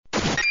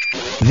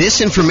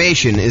This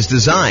information is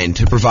designed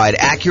to provide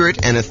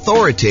accurate and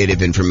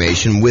authoritative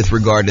information with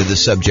regard to the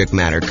subject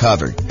matter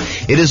covered.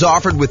 It is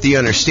offered with the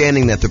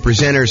understanding that the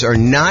presenters are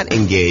not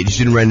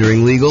engaged in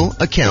rendering legal,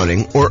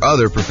 accounting, or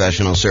other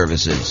professional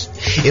services.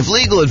 If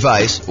legal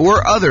advice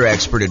or other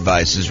expert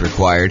advice is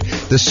required,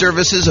 the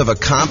services of a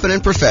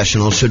competent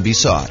professional should be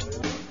sought.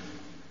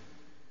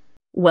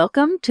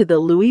 Welcome to the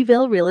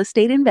Louisville Real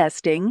Estate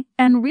Investing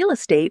and Real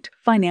Estate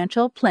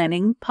Financial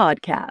Planning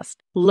Podcast.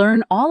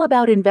 Learn all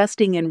about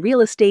investing in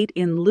real estate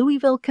in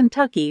Louisville,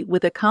 Kentucky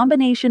with a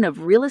combination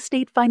of real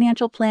estate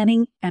financial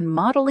planning and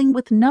modeling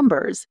with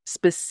numbers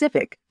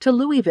specific to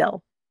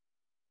Louisville.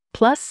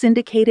 Plus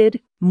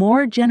syndicated,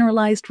 more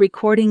generalized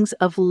recordings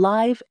of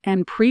live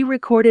and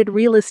pre-recorded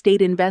real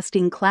estate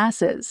investing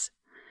classes.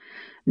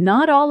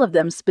 Not all of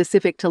them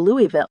specific to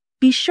Louisville.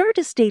 Be sure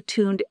to stay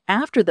tuned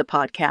after the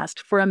podcast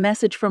for a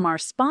message from our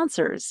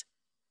sponsors.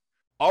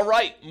 All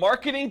right,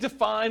 marketing to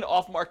find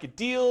off-market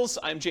deals.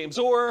 I'm James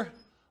Orr.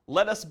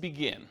 Let us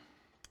begin.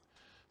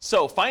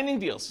 So, finding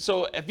deals.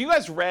 So, have you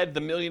guys read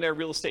the Millionaire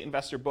Real Estate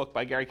Investor book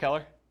by Gary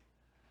Keller?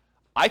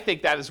 I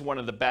think that is one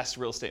of the best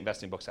real estate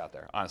investing books out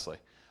there, honestly.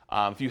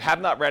 If you have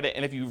not read it,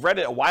 and if you read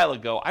it a while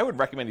ago, I would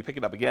recommend you pick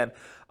it up again.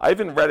 I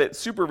haven't read it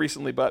super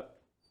recently, but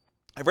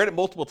I've read it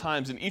multiple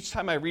times, and each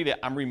time I read it,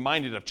 I'm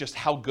reminded of just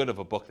how good of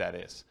a book that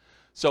is.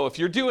 So if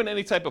you're doing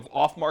any type of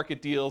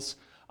off-market deals,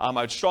 I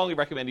would strongly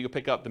recommend you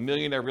pick up The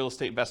Millionaire Real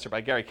Estate Investor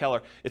by Gary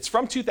Keller. It's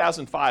from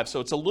 2005,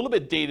 so it's a little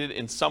bit dated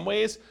in some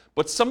ways,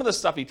 but some of the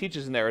stuff he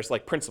teaches in there is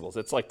like principles.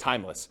 It's like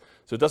timeless,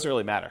 so it doesn't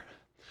really matter.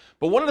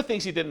 But one of the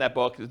things he did in that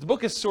book, the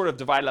book is sort of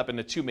divided up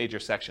into two major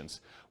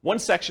sections. One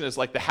section is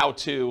like the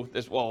how-to.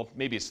 Well,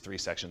 maybe it's three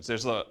sections.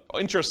 There's an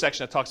intro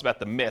section that talks about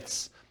the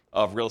myths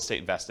of real estate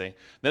investing.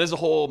 Then there's a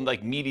whole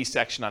like meaty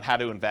section on how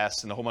to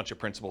invest and a whole bunch of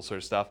principles sort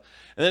of stuff.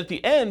 And then at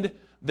the end,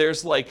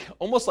 there's like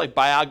almost like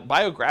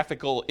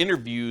biographical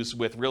interviews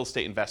with real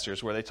estate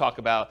investors where they talk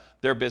about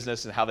their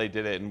business and how they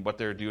did it and what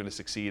they're doing to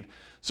succeed.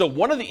 So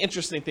one of the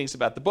interesting things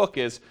about the book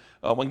is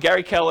when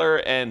Gary Keller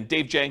and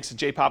Dave Jenks and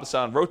Jay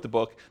Papasan wrote the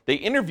book, they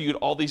interviewed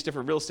all these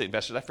different real estate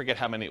investors. I forget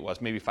how many it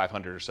was, maybe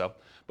 500 or so.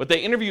 But they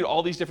interviewed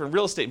all these different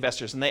real estate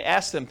investors and they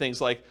asked them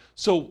things like,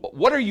 so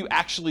what are you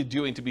actually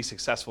doing to be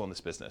successful in this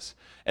business?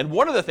 And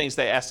one of the things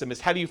they asked them is,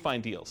 how do you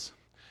find deals?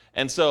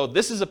 And so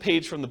this is a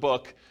page from the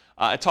book.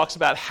 It talks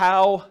about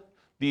how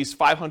these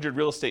 500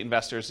 real estate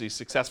investors, these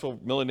successful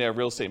millionaire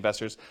real estate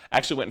investors,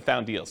 actually went and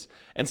found deals.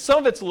 And some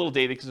of it's a little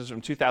dated because it's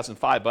from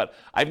 2005, but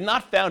I've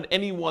not found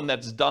anyone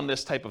that's done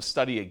this type of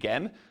study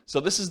again. So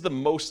this is the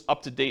most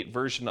up-to-date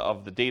version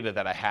of the data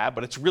that I have,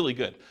 but it's really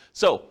good.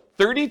 So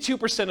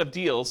 32% of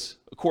deals,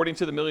 according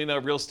to the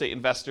Millionaire Real Estate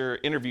Investor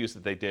interviews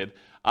that they did,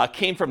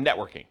 came from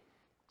networking.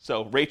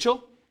 So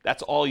Rachel,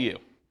 that's all you.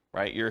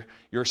 Right?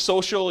 You're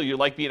social, you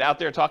like being out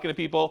there talking to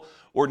people,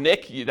 or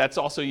Nick, that's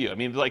also you. I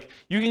mean, like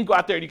you can go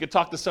out there and you could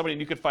talk to somebody and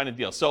you could find a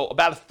deal. So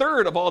about a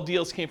third of all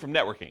deals came from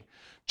networking.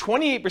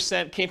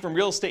 28% came from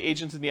real estate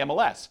agents in the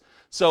MLS.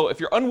 So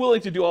if you're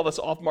unwilling to do all this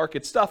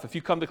off-market stuff, if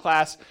you come to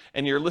class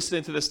and you're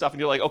listening to this stuff and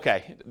you're like,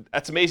 okay,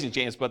 that's amazing,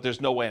 James, but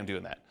there's no way I'm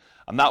doing that.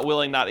 I'm not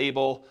willing, not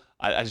able.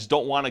 I just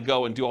don't want to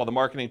go and do all the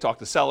marketing, talk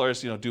to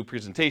sellers, do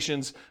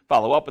presentations,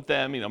 follow up with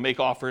them, make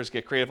offers,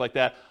 get creative like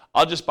that.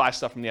 I'll just buy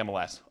stuff from the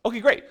MLS. Okay,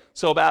 great.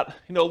 So about,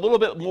 a little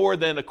bit more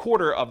than a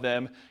quarter of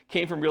them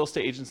came from real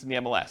estate agents in the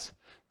MLS.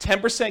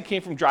 10%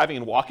 came from driving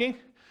and walking.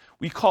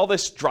 We call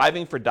this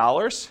driving for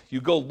dollars.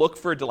 You go look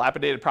for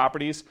dilapidated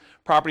properties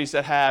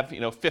that have,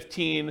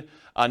 15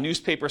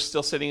 newspapers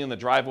still sitting in the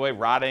driveway,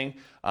 rotting.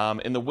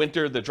 In the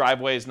winter, the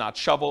driveway is not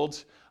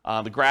shoveled.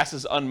 The grass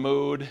is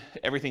unmowed.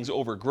 Everything's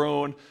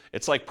overgrown.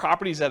 It's like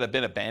properties that have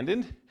been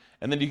abandoned.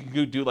 And then you can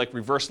go do like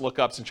reverse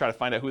lookups and try to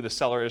find out who the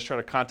seller is, try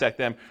to contact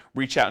them,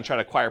 reach out and try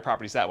to acquire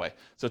properties that way.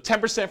 So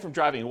 10% from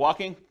driving and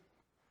walking,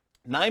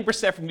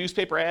 9% from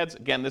newspaper ads.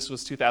 Again, this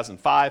was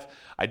 2005.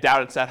 I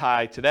doubt it's that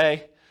high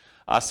today.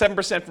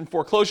 7% from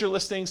foreclosure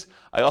listings.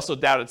 I also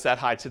doubt it's that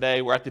high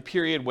today. We're at the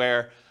period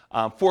where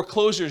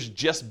foreclosures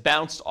just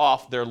bounced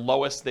off their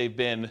lowest they've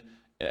been,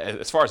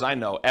 as far as I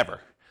know,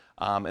 ever.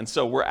 And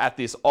so we're at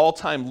these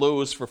all-time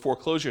lows for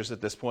foreclosures at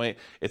this point.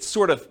 It's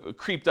sort of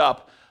creeped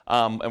up.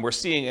 And we're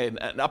seeing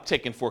an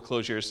uptick in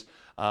foreclosures,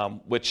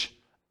 which,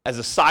 as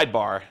a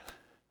sidebar,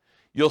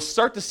 you'll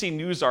start to see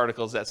news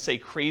articles that say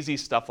crazy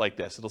stuff like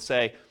this. It'll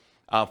say,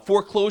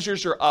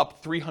 foreclosures are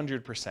up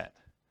 300%.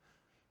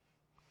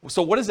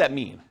 So what does that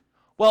mean?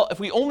 Well, if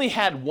we only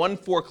had one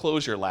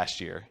foreclosure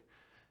last year,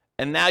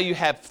 and now you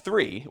have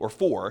 3 or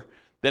 4,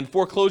 then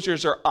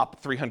foreclosures are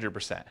up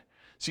 300%.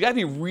 So you gotta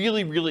be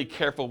really, really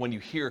careful when you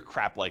hear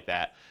crap like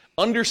that.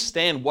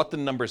 Understand what the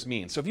numbers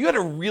mean. So if you had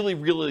a really,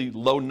 really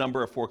low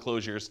number of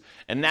foreclosures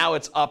and now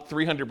it's up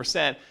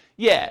 300%,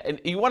 yeah, and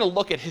you want to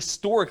look at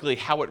historically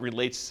how it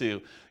relates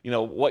to,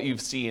 what you've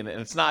seen.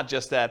 And it's not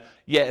just that,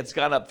 yeah, it's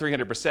gone up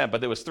 300%,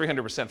 but there was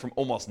 300% from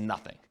almost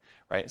nothing,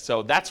 right?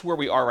 So that's where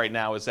we are right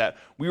now, is that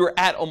we were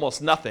at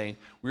almost nothing.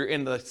 We were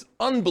in this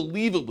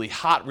unbelievably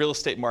hot real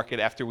estate market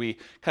after we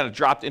kind of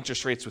dropped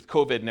interest rates with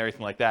COVID and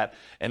everything like that.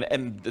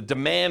 And the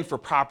demand for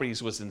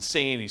properties was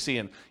insane. You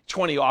see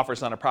 20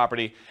 offers on a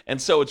property.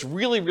 And so it's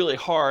really, really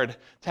hard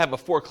to have a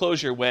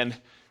foreclosure when,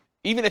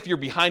 even if you're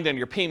behind on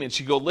your payments,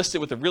 you go list it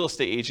with a real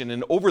estate agent,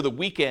 and over the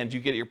weekend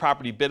you get your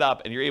property bid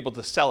up and you're able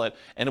to sell it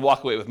and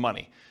walk away with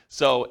money.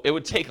 So it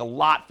would take a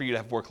lot for you to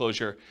have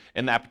foreclosure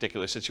in that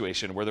particular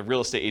situation where the real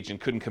estate agent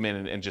couldn't come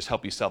in and just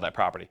help you sell that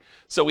property.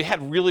 So we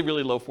had really,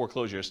 really low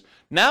foreclosures.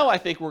 Now I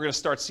think we're going to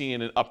start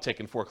seeing an uptick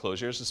in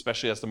foreclosures,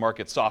 especially as the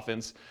market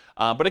softens.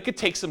 But it could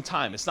take some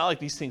time. It's not like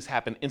these things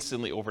happen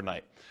instantly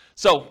overnight.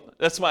 So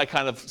that's my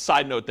kind of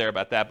side note there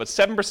about that. But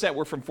 7%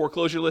 were from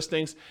foreclosure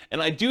listings.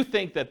 And I do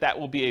think that that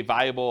will be a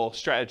viable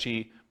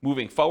strategy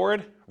moving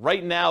forward.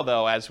 Right now,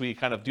 though, as we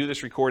kind of do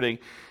this recording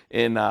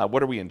in,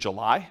 what are we in,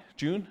 July?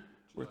 June?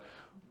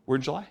 We're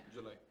in July?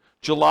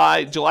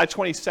 July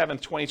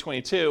 27th,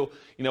 2022.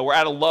 We're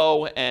at a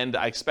low, and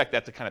I expect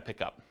that to kind of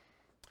pick up.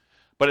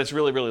 But it's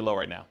really, really low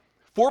right now.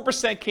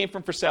 4% came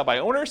from for sale by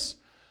owners.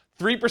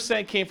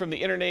 3% came from the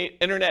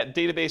internet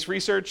database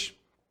research.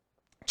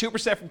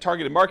 2% from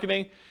targeted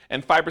marketing,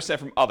 and 5%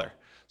 from other.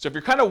 So if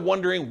you're kind of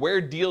wondering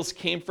where deals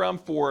came from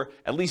for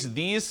at least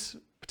these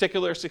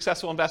particular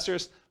successful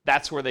investors,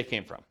 that's where they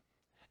came from.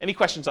 Any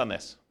questions on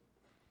this?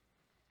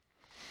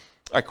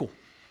 All right, cool.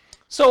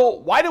 So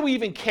why do we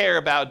even care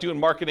about doing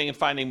marketing and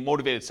finding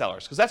motivated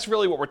sellers? Because that's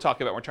really what we're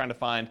talking about. We're trying to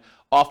find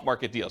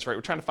off-market deals, right?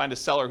 We're trying to find a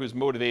seller who's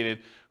motivated,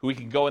 who we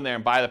can go in there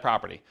and buy the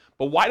property.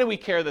 But why do we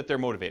care that they're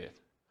motivated?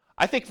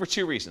 I think for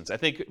two reasons. I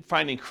think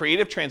finding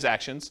creative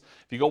transactions.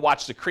 If you go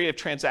watch the creative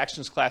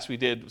transactions class we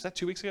did, was that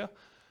 2 weeks ago? It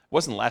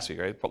wasn't last week,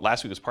 right? But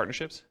last week was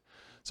partnerships.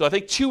 So I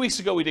think 2 weeks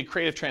ago we did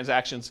creative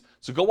transactions.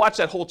 So go watch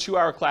that whole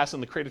 2-hour class on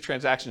the creative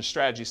transaction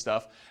strategy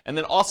stuff. And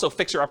then also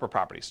fixer-upper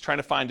properties, trying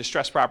to find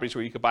distressed properties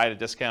where you could buy at a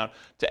discount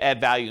to add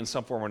value in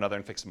some form or another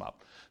and fix them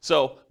up.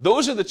 So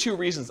those are the two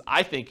reasons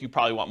I think you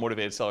probably want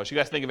motivated sellers. You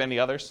guys think of any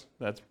others?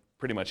 That's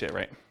pretty much it,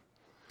 right?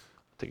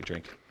 Take a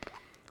drink.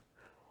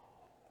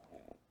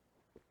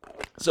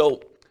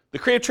 So the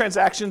creative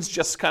transactions,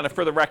 just kind of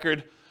for the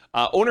record,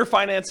 owner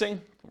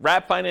financing,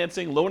 wrap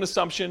financing, loan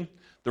assumption,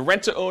 the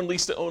rent-to-own,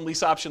 lease-to-own,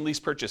 lease option, lease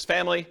purchase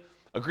family,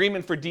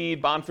 agreement for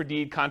deed, bond for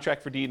deed,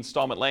 contract for deed,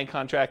 installment land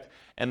contract,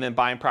 and then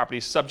buying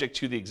properties subject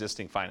to the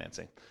existing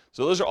financing.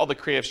 So those are all the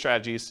creative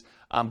strategies.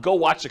 Go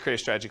watch the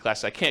creative strategy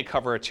class. I can't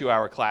cover a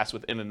 2-hour class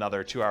within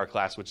another 2-hour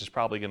class, which is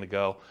probably going to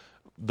go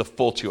the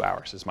full 2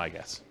 hours, is my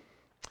guess.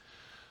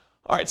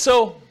 All right,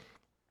 so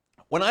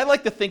when I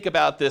like to think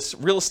about this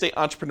real estate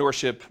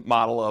entrepreneurship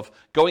model of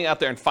going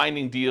out there and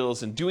finding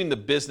deals and doing the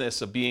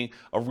business of being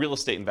a real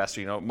estate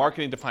investor,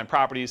 marketing to find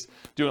properties,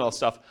 doing all that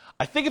stuff,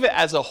 I think of it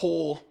as a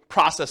whole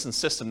process and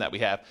system that we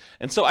have.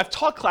 And so I've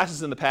taught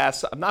classes in the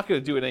past. I'm not going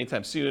to do it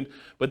anytime soon,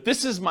 but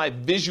this is my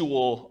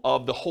visual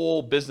of the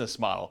whole business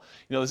model.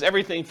 There's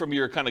everything from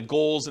your kind of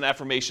goals and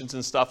affirmations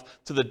and stuff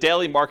to the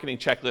daily marketing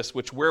checklist,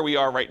 which where we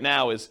are right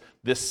now is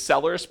this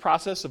sellers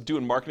process of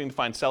doing marketing to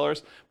find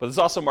sellers, but there's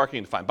also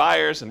marketing to find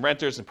buyers and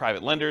renters and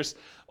private lenders.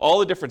 All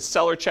the different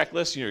seller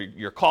checklists,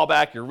 your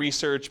callback, your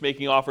research,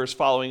 making offers,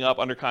 following up,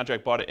 under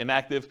contract, bought it,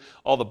 inactive,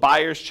 all the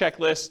buyers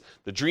checklist,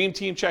 the dream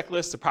team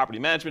checklist, the property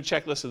management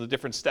checklist, and the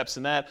different steps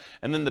in that,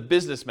 and then the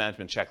business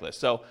management checklist.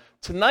 So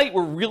tonight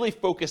we're really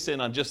focused in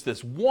on just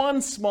this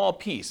one small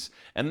piece,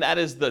 and that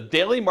is the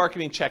daily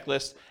marketing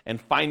checklist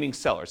and finding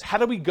sellers. How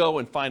do we go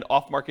and find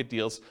off-market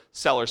deals,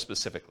 sellers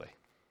specifically?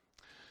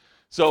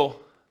 So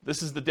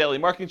this is the daily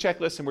marketing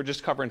checklist, and we're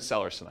just covering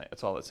sellers tonight.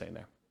 That's all it's saying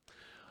there.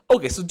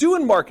 Okay, so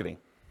doing marketing.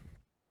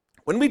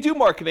 When we do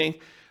marketing,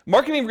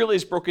 marketing really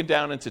is broken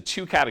down into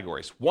two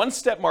categories: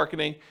 one-step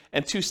marketing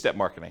and two-step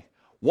marketing.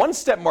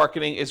 One-step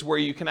marketing is where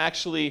you can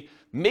actually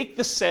make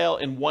the sale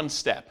in one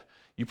step.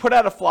 You put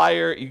out a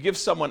flyer, you give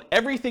someone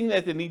everything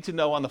that they need to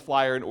know on the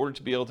flyer in order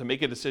to be able to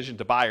make a decision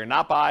to buy or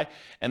not buy,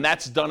 and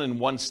that's done in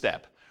one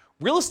step.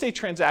 Real estate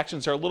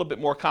transactions are a little bit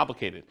more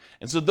complicated,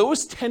 and so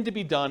those tend to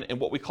be done in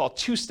what we call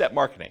two-step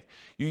marketing.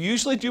 You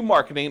usually do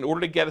marketing in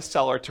order to get a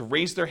seller to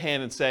raise their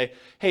hand and say,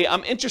 hey,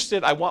 I'm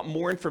interested, I want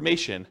more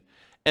information,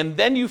 and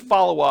then you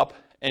follow up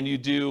and you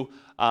do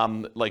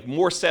like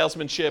more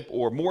salesmanship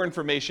or more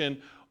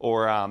information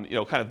or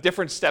kind of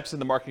different steps in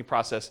the marketing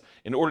process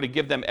in order to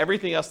give them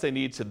everything else they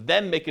need to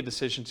then make a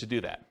decision to do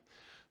that.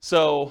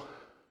 So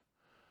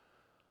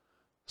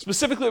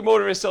specifically with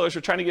motivated sellers,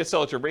 we're trying to get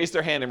sellers to raise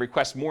their hand and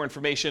request more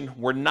information.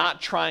 We're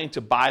not trying to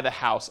buy the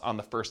house on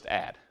the first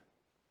ad.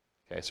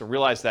 Okay, so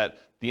realize that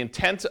the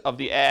intent of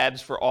the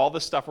ads for all the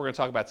stuff we're going to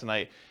talk about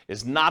tonight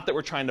is not that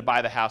we're trying to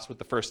buy the house with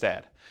the first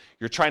ad.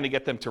 You're trying to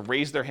get them to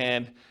raise their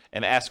hand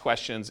and ask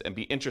questions and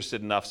be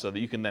interested enough so that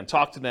you can then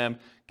talk to them,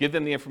 give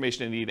them the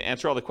information they need,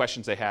 answer all the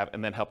questions they have,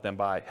 and then help them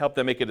buy, help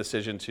them make a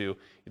decision to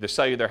either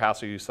sell you their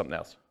house or use something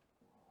else.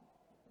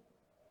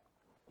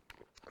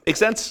 Make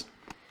sense?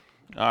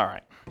 All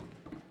right.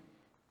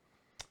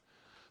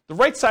 The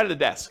right side of the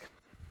desk.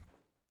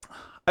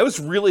 I was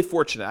really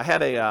fortunate. I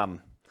had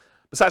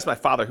besides my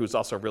father, who's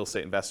also a real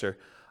estate investor,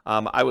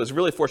 I was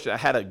really fortunate. I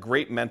had a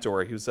great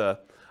mentor. He was a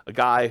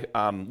guy,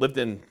 lived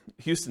in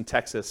Houston,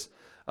 Texas,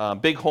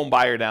 big home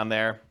buyer down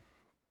there.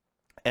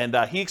 And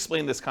he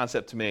explained this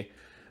concept to me.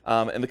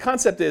 And the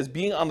concept is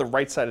being on the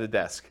right side of the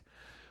desk.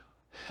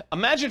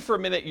 Imagine for a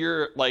minute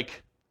you're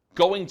like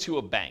going to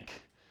a bank.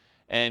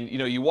 And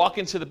you walk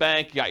into the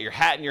bank, you got your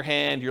hat in your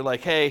hand, you're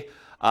like, hey,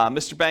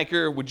 Mr.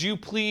 Banker, would you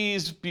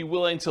please be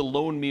willing to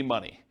loan me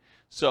money?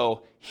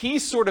 So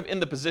he's sort of in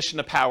the position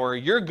of power.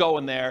 You're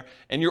going there,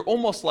 and you're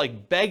almost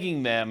like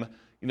begging them,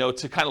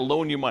 to kind of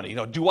loan you money.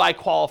 Do I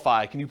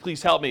qualify? Can you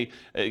please help me?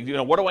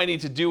 What do I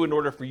need to do in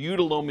order for you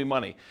to loan me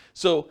money?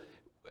 So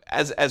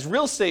as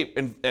real estate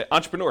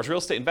entrepreneurs, real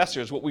estate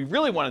investors, what we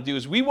really want to do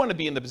is we want to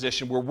be in the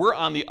position where we're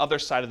on the other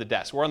side of the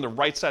desk. We're on the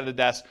right side of the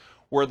desk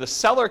where the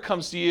seller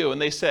comes to you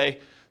and they say,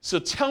 so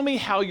tell me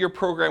how your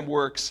program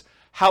works.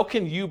 How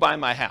can you buy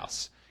my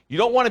house? You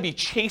don't want to be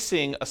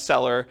chasing a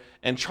seller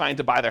and trying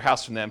to buy their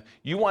house from them.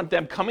 You want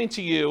them coming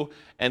to you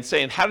and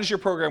saying, how does your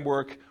program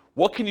work?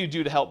 What can you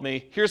do to help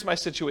me? Here's my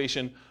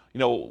situation.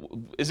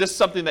 Is this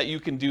something that you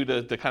can do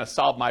to kind of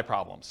solve my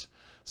problems?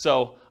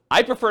 So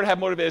I prefer to have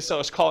motivated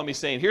sellers calling me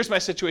saying, here's my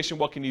situation.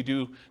 What can you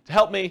do to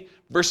help me?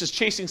 Versus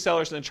chasing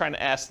sellers and then trying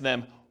to ask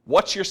them,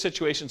 what's your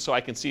situation so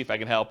I can see if I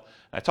can help?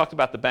 And I talked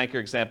about the banker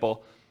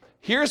example.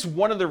 Here's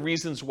one of the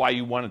reasons why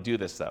you want to do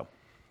this, though.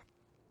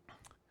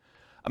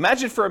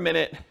 Imagine for a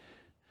minute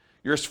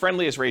you're as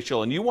friendly as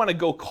Rachel and you want to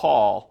go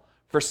call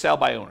for sale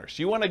by owners.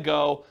 You want to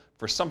go,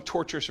 for some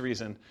torturous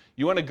reason,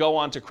 you want to go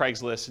onto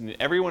Craigslist and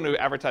everyone who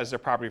advertises their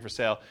property for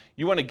sale,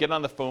 you want to get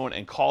on the phone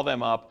and call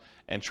them up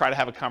and try to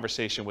have a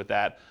conversation with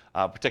that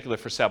particular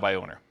for sale by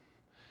owner.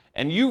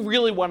 And you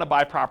really want to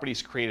buy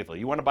properties creatively.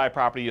 You want to buy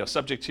property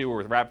subject to or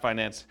with wrap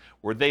finance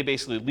where they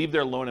basically leave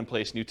their loan in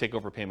place and you take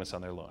over payments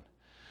on their loan.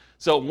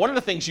 So one of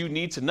the things you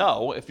need to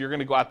know if you're going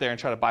to go out there and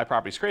try to buy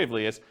properties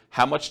creatively is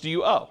how much do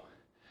you owe?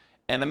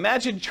 And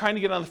imagine trying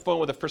to get on the phone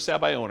with a for sale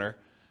by owner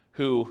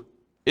who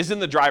is in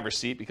the driver's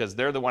seat because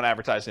they're the one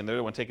advertising, they're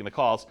the one taking the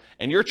calls,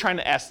 and you're trying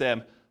to ask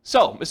them,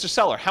 so, Mr.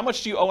 Seller, how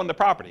much do you owe on the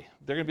property?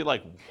 They're going to be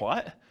like,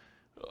 what?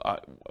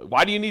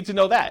 Why do you need to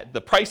know that?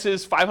 The price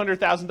is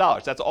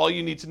 $500,000. That's all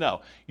you need to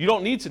know. You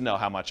don't need to know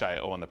how much I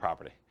owe on the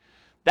property.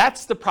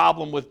 That's the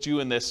problem with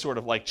doing this sort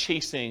of like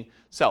chasing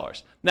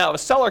sellers. Now, if a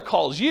seller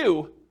calls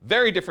you,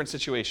 very different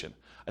situation.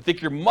 I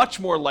think you're much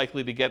more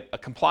likely to get a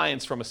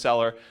compliance from a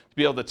seller to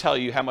be able to tell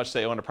you how much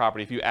they own a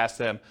property if you ask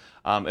them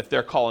if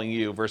they're calling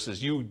you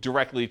versus you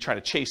directly try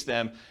to chase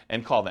them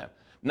and call them.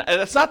 Now,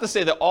 that's not to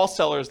say that all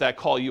sellers that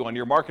call you on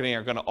your marketing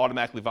are going to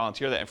automatically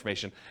volunteer that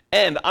information.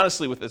 And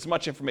honestly, with as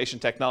much information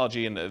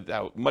technology and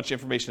how much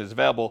information is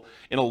available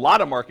in a lot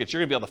of markets,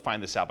 you're going to be able to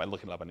find this out by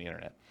looking it up on the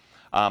internet.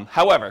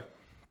 However,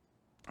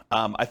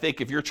 I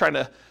think if you're trying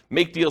to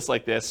make deals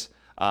like this,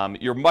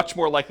 you're much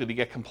more likely to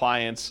get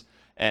compliance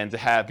and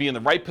to be in the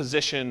right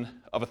position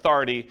of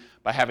authority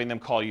by having them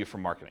call you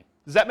from marketing.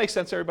 Does that make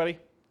sense, everybody?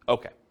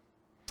 Okay.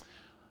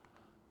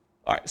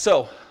 All right,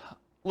 so a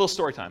little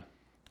story time.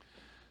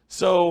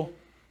 So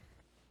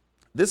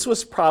this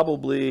was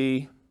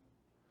probably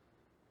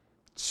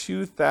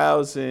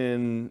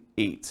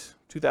 2008,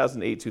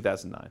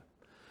 2009.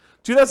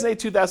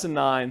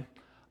 2009,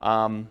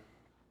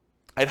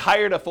 I'd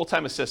hired a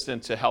full-time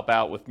assistant to help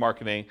out with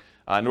marketing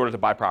in order to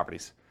buy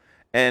properties.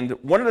 And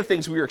one of the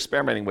things we were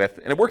experimenting with,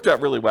 and it worked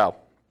out really well,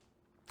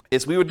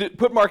 is we would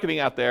put marketing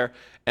out there,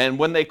 and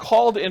when they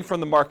called in from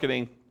the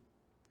marketing,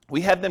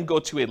 we had them go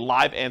to a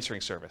live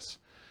answering service.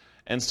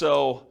 And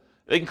so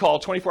they can call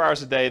 24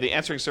 hours a day. The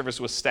answering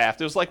service was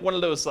staffed. It was like one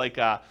of those, like,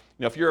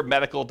 if you're a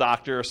medical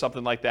doctor or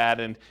something like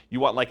that, and you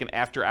want like an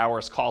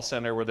after-hours call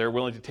center where they're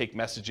willing to take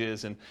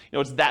messages, and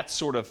it's that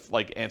sort of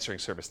like answering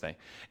service thing.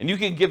 And you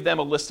can give them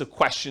a list of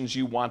questions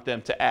you want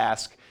them to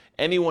ask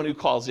anyone who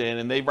calls in,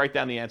 and they write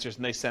down the answers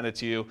and they send it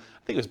to you.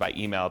 I think it was by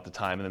email at the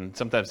time, and then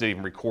sometimes they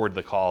even record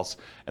the calls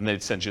and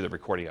they'd send you the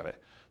recording of it.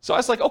 So I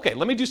was like, okay,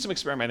 let me do some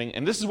experimenting,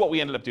 and this is what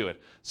we ended up doing.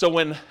 So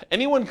when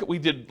we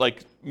did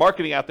like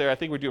marketing out there, I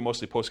think we were doing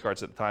mostly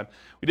postcards at the time.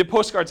 We did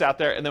postcards out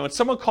there, and then when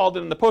someone called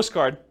in the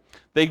postcard,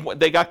 they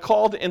got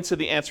called into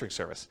the answering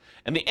service.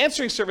 And the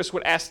answering service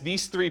would ask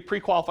these 3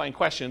 pre-qualifying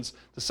questions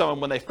to someone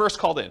when they first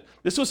called in.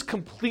 This was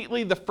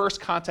completely the first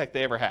contact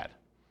they ever had.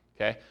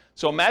 Okay?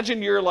 So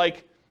imagine you're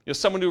like,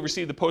 someone who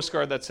received the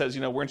postcard that says,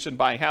 we're interested in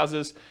buying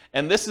houses,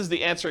 and this is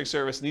the answering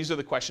service, and these are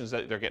the questions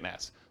that they're getting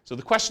asked. So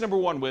the question number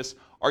 1 was,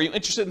 are you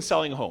interested in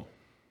selling a home?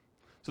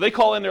 So they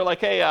call in, they're like,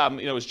 hey,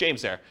 is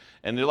James there?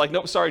 And they're like,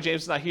 nope, sorry,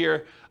 James is not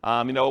here.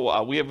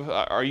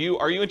 Are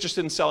you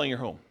interested in selling your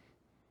home?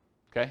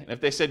 Okay, and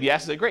if they said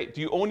yes, they say, great.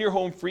 Do you own your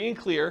home free and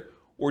clear,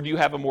 or do you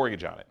have a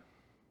mortgage on it?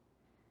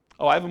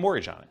 Oh, I have a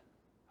mortgage on it.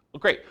 Well,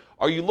 great.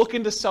 Are you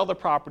looking to sell the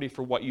property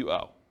for what you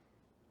owe?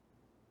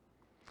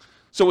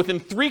 So within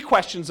 3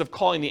 questions of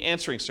calling the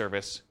answering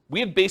service, we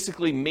had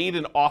basically made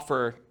an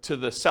offer to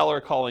the seller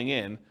calling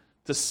in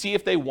to see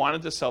if they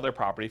wanted to sell their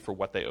property for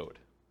what they owed.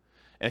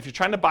 And if you're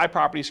trying to buy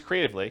properties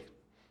creatively,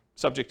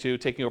 subject to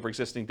taking over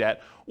existing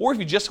debt, or if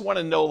you just want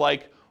to know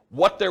like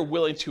what they're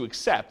willing to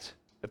accept,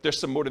 if there's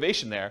some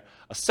motivation there,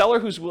 a seller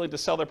who's willing to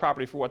sell their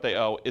property for what they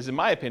owe is, in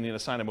my opinion, a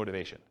sign of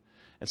motivation.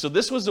 And so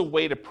this was a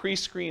way to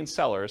pre-screen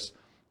sellers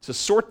to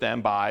sort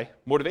them by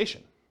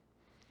motivation.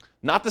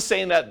 Not to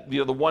say that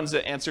the ones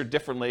that answered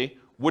differently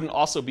wouldn't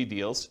also be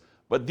deals,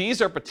 but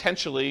these are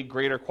potentially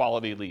greater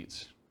quality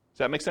leads. Does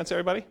that make sense,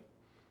 everybody?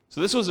 So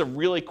this was a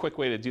really quick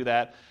way to do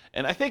that.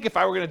 And I think if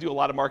I were going to do a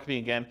lot of marketing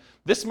again,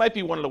 this might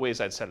be one of the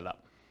ways I'd set it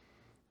up.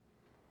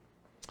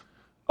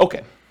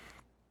 Okay,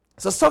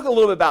 so let's talk a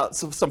little bit about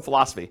some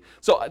philosophy.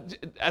 So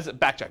as a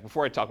backtrack,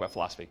 before I talk about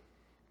philosophy,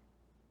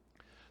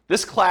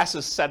 this class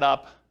is set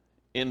up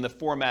in the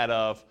format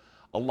of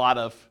a lot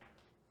of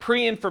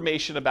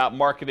pre-information about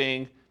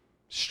marketing,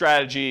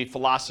 strategy,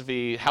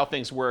 philosophy, how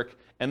things work.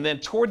 And then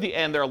toward the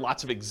end, there are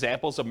lots of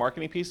examples of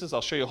marketing pieces.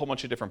 I'll show you a whole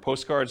bunch of different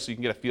postcards so you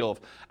can get a feel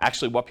of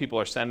actually what people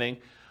are sending.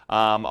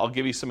 I'll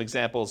give you some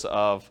examples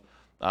of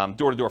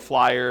door-to-door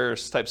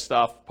flyers type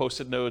stuff,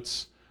 post-it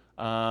notes.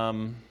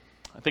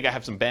 I think I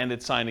have some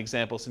bandit sign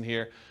examples in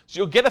here. So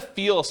you'll get a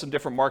feel of some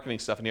different marketing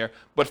stuff in here.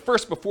 But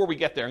first, before we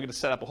get there, I'm going to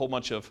set up a whole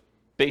bunch of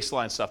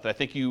baseline stuff that I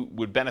think you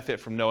would benefit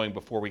from knowing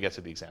before we get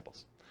to the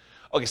examples.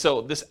 Okay,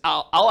 so this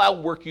I'll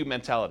outwork you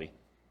mentality.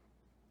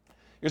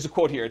 Here's a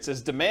quote here. It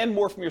says, demand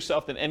more from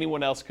yourself than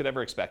anyone else could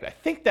ever expect. I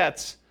think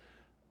it's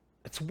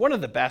one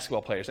of the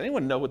basketball players.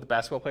 Anyone know what the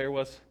basketball player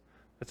was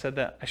that said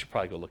that? I should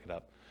probably go look it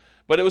up.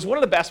 But it was one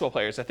of the basketball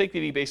players. I think that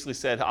he basically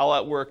said,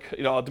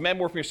 I'll demand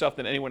more from yourself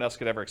than anyone else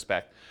could ever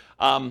expect.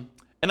 And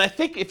I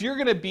think if you're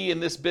going to be in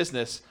this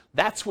business,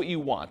 that's what you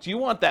want. You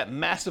want that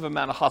massive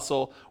amount of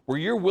hustle where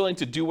you're willing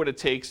to do what it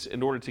takes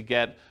in order to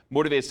get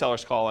motivated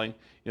sellers calling,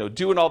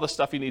 doing all the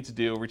stuff you need to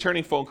do,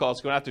 returning phone calls,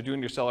 going out there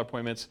doing your seller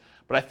appointments.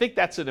 But I think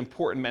that's an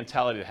important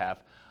mentality to have.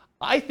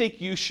 I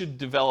think you should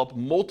develop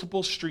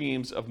multiple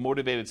streams of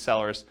motivated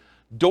sellers.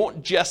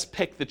 Don't just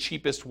pick the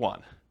cheapest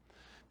one.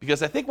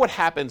 Because I think what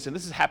happens, and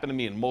this has happened to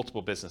me in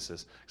multiple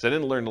businesses, because I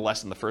didn't learn the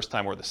lesson the first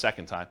time or the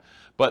second time,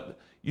 but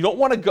you don't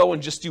want to go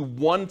and just do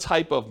one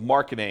type of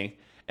marketing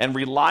and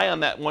rely on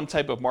that one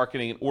type of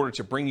marketing in order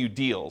to bring you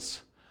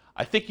deals.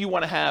 I think you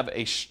want to have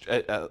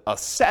a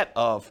set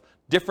of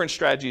different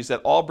strategies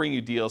that all bring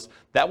you deals.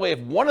 That way, if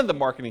one of the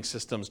marketing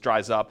systems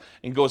dries up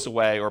and goes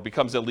away or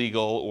becomes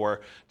illegal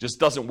or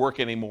just doesn't work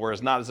anymore,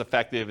 is not as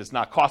effective, is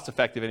not cost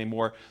effective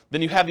anymore,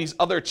 then you have these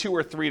other 2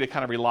 or 3 to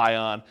kind of rely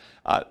on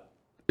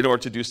in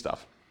order to do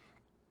stuff.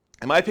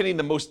 In my opinion,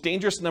 the most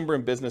dangerous number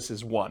in business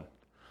is 1.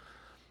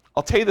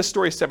 I'll tell you the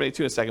story of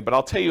 72 in a second, but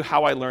I'll tell you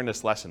how I learned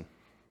this lesson.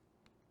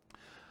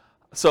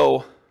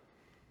 So,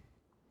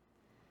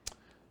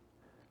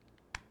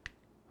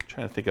 I'm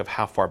trying to think of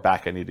how far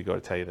back I need to go to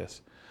tell you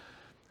this.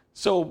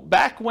 So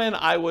back when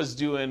I was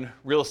doing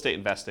real estate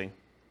investing,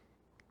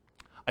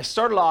 I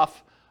started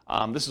off,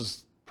 this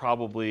is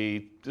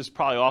probably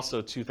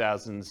also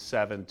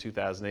 2007,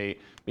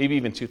 2008, maybe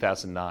even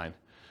 2009.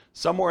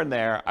 Somewhere in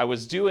there, I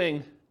was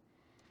doing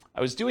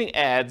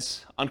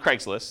ads on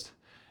Craigslist,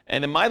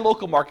 and in my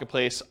local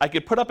marketplace, I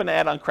could put up an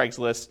ad on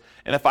Craigslist,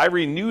 and if I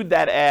renewed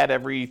that ad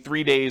every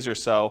 3 days or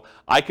so,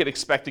 I could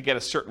expect to get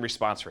a certain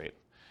response rate.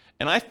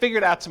 And I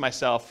figured out to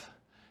myself,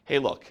 hey,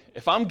 look,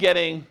 if I'm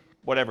getting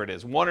whatever it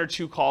is, 1 or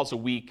 2 calls a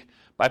week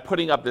by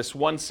putting up this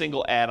one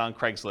single ad on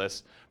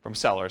Craigslist from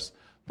sellers,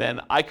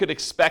 then I could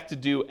expect to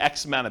do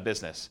X amount of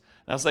business.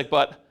 And I was like,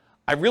 but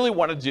I really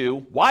want to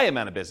do Y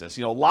amount of business,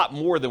 a lot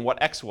more than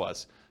what X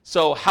was.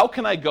 So how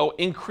can I go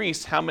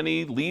increase how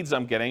many leads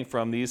I'm getting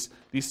from these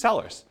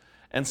sellers?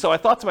 And so I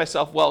thought to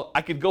myself, well,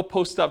 I could go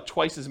post up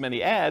twice as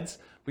many ads,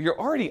 but you're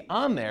already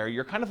on there.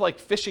 You're kind of like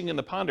fishing in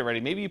the pond already.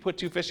 Maybe you put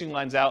 2 fishing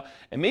lines out,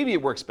 and maybe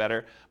it works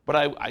better. But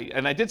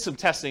I did some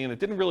testing, and it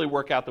didn't really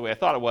work out the way I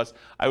thought it was.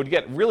 I would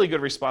get really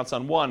good response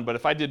on one, but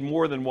if I did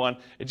more than one,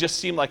 it just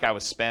seemed like I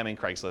was spamming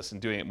Craigslist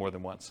and doing it more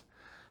than once.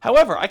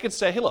 However, I could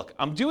say, hey, look,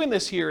 I'm doing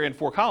this here in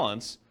Fort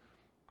Collins.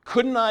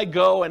 Couldn't I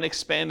go and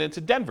expand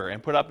into Denver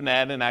and put up an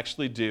ad and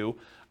actually do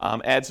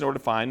ads in order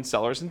to find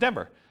sellers in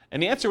Denver?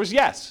 And the answer was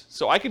yes.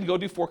 So I could go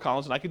do Fort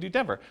Collins and I could do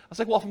Denver. I was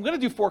like, well, if I'm going to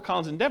do Fort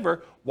Collins and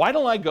Denver, why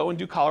don't I go and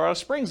do Colorado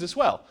Springs as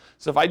well?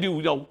 So if I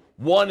do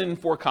 1 in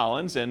Fort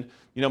Collins and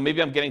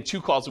maybe I'm getting 2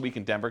 calls a week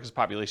in Denver because the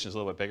population is a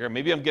little bit bigger.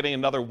 Maybe I'm getting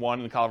another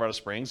 1 in Colorado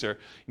Springs or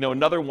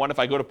another 1 if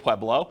I go to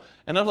Pueblo.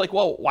 And I'm like,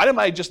 well, why am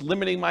I just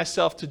limiting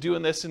myself to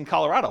doing this in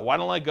Colorado? Why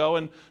don't I go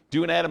and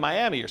do an ad in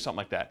Miami or something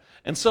like that?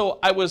 And so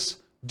I was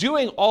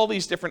doing all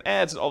these different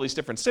ads in all these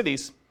different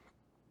cities.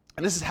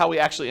 And this is how we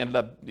actually ended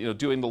up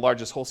doing the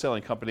largest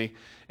wholesaling company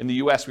in the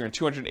US. We were in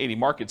 280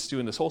 markets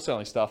doing this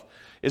wholesaling stuff.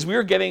 Is we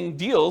were getting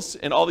deals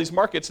in all these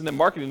markets and then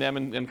marketing them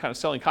and kind of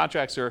selling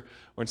contracts or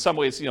in some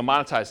ways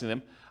monetizing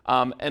them.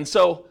 And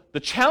so the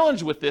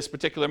challenge with this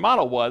particular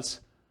model was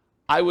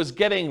I was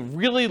getting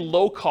really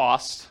low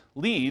cost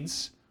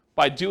leads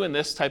by doing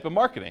this type of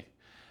marketing.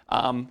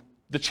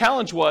 The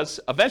challenge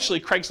was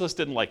eventually Craigslist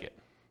didn't like it,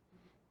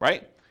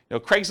 right?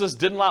 Craigslist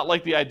did not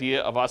like the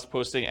idea of us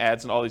posting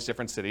ads in all these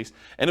different cities,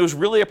 and it was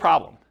really a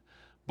problem.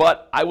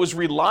 But I was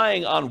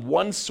relying on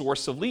one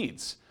source of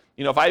leads.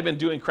 if I had been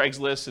doing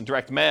Craigslist and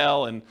direct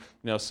mail and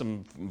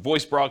some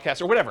voice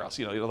broadcasts or whatever else,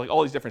 like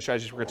all these different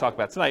strategies we're going to talk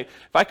about tonight,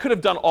 if I could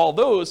have done all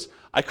those,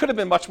 I could have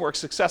been much more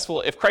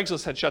successful if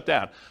Craigslist had shut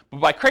down.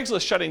 But by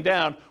Craigslist shutting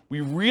down, we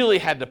really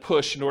had to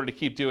push in order to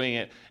keep doing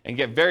it and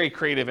get very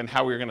creative in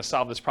how we were going to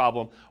solve this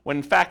problem, when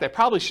in fact I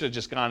probably should have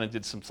just gone and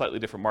did some slightly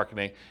different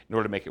marketing in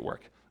order to make it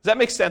work. Does that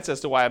make sense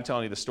as to why I'm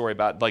telling you the story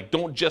about,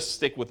 don't just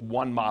stick with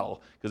one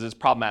model because it's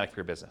problematic for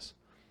your business?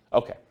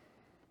 Okay.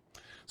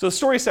 So the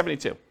story is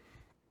 72.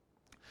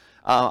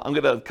 I'm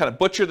going to kind of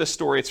butcher this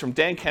story. It's from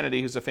Dan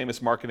Kennedy, who's a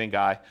famous marketing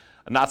guy,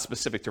 not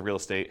specific to real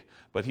estate,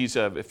 but he's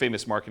a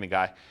famous marketing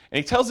guy. And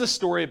he tells this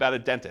story about a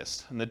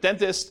dentist. And the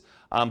dentist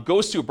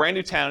goes to a brand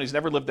new town. He's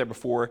never lived there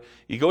before.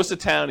 He goes to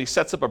town. He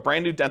sets up a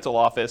brand new dental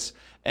office,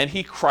 and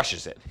he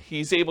crushes it.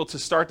 He's able to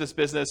start this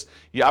business.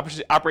 He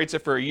operates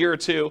it for a year or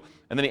two,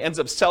 and then he ends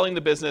up selling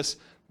the business,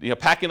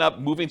 packing up,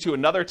 moving to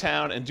another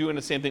town, and doing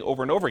the same thing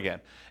over and over again.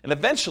 And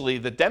eventually,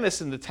 the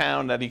dentists in the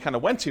town that he kind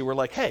of went to were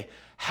like, hey,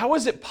 how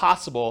is it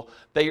possible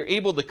that you're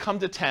able to come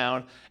to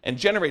town and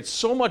generate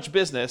so much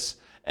business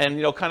and,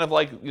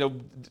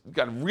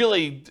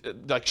 really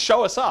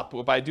show us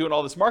up by doing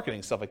all this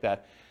marketing, stuff like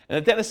that? And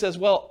the dentist says,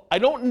 well, I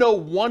don't know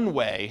one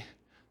way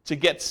to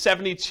get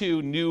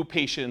 72 new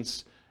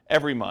patients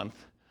every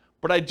month,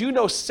 but I do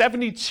know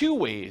 72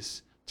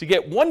 ways to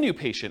get one new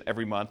patient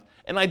every month,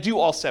 and I do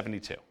all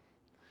 72.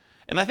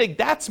 And I think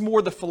that's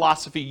more the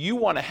philosophy you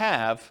want to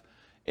have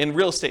in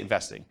real estate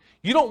investing.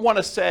 You don't want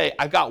to say,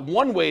 I've got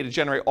one way to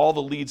generate all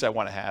the leads I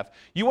want to have.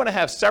 You want to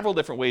have several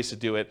different ways to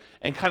do it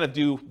and kind of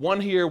do one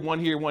here, one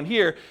here, one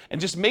here,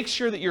 and just make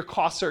sure that your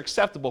costs are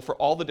acceptable for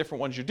all the different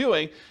ones you're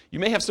doing. You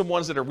may have some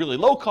ones that are really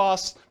low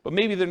cost, but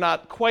maybe they're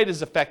not quite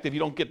as effective. You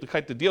don't get the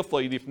kind of deal flow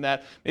you need from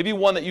that. Maybe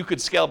one that you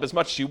could scale up as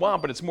much as you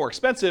want, but it's more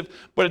expensive,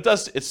 but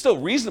it's still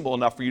reasonable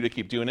enough for you to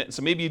keep doing it. And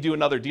so maybe you do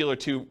another deal or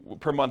two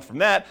per month from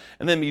that,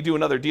 and then you do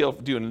another deal,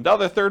 do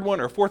another third one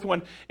or fourth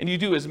one, and you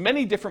do as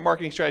many different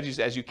marketing strategies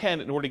as you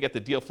can in order to get the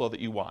deal flow that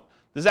you want.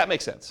 Does that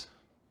make sense?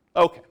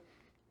 Okay.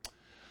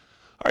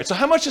 All right, so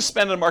how much to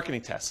spend on a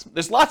marketing test?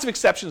 There's lots of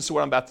exceptions to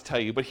what I'm about to tell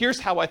you, but here's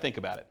how I think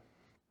about it.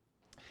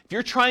 If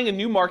you're trying a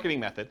new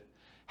marketing method,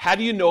 how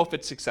do you know if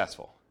it's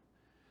successful?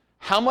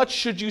 How much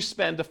should you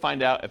spend to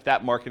find out if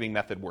that marketing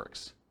method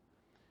works?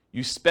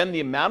 You spend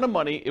the amount of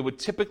money it would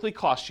typically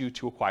cost you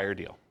to acquire a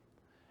deal,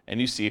 and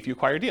you see if you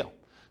acquire a deal.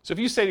 So if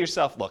you say to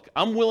yourself, look,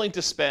 I'm willing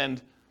to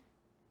spend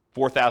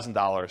 $4,000,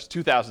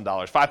 $2,000,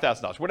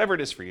 $5,000, whatever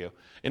it is for you,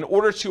 in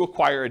order to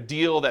acquire a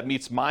deal that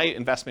meets my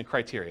investment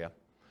criteria,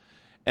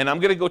 and I'm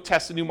going to go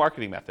test a new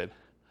marketing method,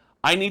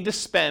 I need to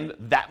spend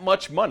that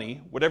much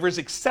money, whatever is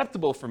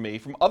acceptable for me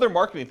from other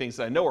marketing things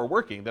that I know are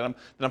working, that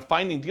I'm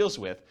finding deals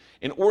with,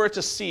 in order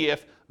to see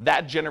if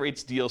that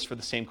generates deals for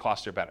the same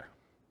cost or better.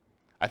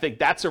 I think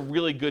that's a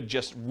really good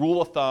just rule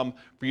of thumb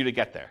for you to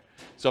get there.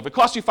 So if it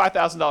costs you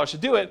 $5,000 to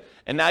do it,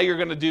 and now you're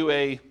going to do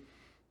a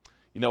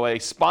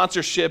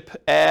sponsorship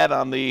ad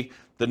on the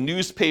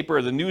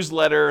newspaper, the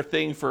newsletter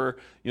thing for,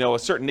 a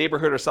certain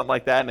neighborhood or something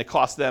like that, and it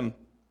costs them,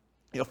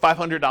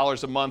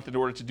 $500 a month in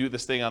order to do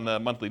this thing on the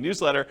monthly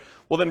newsletter,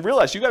 well, then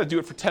realize you got to do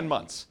it for 10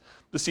 months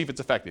to see if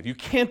it's effective. You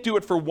can't do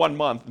it for 1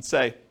 month and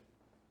say,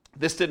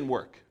 this didn't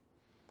work.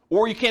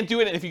 Or you can't do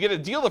it, and if you get a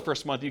deal the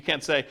first month, you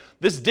can't say,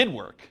 this did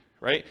work,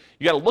 right?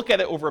 You got to look at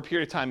it over a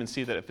period of time and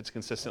see that if it's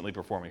consistently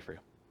performing for you.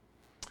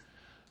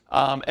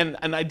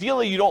 And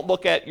ideally, you don't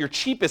look at your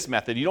cheapest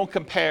method. You don't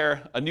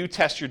compare a new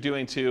test you're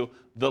doing to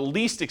the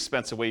least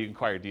expensive way you can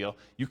acquire a deal.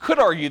 You could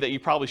argue that you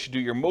probably should do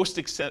your most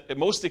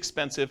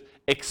expensive,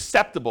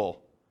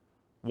 acceptable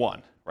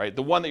one, right?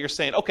 The one that you're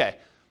saying, okay,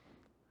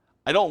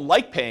 I don't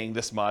like paying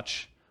this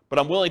much, but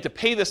I'm willing to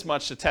pay this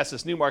much to test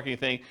this new marketing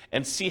thing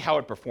and see how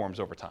it performs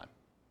over time.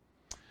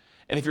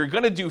 And if you're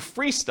going to do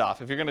free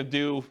stuff, if you're going to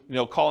do,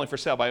 calling for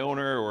sale by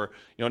owner or,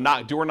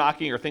 door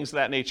knocking or things of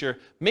that nature,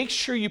 make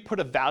sure you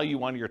put a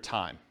value on your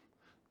time.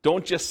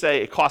 Don't just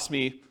say it cost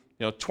me,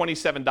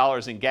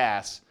 $27 in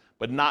gas,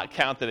 but not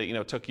count that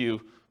it, took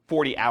you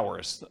 40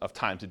 hours of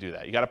time to do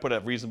that. You got to put a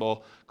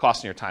reasonable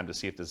cost on your time to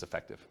see if this is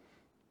effective.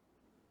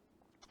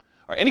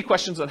 All right, any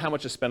questions on how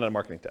much to spend on a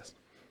marketing test?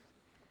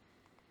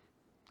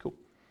 Cool.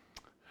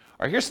 All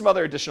right, here's some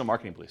other additional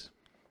marketing beliefs.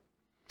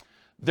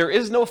 There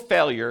is no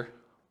failure,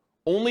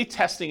 only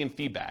testing and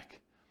feedback.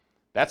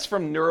 That's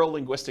from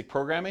neuro-linguistic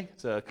programming.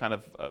 It's a kind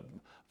of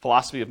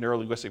philosophy of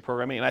neuro-linguistic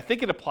programming, and I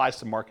think it applies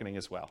to marketing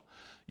as well.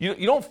 You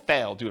don't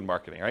fail doing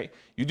marketing, right?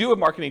 You do a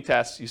marketing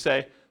test, you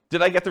say,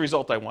 did I get the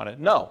result I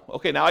wanted? No.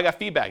 Okay, now I got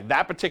feedback.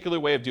 That particular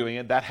way of doing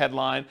it, that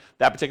headline,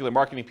 that particular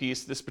marketing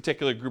piece, this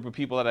particular group of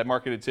people that I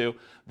marketed to,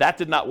 that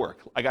did not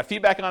work. I got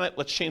feedback on it,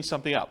 let's change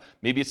something up.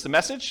 Maybe it's the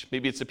message,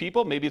 maybe it's the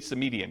people, maybe it's the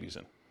media I'm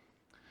using.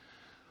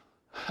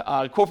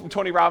 Quote from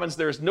Tony Robbins,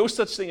 there is no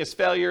such thing as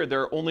failure,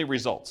 there are only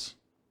results.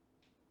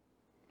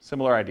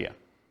 Similar idea.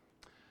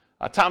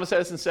 Thomas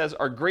Edison says,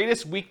 our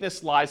greatest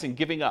weakness lies in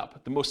giving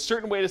up. The most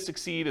certain way to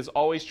succeed is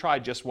always try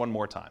just one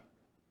more time.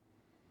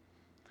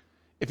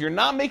 If you're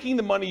not making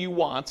the money you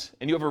want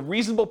and you have a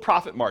reasonable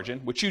profit margin,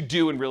 which you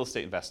do in real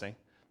estate investing,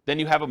 then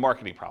you have a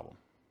marketing problem.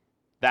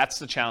 That's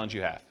the challenge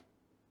you have.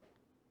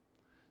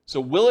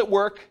 So will it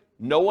work?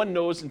 No one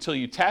knows until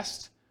you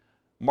test.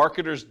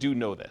 Marketers do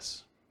know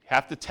this. You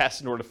have to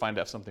test in order to find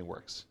out if something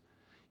works.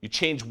 You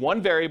change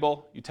one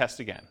variable, you test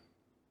again.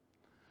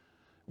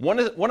 One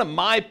of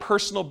my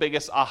personal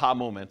biggest aha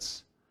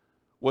moments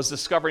was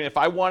discovering if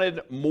I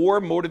wanted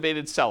more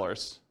motivated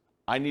sellers,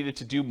 I needed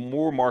to do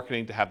more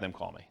marketing to have them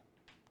call me.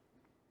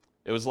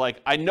 It was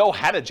like, I know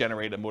how to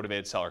generate a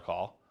motivated seller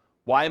call.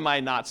 Why am I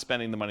not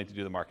spending the money to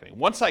do the marketing?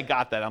 Once I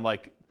got that, I'm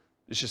like,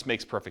 this just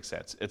makes perfect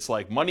sense. It's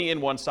like money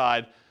in one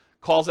side,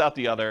 calls out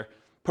the other,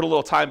 put a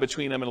little time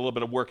between them and a little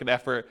bit of work and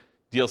effort,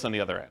 deals on the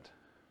other end.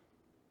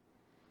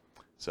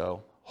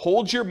 So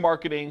hold your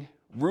marketing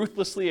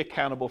ruthlessly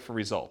accountable for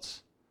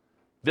results.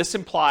 This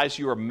implies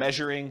you are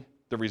measuring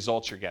the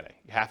results you're getting.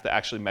 You have to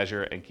actually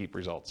measure and keep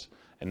results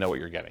and know what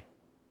you're getting.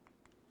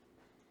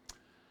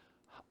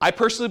 I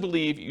personally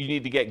believe you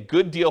need to get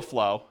good deal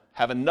flow,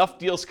 have enough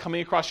deals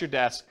coming across your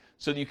desk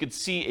so that you can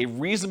see a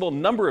reasonable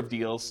number of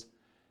deals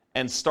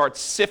and start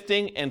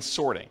sifting and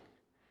sorting.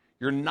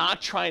 You're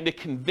not trying to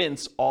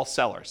convince all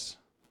sellers.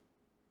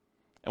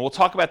 And we'll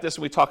talk about this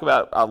when we talk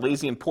about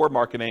lazy and poor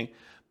marketing,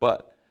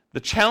 but the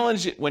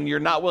challenge when you're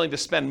not willing to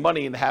spend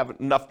money and have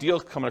enough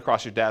deals coming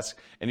across your desk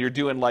and you're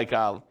doing like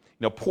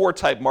poor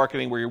type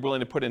marketing where you're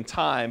willing to put in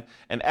time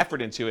and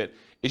effort into it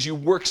is you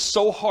work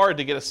so hard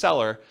to get a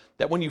seller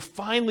that when you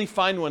finally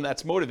find one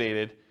that's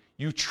motivated,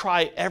 you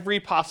try every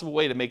possible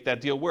way to make that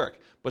deal work.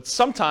 But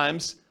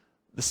sometimes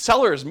the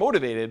seller is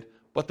motivated,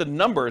 but the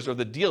numbers or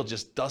the deal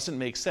just doesn't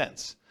make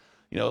sense.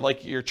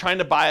 Like you're trying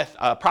to buy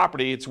a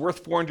property, it's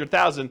worth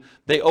 $400,000,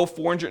 they owe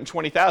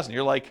 $420,000.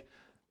 You're like,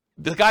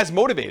 the guy's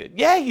motivated.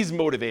 Yeah, he's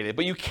motivated,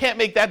 but you can't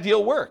make that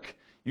deal work.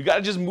 You got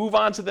to just move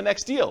on to the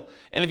next deal.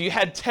 And if you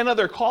had 10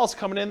 other calls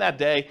coming in that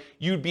day,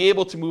 you'd be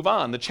able to move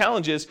on. The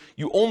challenge is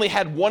you only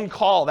had one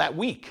call that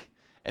week,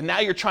 and now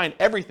you're trying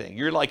everything.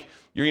 You're like,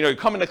 you're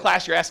coming to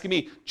class, you're asking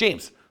me,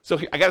 James, so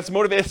I got this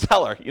motivated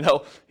seller.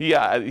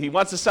 He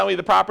wants to sell me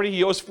the property.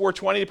 He owes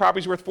 $420. The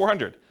property's worth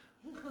 $400.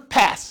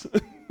 Pass.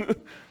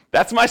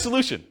 That's my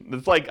solution.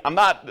 It's like I'm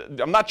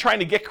not trying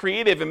to get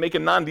creative and make a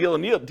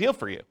non-deal deal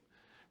for you,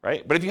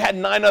 right? But if you had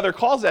 9 other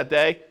calls that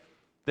day,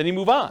 then you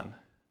move on.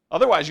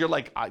 Otherwise, you're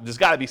like, there's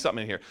got to be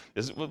something in here.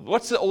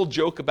 What's the old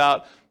joke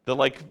about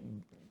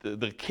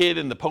the kid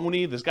and the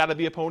pony? There's got to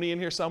be a pony in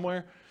here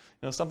somewhere,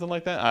 something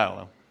like that. I don't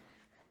know.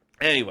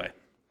 Anyway,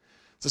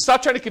 so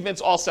stop trying to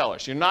convince all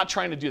sellers. You're not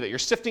trying to do that. You're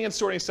sifting and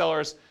sorting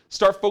sellers.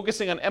 Start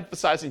focusing on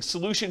emphasizing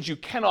solutions you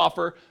can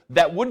offer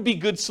that would be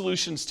good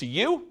solutions to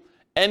you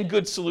and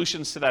good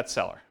solutions to that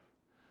seller.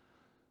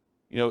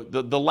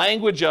 The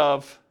language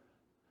of,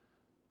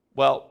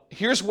 well,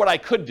 here's what I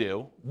could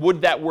do.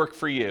 Would that work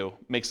for you?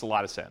 Makes a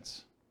lot of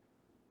sense.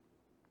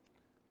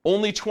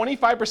 Only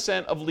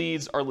 25% of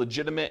leads are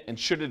legitimate and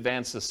should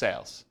advance to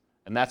sales.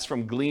 And that's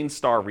from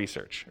Gleanstar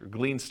Research.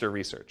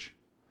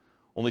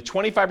 Only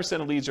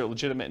 25% of leads are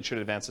legitimate and should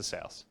advance to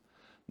sales.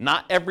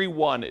 Not every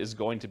one is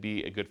going to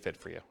be a good fit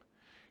for you.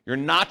 You're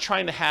not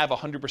trying to have a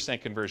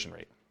 100% conversion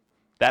rate.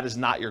 That is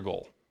not your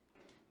goal.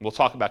 We'll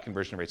talk about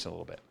conversion rates in a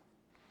little bit.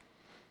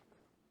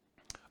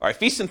 All right,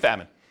 feast and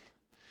famine.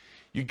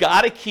 You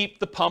got to keep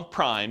the pump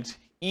primed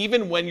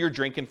even when you're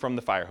drinking from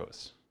the fire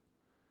hose.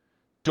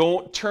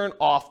 Don't turn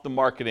off the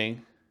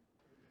marketing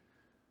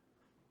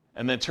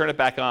and then turn it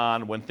back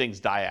on when things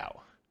die out,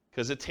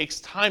 because it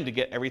takes time to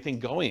get everything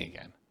going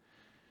again.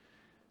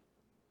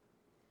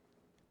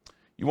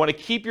 You want to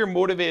keep your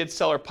motivated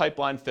seller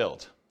pipeline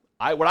filled.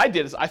 What I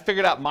did is I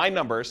figured out my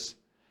numbers,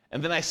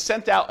 and then I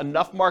sent out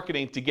enough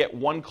marketing to get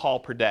 1 call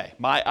per day,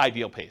 my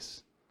ideal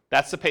pace.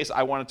 That's the pace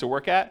I wanted to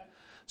work at.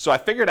 So I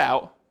figured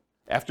out,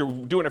 after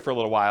doing it for a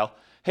little while,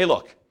 hey,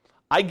 look,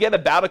 I get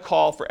about a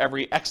call for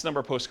every X number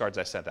of postcards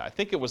I sent out. I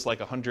think it was like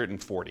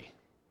 140.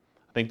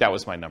 I think that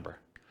was my number.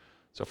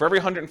 So for every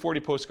 140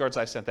 postcards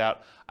I sent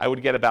out, I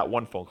would get about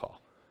 1 phone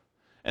call.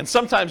 And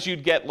sometimes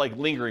you'd get like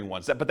lingering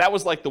ones, but that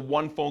was like the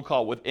 1 phone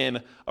call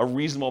within a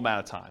reasonable amount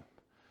of time.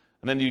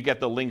 And then you get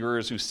the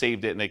lingerers who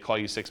saved it and they call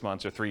you 6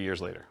 months or 3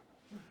 years later.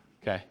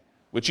 Okay?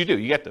 Which you do,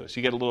 you get those.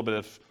 You get a little bit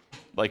of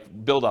like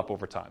build up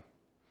over time.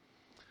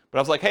 But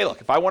I was like, hey,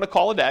 look, if I want to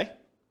call a day,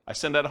 I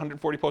send out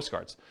 140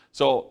 postcards.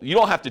 So you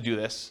don't have to do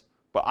this,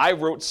 but I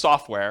wrote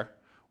software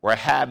where I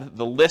had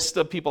the list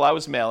of people I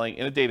was mailing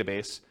in a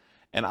database,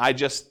 and I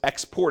just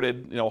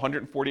exported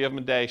 140 of them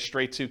a day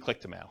straight to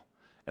Click-to-Mail.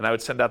 And I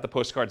would send out the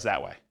postcards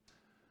that way.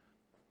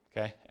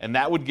 Okay? And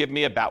that would give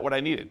me about what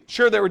I needed.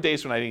 Sure, there were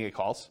days when I didn't get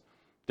calls.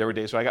 There were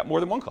days when I got more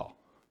than 1 call.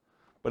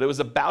 But it was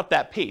about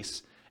that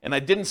pace. And I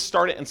didn't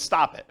start it and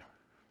stop it.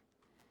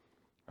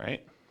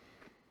 Right?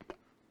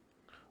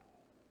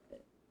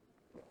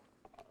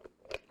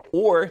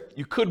 Or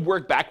you could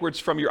work backwards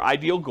from your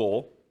ideal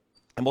goal,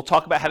 and we'll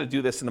talk about how to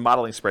do this in the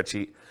modeling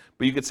spreadsheet,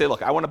 but you could say,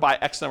 look, I want to buy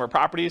X number of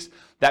properties.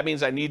 That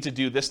means I need to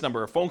do this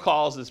number of phone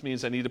calls. This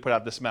means I need to put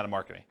out this amount of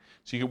marketing.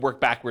 So you can work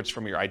backwards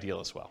from your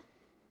ideal as well.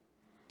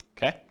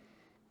 Okay?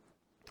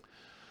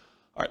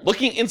 All right,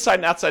 looking inside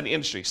and outside the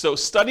industry. So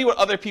study what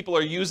other people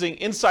are using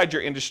inside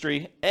your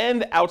industry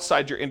and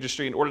outside your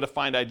industry in order to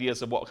find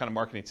ideas of what kind of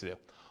marketing to do.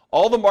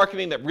 All the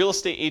marketing that real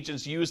estate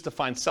agents use to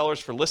find sellers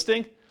for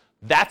listing,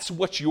 that's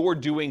what you're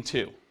doing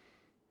too.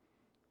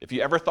 If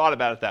you ever thought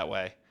about it that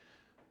way,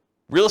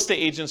 real estate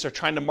agents are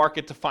trying to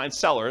market to find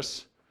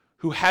sellers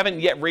who haven't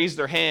yet raised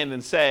their hand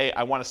and say,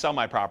 I want to sell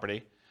my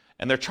property.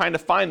 And they're trying to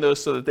find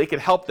those so that they can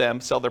help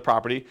them sell their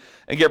property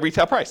and get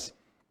retail price.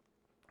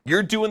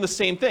 You're doing the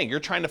same thing. You're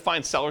trying to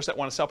find sellers that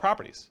want to sell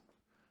properties.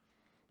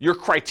 Your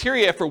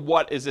criteria for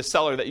what is a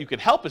seller that you can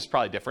help is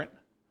probably different,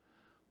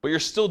 but you're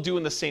still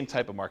doing the same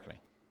type of marketing.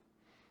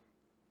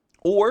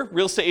 Or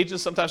real estate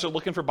agents sometimes are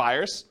looking for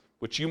buyers,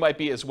 which you might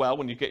be as well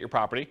when you get your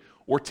property,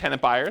 or tenant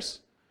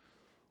buyers,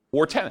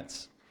 or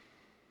tenants.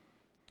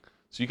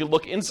 So you can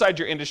look inside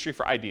your industry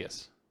for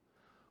ideas.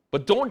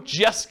 But don't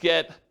just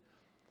get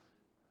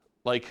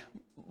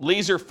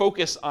laser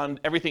focus on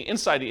everything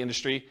inside the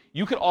industry.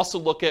 You can also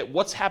look at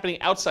what's happening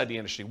outside the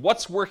industry,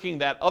 what's working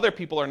that other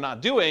people are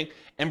not doing,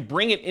 and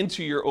bring it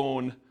into your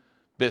own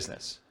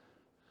business.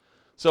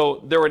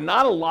 So there were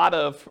not a lot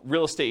of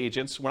real estate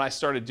agents when I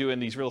started doing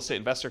these real estate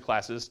investor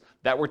classes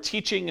that were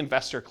teaching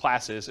investor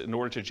classes in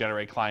order to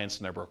generate clients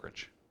in their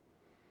brokerage.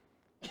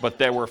 But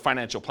there were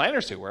financial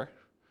planners who were.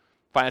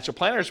 Financial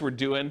planners were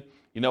doing,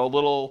 a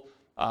little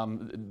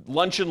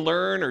lunch and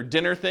learn or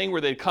dinner thing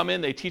where they'd come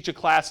in, they teach a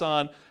class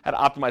on how to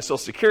optimize Social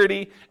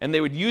Security, and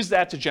they would use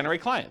that to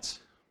generate clients.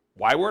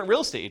 Why weren't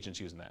real estate agents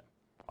using that?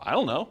 I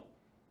don't know.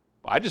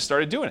 I just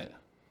started doing it.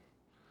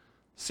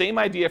 Same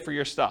idea for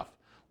your stuff.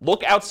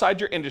 Look outside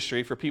your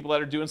industry for people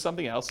that are doing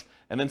something else,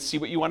 and then see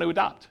what you want to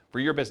adopt for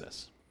your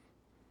business.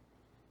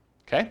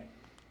 Okay?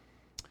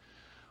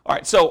 All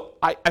right, so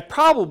I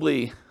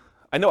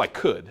know I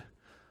could.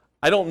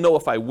 I don't know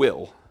if I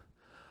will,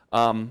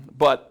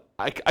 but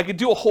I could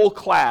do a whole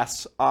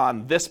class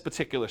on this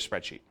particular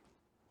spreadsheet.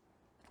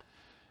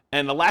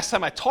 And the last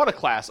time I taught a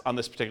class on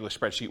this particular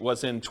spreadsheet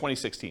was in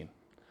 2016.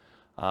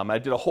 I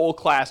did a whole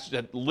class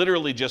that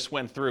literally just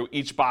went through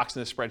each box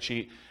in the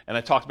spreadsheet, and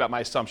I talked about my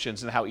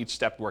assumptions and how each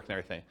step worked and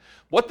everything.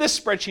 What this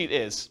spreadsheet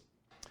is,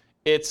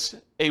 it's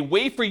a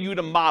way for you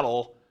to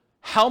model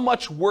how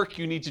much work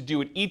you need to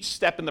do at each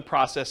step in the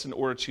process in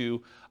order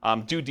to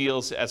do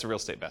deals as a real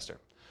estate investor.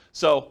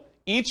 So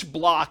each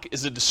block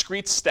is a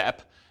discrete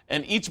step,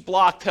 and each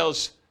block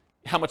tells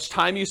how much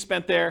time you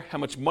spent there, how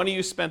much money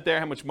you spent there,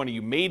 how much money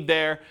you made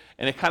there,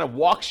 and it kind of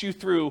walks you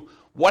through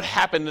what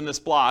happened in this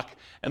block,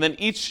 and then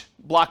each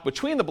block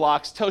between the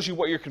blocks tells you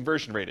what your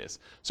conversion rate is.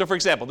 So for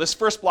example, this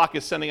first block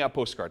is sending out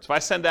postcards. If I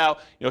send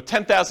out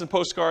 10,000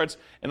 postcards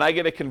and I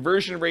get a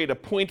conversion rate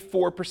of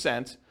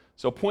 0.4%,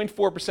 so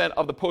 0.4%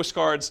 of the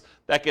postcards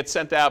that get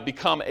sent out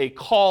become a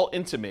call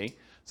into me.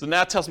 So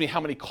now it tells me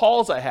how many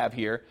calls I have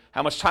here,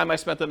 how much time I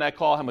spent on that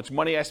call, how much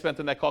money I spent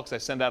on that call, because I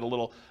send out a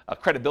little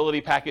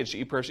credibility package to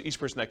each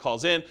person that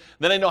calls in.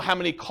 Then I know how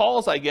many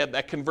calls I get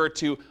that convert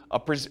to a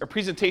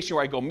presentation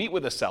where I go meet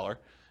with a seller,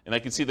 and I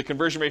can see the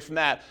conversion rate from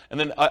that. And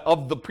then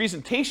of the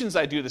presentations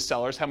I do to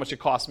sellers, how much it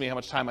costs me, how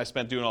much time I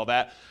spent doing all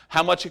that,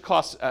 how much it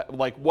costs,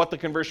 what the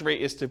conversion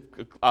rate is to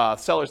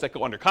sellers that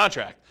go under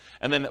contract.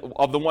 And then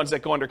of the ones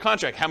that go under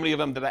contract, how many of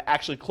them did I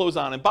actually close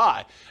on and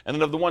buy? And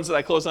then of the ones that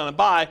I close on and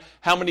buy,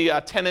 how many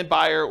tenant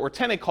buyer or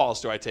tenant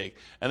calls do I take?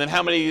 And then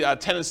how many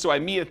tenants do I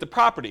meet at the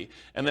property?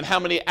 And then how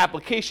many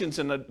applications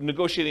and the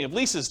negotiating of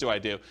leases do I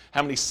do?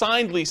 How many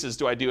signed leases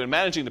do I do in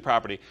managing the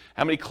property?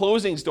 How many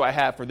closings do I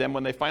have for them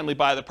when they finally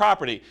buy the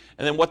property?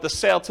 And then what the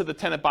sale to the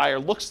tenant buyer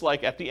looks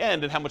like at the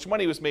end, and how much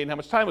money was made and how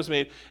much time was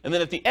made. And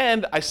then at the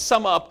end, I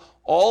sum up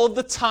all of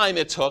the time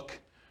it took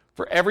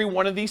for every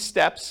one of these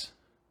steps,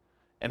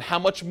 and how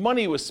much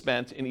money was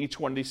spent in each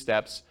one of these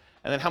steps,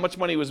 and then how much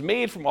money was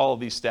made from all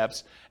of these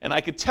steps. And I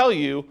could tell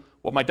you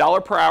what my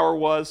dollar per hour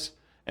was,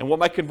 and what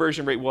my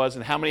conversion rate was,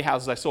 and how many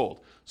houses I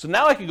sold. So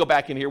now I can go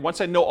back in here,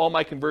 once I know all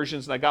my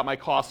conversions and I got my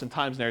costs and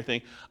times and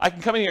everything, I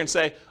can come in here and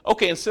say,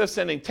 okay, instead of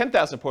sending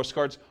 10,000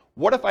 postcards,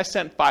 what if I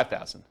sent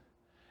 5,000?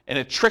 And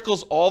it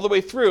trickles all the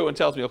way through and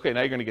tells me, okay,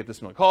 now you're going to get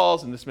this many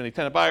calls and this many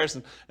tenant buyers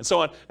and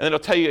so on. And then it'll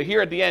tell you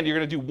here at the end, you're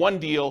going to do one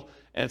deal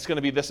and it's going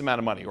to be this amount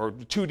of money, or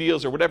 2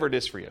 deals, or whatever it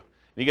is for you.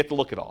 And you get to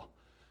look at all.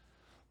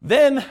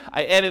 Then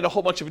I added a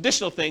whole bunch of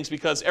additional things,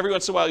 because every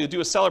once in a while you'll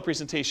do a seller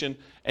presentation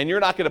and you're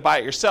not going to buy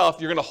it yourself,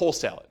 you're going to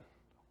wholesale it.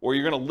 Or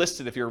you're going to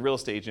list it if you're a real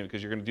estate agent,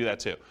 because you're going to do that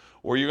too.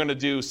 Or you're going to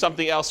do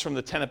something else from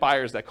the tenant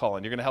buyers that call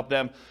in. You're going to help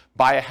them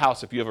buy a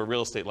house if you have a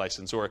real estate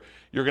license. Or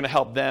you're going to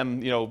help them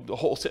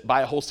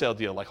buy a wholesale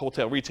deal, like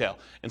wholesale retail.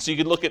 And so you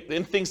can look at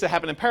things that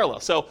happen in parallel.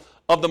 So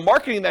of the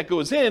marketing that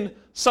goes in,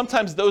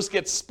 sometimes those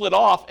get split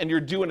off and you're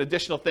doing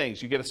additional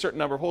things. You get a certain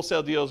number of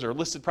wholesale deals or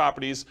listed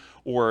properties,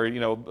 or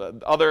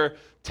other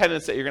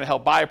tenants that you're going to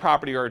help buy a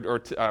property,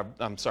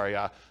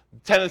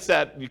 tenants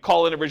that you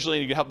call in originally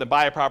and you can help them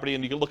buy a property,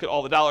 and you can look at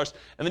all the dollars,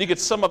 and then you can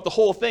sum up the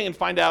whole thing and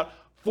find out,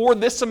 for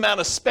this amount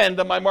of spend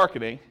on my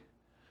marketing,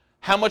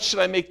 how much should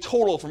I make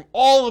total from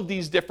all of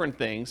these different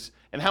things,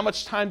 and how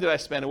much time did I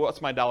spend, and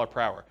what's my dollar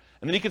per hour?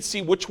 And then you can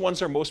see which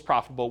ones are most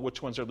profitable,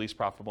 which ones are least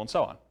profitable, and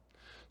so on.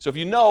 So if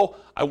you know,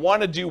 I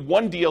want to do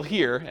one deal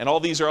here, and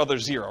all these are other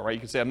 0, right? You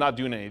can say, I'm not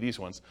doing any of these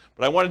ones,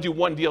 but I want to do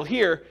one deal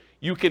here.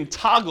 You can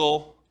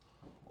toggle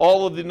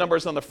all of the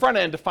numbers on the front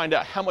end to find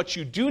out how much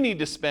you do need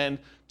to spend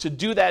to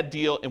do that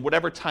deal in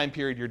whatever time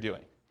period you're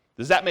doing.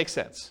 Does that make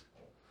sense?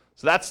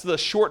 So that's the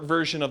short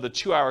version of the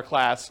 2-hour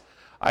class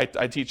I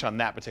teach on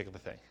that particular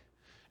thing.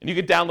 And you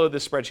can download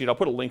this spreadsheet. I'll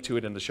put a link to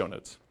it in the show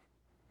notes.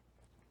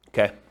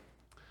 Okay.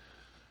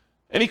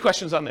 Any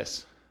questions on this?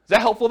 Is that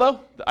helpful,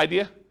 though, the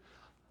idea?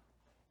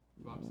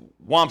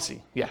 Wamsi,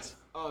 yes.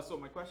 So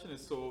my question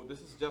is, so this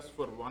is just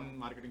for one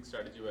marketing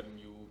strategy when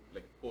you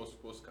like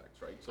post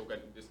postcards, right? So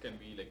this can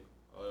be like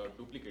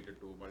duplicated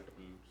to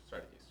multiple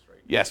strategies, right?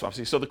 Yes,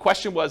 Wamsi. So the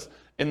question was,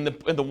 in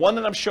the one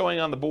that I'm showing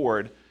on the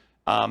board,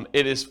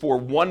 it is for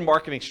one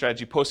marketing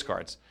strategy,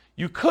 postcards.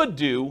 You could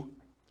do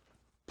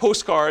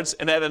postcards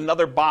and add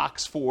another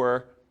box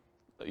for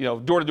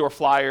door-to-door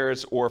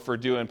flyers or for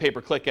doing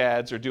pay-per-click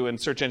ads or doing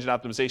search engine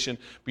optimization.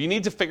 But you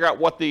need to figure out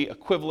what the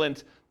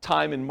equivalent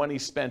time and money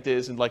spent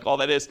is and like all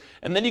that is.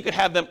 And then you could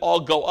have them all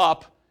go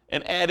up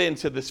and add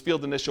into this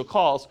field initial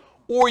calls.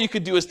 Or you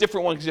could do a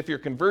different one, because if your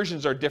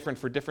conversions are different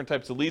for different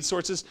types of lead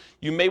sources,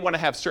 you may want to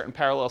have certain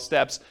parallel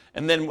steps,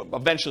 and then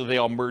eventually they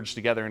all merge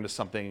together into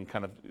something and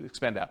kind of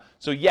expand out.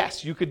 So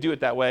yes, you could do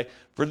it that way.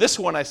 For this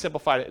one, I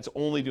simplified it. It's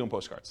only doing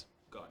postcards.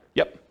 Got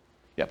it.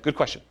 Yep, good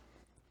question.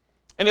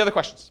 Any other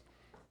questions?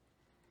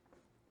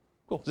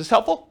 Cool. Is this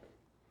helpful?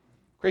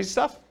 Crazy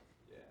stuff?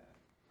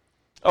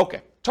 Yeah.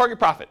 Okay, target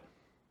profit.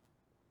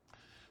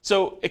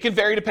 So it can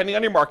vary depending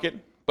on your market,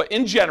 but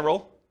in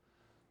general,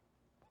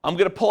 I'm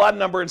going to pull out a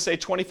number and say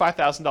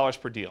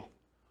 $25,000 per deal,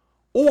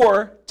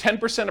 or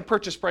 10% of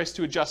purchase price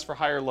to adjust for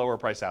higher, lower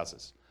price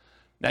houses.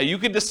 Now you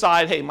could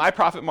decide, hey, my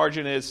profit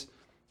margin is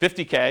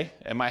 $50K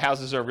and my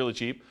houses are really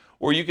cheap.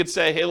 Or you could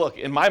say, hey, look,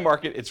 in my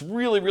market, it's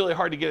really, really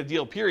hard to get a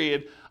deal,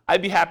 period.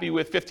 I'd be happy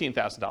with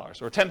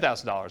 $15,000 or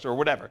 $10,000 or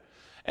whatever.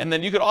 And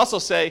then you could also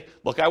say,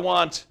 look, I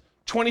want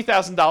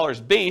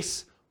 $20,000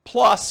 base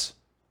plus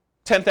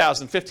 $10,000,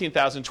 $15,000,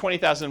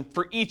 $20,000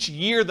 for each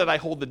year that I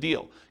hold the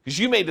deal. Because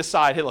you may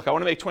decide, hey, look, I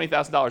want to make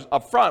 $20,000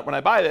 up front when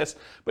I buy this.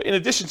 But in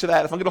addition to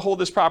that, if I'm going to hold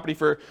this property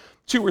for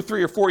 2 or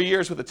 3 or 4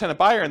 years with a tenant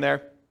buyer in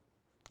there,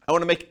 I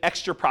want to make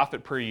extra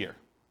profit per year.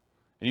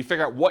 And you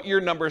figure out what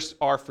your numbers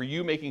are for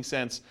you making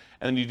sense,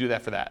 and then you do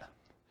that for that.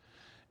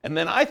 And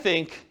then I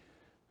think,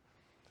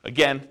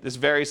 again, this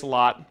varies a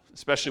lot,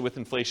 especially with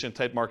inflation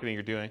type marketing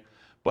you're doing,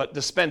 but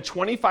to spend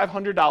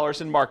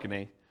 $2,500 in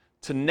marketing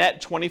to net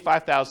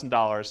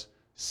 $25,000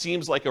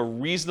 seems like a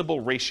reasonable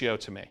ratio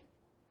to me.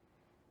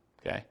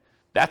 Okay?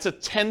 That's a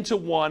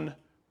 10-to-1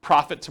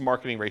 profit to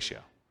marketing ratio.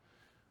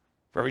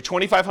 For every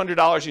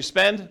 $2,500 you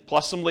spend,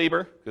 plus some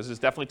labor, because there's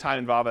definitely time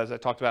involved, as I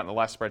talked about in the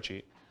last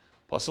spreadsheet,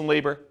 plus some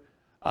labor.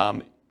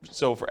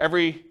 So for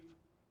every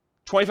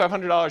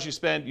 $2,500 you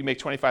spend, you make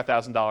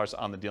 $25,000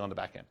 on the deal on the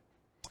back end.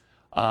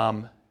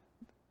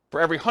 For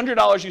every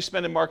 $100 you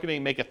spend in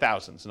marketing, make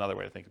 $1,000 is another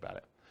way to think about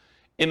it.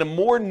 In a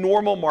more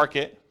normal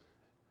market,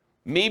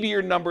 maybe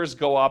your numbers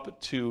go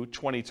up to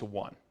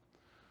 20-to-1.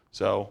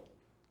 So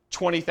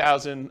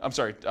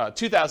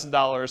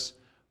 $2,000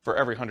 for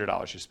every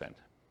 $100 you spend.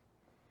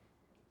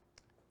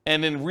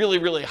 And in really,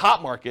 really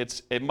hot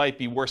markets, it might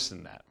be worse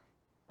than that,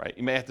 right?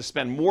 You may have to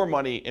spend more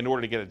money in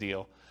order to get a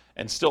deal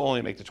and still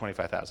only make the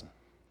 $25,000.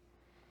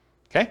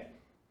 Okay?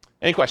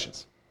 Any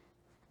questions?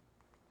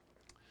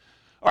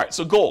 All right,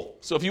 so goal.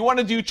 So if you want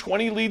to do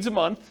 20 leads a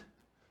month,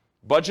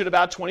 budget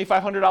about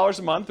 $2,500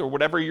 a month or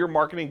whatever your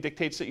marketing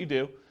dictates that you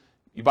do.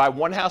 You buy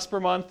one house per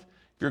month.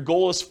 If your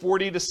goal is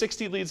 40 to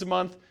 60 leads a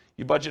month,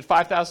 you budget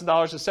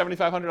 $5,000 to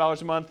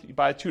 $7,500 a month. You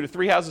buy 2 to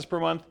 3 houses per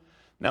month.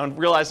 Now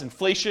realize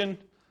inflation,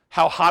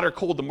 how hot or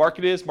cold the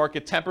market is,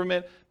 market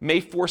temperament, may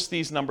force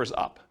these numbers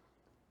up.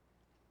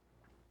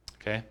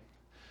 Okay?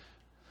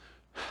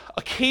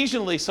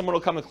 Occasionally, someone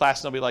will come to class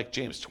and they'll be like,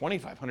 James,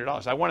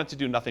 $2,500. I wanted to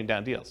do nothing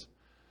down deals.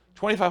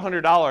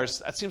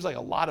 $2,500, that seems like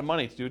a lot of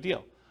money to do a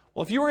deal.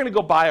 Well, if you were going to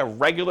go buy a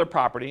regular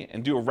property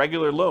and do a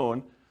regular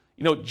loan,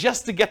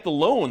 just to get the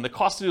loan, the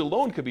cost to do a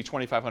loan could be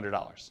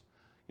 $2,500.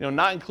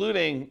 Not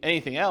including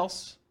anything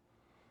else.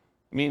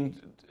 I mean,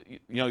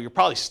 you're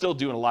probably still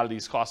doing a lot of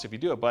these costs if you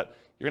do it, but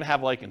you're going to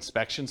have like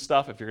inspection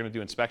stuff if you're going to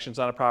do inspections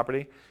on a property.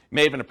 You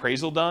may have an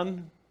appraisal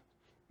done.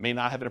 May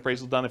not have an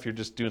appraisal done if you're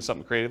just doing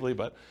something creatively,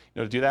 but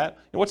to do that.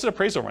 What's an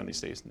appraisal run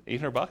these days?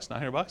 $800,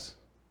 $900,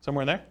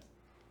 somewhere in there?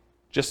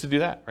 Just to do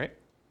that, right?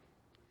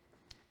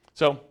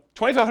 So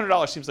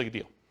 $2,500 seems like a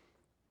deal.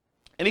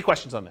 Any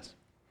questions on this?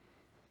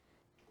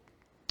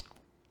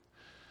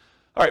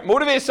 All right,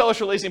 motivated sellers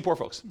for lazy and poor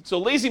folks. So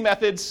lazy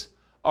methods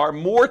are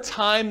more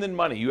time than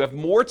money. You have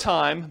more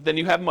time than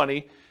you have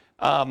money.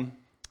 I'm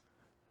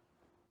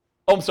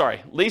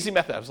sorry, lazy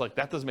method. I was like,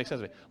 that doesn't make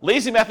sense to me.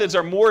 Lazy methods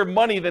are more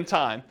money than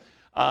time.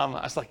 I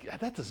was like, yeah,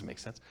 that doesn't make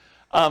sense.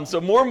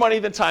 So more money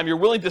than time. You're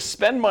willing to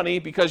spend money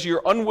because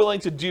you're unwilling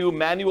to do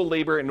manual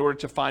labor in order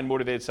to find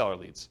motivated seller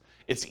leads.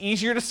 It's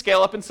easier to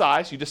scale up in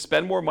size. You just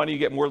spend more money, you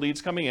get more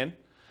leads coming in.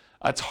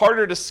 It's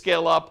harder to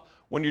scale up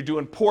when you're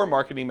doing poor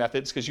marketing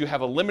methods because you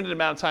have a limited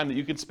amount of time that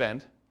you can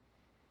spend.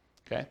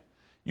 Okay?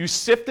 You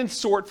sift and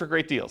sort for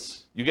great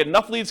deals. You get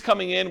enough leads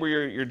coming in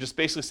where you're just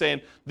basically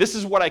saying, this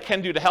is what I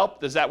can do to help.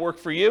 Does that work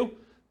for you?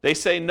 They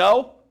say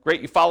no.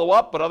 Great, you follow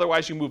up, but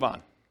otherwise you move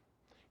on.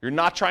 You're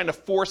not trying to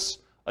force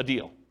a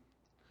deal.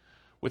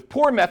 With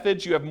poor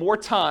methods, you have more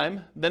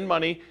time than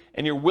money,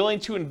 and you're willing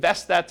to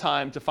invest that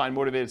time to find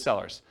motivated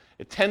sellers.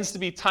 It tends to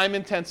be time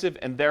intensive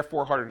and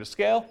therefore harder to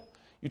scale.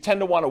 You tend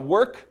to want to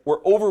work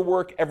or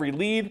overwork every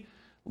lead,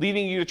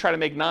 leading you to try to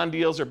make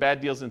non-deals or bad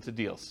deals into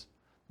deals.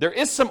 There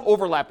is some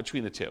overlap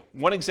between the two.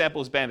 One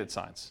example is bandit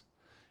signs.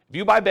 If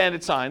you buy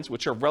bandit signs,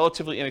 which are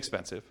relatively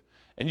inexpensive,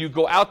 and you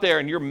go out there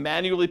and you're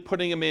manually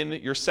putting them in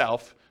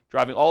yourself,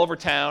 driving all over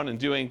town and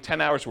doing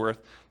 10 hours worth,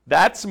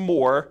 that's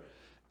more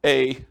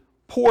a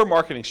poor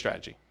marketing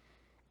strategy.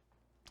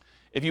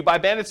 If you buy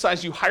bandit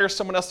signs, you hire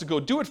someone else to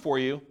go do it for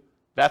you,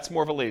 that's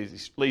more of a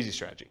lazy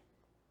strategy.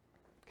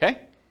 Okay?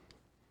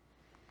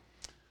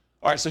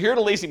 All right, so here are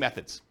the lazy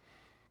methods.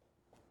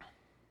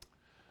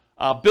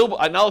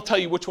 And I'll tell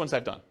you which ones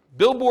I've done.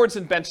 Billboards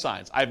and bench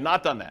signs. I have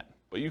not done that.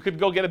 But you could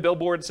go get a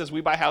billboard that says,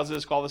 we buy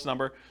houses, call this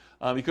number.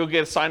 You could go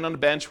get a sign on the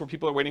bench where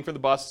people are waiting for the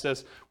bus that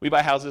says, we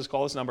buy houses,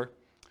 call this number.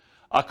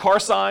 Car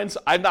signs,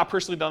 I've not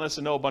personally done this.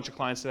 I know a bunch of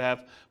clients that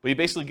have. But you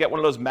basically get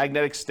one of those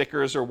magnetic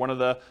stickers or one of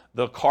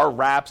the car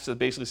wraps that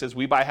basically says,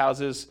 we buy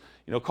houses,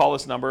 call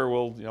this number,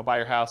 we'll buy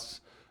your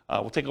house.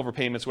 We'll take over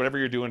payments, whatever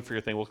you're doing for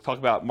your thing. We'll talk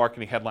about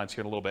marketing headlines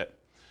here in a little bit.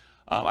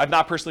 I've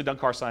not personally done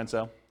car signs,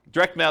 though.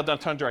 Direct mail, done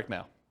a ton of direct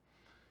mail.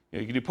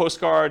 You could do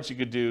postcards, you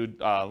could do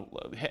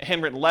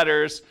handwritten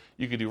letters,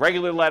 you could do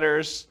regular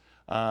letters,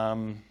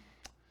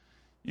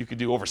 you could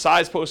do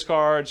oversized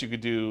postcards, you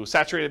could do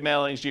saturated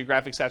mailings,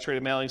 geographic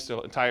saturated mailings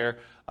to entire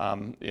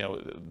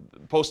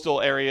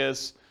postal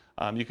areas.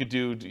 You could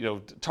do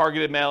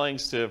targeted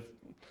mailings to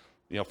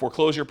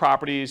foreclosure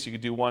properties. You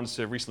could do ones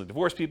to recently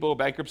divorced people,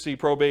 bankruptcy,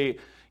 probate.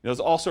 There's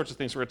all sorts of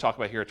things we're going to talk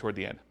about here toward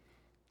the end.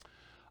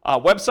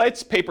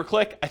 Websites,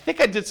 pay-per-click. I think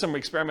I did some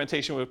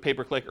experimentation with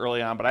pay-per-click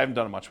early on, but I haven't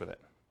done much with it.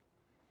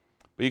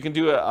 But you can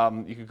do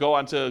you could go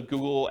onto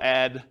Google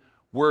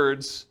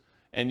AdWords,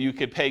 and you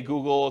could pay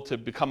Google to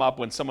come up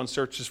when someone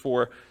searches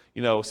for,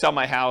 sell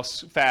my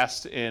house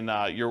fast in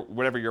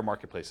whatever your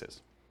marketplace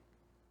is.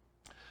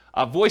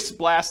 Voice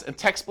blast and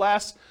text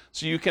blast,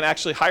 so you can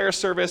actually hire a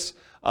service,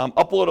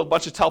 upload a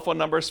bunch of telephone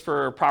numbers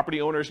for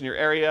property owners in your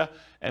area,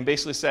 and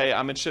basically say,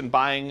 I'm interested in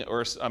buying,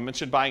 or I'm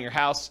interested in buying your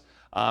house.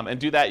 And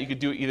do that. You could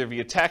do it either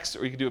via text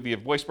or you could do it via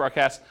voice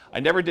broadcast. I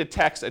never did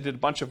text. I did a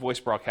bunch of voice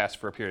broadcasts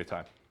for a period of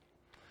time.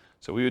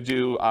 So we would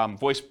do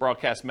voice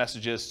broadcast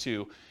messages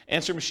to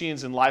answer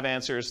machines and live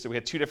answers. So we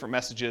had 2 different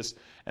messages.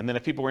 And then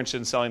if people were interested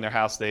in selling their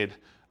house, they'd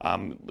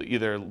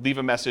either leave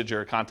a message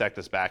or contact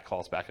us back, call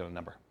us back on a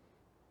number.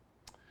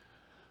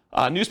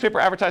 Newspaper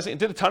advertising. I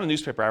did a ton of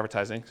newspaper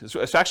advertising.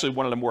 It's actually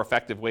one of the more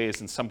effective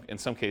ways in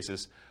some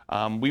cases.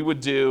 We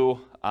would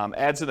do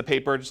ads in the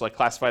paper, just like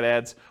classified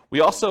ads. We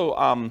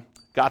also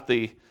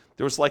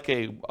there was like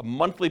a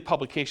monthly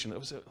publication.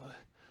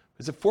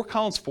 Is it Fort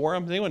Collins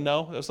Forum? Does anyone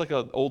know? It was like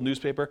an old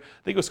newspaper.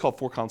 I think it was called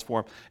Fort Collins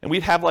Forum. And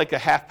we'd have like a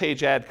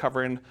half-page ad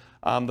covering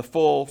the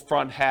full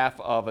front half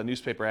of a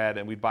newspaper ad,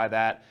 and we'd buy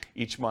that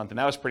each month. And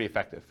that was pretty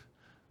effective.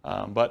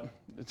 But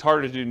it's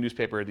harder to do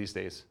newspaper these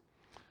days.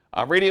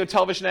 Radio and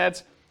television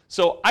ads.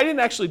 So I didn't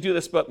actually do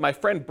this, but my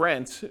friend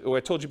Brent, who I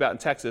told you about in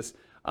Texas,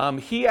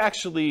 he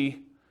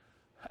actually,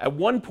 at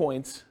one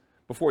point,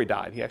 before he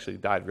died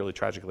really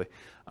tragically,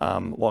 a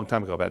long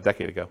time ago, about a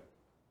decade ago.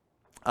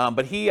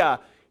 But he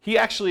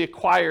actually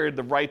acquired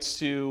the rights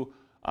to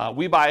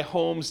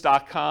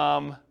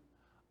WeBuyHomes.com.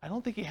 I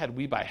don't think he had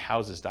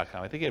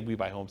WeBuyHouses.com. I think he had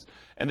WeBuyHomes.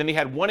 And then he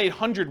had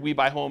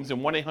 1-800-WeBuyHomes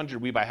and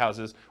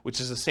 1-800-WeBuyHouses, which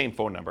is the same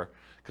phone number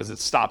because it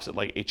stops at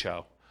like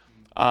HO.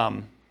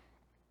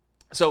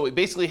 So it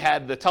basically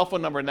had the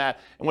telephone number and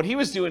that. And what he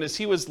was doing is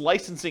he was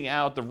licensing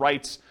out the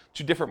rights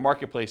to different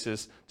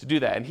marketplaces to do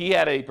that. And he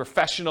had a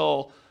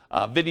professional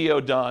video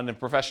done and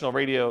professional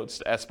radio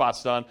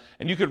spots done.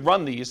 And you could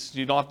run these.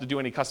 You don't have to do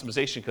any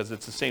customization because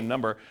it's the same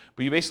number.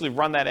 But you basically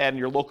run that ad in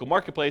your local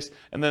marketplace,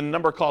 and then the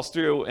number calls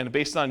through, and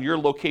based on your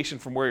location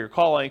from where you're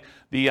calling,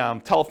 the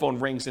telephone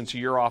rings into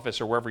your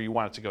office or wherever you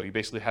want it to go. You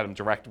basically had them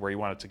direct where you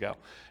want it to go.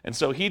 And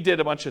so he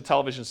did a bunch of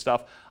television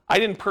stuff. I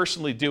didn't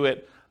personally do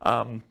it,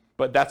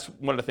 but that's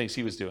one of the things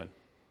he was doing.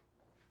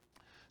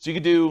 So you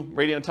could do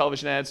radio and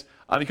television ads.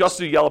 You could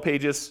also do Yellow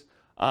Pages.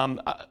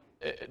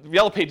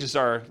 Yellow Pages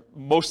are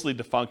mostly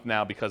defunct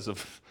now because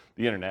of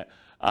the internet.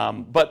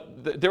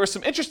 But there were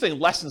some interesting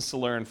lessons to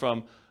learn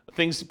from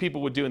things that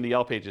people would do in the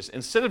Yellow Pages.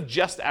 Instead of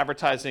just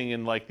advertising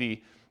in like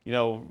the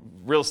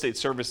real estate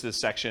services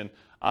section,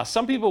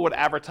 some people would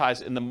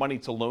advertise in the money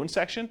to loan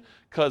section,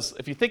 because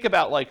if you think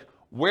about like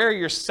where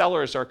your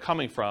sellers are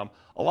coming from,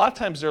 a lot of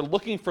times they're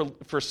looking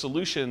for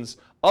solutions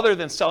other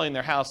than selling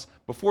their house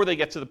before they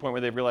get to the point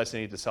where they realize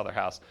they need to sell their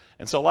house.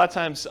 And so a lot of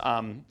times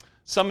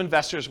some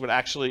investors would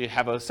actually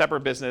have a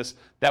separate business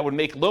that would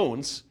make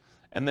loans,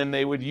 and then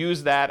they would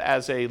use that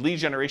as a lead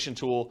generation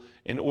tool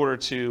in order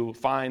to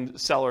find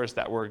sellers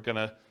that were going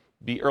to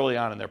be early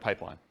on in their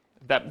pipeline.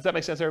 Does that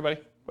make sense,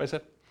 everybody? What I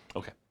said?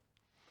 Okay.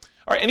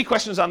 All right, any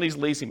questions on these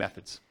lazy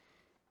methods?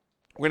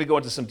 We're going to go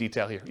into some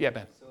detail here. Yeah,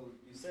 Ben. So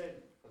you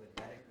said for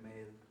the direct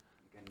mail,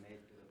 you can mail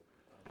to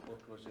the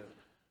foreclosure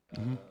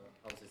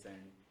houses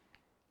and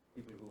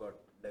people who got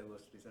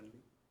divorced recently.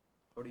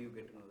 How do you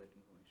get to know that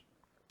information?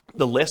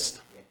 The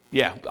list?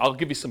 Yeah, I'll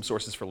give you some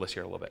sources for lists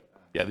here in a little bit.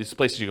 Yeah, these are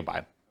places you can buy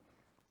them.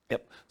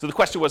 Yep. So the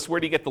question was, where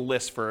do you get the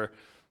list for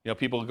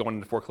people going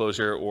into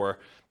foreclosure or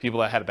people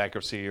that had a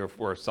bankruptcy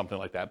or something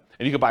like that?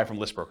 And you can buy it from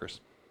list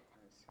brokers.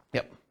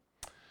 Yep.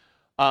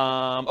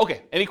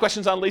 Okay, any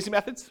questions on lazy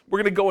methods? We're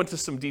going to go into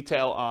some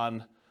detail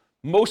on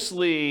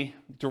mostly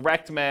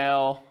direct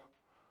mail.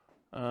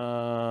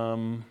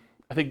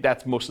 I think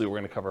that's mostly what we're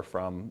going to cover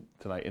from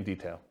tonight in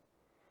detail.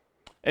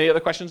 Any other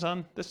questions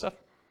on this stuff?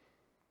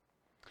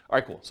 All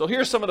right, cool. So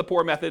here's some of the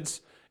poor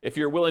methods. If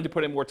you're willing to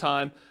put in more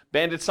time,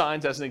 bandit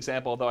signs as an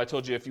example, although I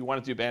told you if you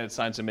want to do bandit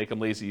signs and make them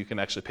lazy, you can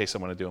actually pay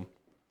someone to do them.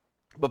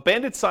 But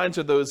bandit signs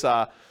are those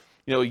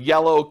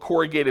yellow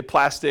corrugated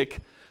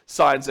plastic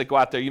signs that go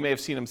out there. You may have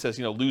seen them, says,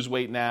 lose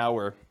weight now,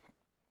 or,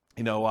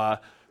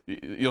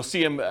 you'll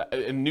see them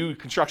in new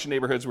construction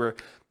neighborhoods where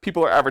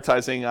people are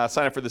advertising,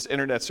 sign up for this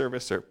internet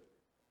service or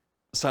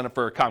sign up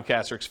for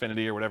Comcast or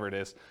Xfinity or whatever it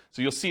is.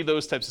 So you'll see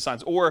those types of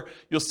signs, or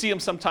you'll see them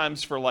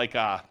sometimes for like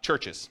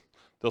churches.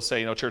 They'll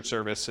say, church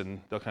service, and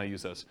they'll kind of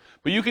use those.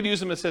 But you could use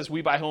them that says,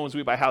 we buy homes,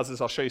 we buy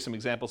houses. I'll show you some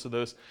examples of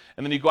those.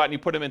 And then you go out and you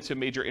put them into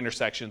major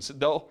intersections.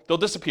 They'll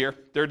disappear.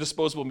 They're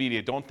disposable media.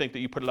 Don't think that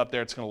you put it up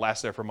there, it's going to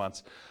last there for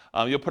months.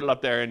 You'll put it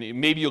up there, and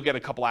maybe you'll get a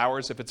couple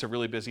hours if it's a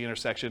really busy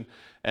intersection,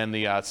 and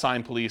the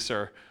sign police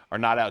are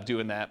not out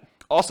doing that.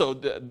 Also,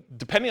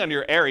 depending on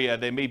your area,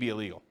 they may be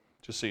illegal,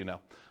 just so you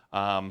know.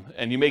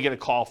 And you may get a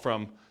call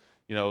from,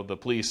 the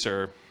police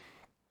or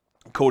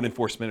code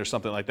enforcement or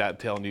something like that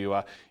telling you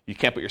you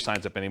can't put your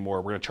signs up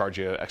anymore. We're going to charge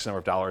you X number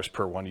of dollars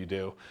per one you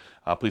do.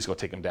 Please go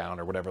take them down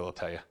or whatever they'll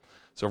tell you.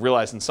 So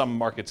realize in some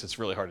markets it's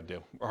really hard to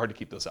do or hard to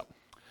keep those up.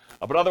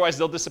 But otherwise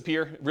they'll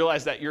disappear.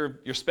 Realize that you're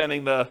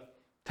spending the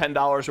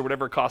 $10 or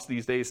whatever it costs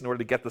these days in order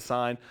to get the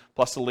sign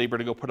plus the labor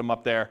to go put them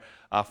up there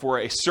for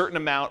a certain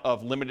amount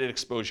of limited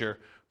exposure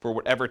for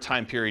whatever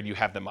time period you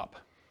have them up.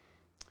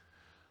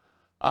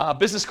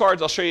 Business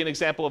cards, I'll show you an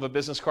example of a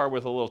business card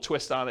with a little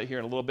twist on it here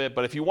in a little bit.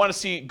 But if you want to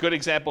see good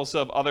examples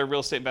of other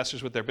real estate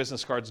investors with their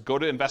business cards, go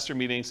to investor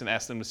meetings and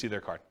ask them to see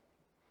their card.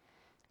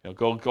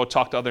 Go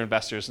talk to other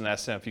investors and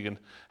ask them if you can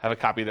have a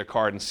copy of their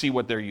card and see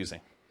what they're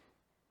using.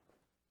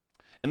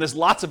 And there's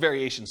lots of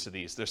variations to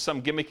these. There's some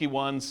gimmicky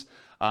ones.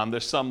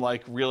 There's some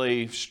like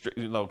really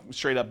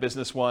straight up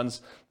business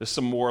ones. There's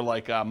some more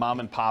like mom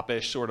and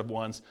pop-ish sort of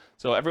ones.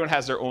 So everyone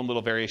has their own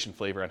little variation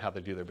flavor on how they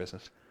do their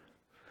business.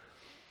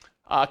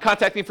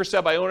 Contacting for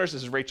sale by owners,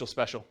 this is Rachel's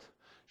special.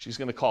 She's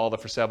going to call the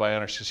for sale by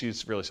owners because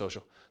she's really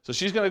social. So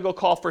she's going to go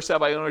call for sale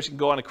by owners. You can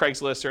go on a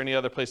Craigslist or any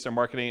other place they're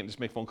marketing it and just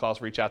make phone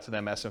calls, reach out to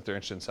them, ask them if they're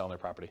interested in selling their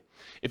property.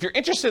 If you're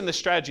interested in this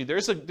strategy,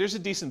 there's a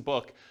decent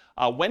book.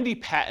 Wendy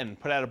Patton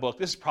put out a book.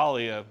 This is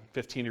probably a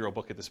 15-year-old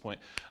book at this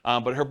point.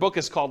 But her book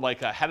is called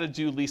How to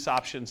Do Lease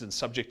Options and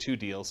Subject to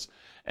Deals.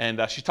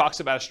 And she talks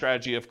about a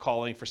strategy of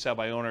calling for sale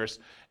by owners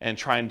and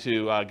trying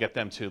to get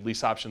them to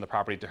lease option the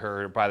property to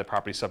her or buy the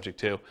property subject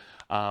to.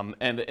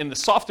 And in the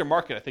softer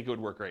market, I think it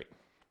would work great.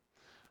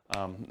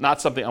 Not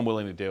something I'm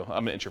willing to do.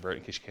 I'm an introvert,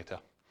 in case you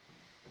can't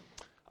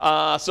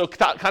tell. So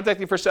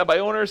contacting for sale by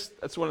owners,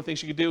 that's one of the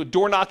things you could do.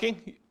 Door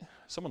knocking.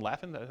 Someone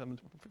laughing that I'm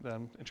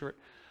an introvert?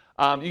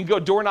 You can go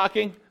door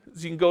knocking.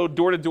 So you can go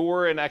door to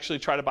door and actually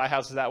try to buy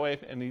houses that way.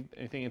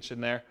 Anything interested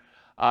in there?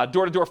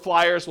 Door to door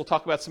flyers. We'll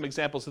talk about some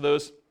examples of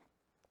those.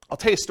 I'll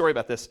tell you a story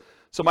about this.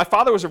 So my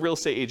father was a real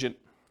estate agent,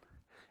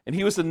 and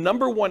he was the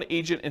 #1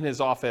 agent in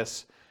his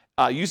office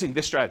using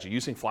this strategy,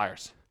 using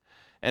flyers.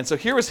 And so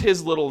here was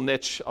his little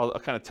niche. I'll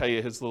kind of tell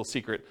you his little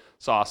secret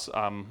sauce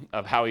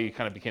of how he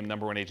kind of became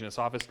 #1 agent in his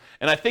office.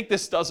 And I think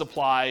this does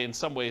apply in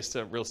some ways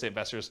to real estate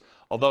investors,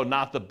 although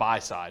not the buy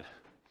side.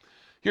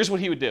 Here's what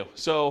he would do.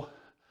 So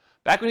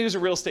back when he was a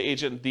real estate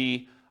agent,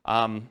 the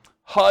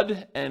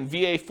HUD and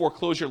VA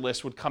foreclosure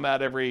list would come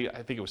out every,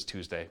 I think it was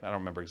Tuesday. I don't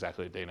remember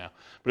exactly the day now.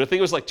 But I think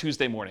it was like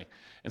Tuesday morning.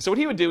 And so what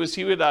he would do is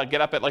he would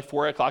get up at like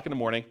 4 o'clock in the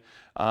morning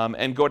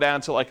and go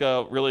down to like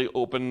a really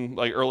open,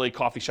 like early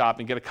coffee shop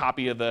and get a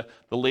copy of the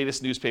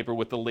latest newspaper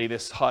with the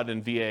latest HUD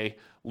and VA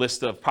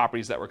list of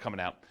properties that were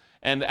coming out.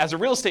 And as a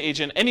real estate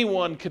agent,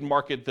 anyone could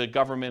market the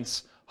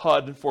government's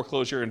HUD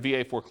foreclosure and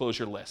VA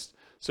foreclosure list.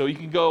 So you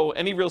can go,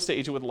 any real estate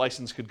agent with a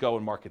license could go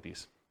and market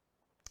these.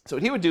 So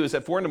what he would do is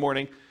at 4 in the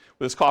morning,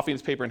 with his coffee and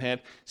his paper in hand,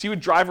 so he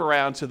would drive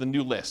around to the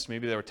new list.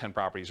 Maybe there were 10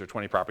 properties or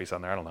 20 properties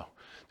on there, I don't know,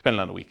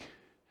 depending on the week.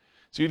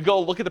 So you'd go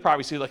look at the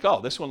properties, so you'd like,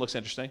 oh, this one looks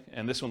interesting,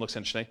 and this one looks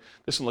interesting,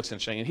 this one looks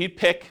interesting. And he'd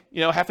pick,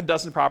 half a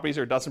dozen properties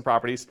or a dozen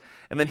properties,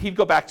 and then he'd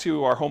go back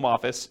to our home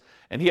office,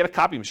 and he had a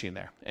copy machine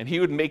there. And he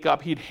would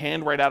he'd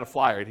hand write out a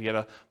flyer. He had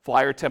a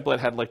flyer template,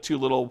 had like 2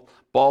 little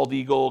bald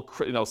eagle,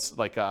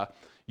 like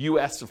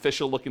U.S.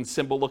 official-looking,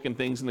 symbol-looking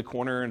things in the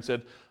corner and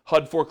said,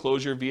 HUD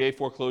foreclosure, VA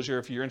foreclosure,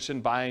 if you're interested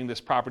in buying this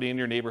property in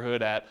your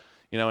neighborhood at,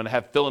 and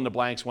have fill in the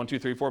blanks, 1, 2,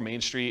 3, 4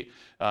 Main Street,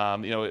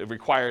 it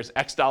requires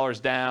X dollars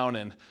down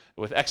and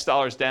with X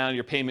dollars down,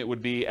 your payment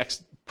would be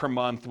X per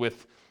month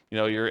with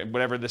your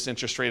whatever this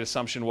interest rate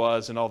assumption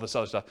was and all this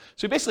other stuff.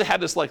 So he basically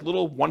had this like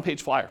little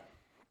one-page flyer.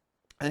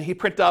 And he'd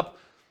print up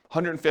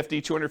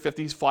 150,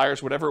 250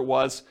 flyers, whatever it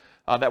was,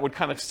 that would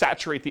kind of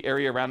saturate the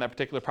area around that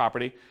particular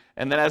property.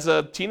 And then as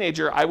a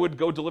teenager, I would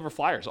go deliver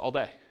flyers all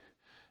day.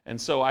 And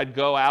so I'd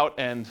go out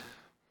and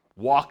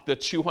walk the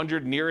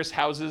 200 nearest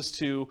houses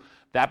to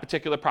that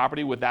particular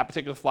property with that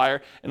particular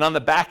flyer. And on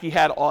the back, he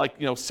had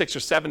all 6 or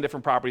 7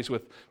 different properties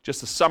with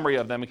just a summary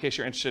of them in case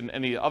you're interested in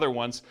any other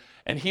ones.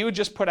 And he would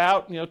just put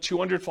out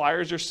 200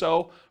 flyers or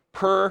so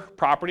per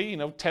property,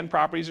 10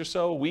 properties or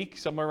so a week,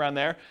 somewhere around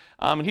there.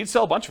 And he'd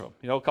sell a bunch of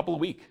them, a couple a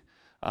week,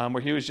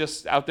 where he was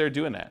just out there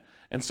doing that.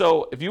 And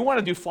so if you want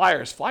to do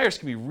flyers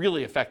can be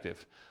really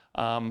effective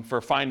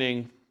for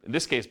finding, in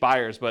this case,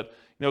 buyers, but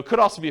it could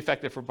also be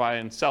effective for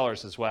buying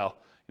sellers as well.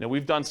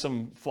 We've done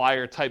some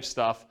flyer type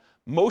stuff.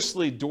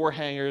 Mostly door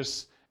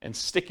hangers and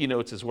sticky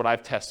notes is what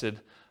I've tested.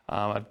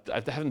 I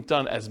haven't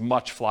done as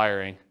much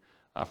flyering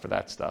for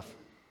that stuff.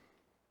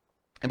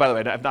 And by the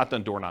way, I've not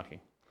done door knocking,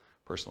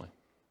 personally.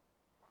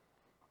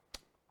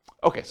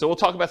 Okay, so we'll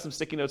talk about some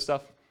sticky note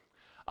stuff.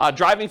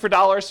 Driving for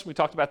dollars, we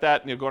talked about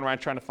that, going around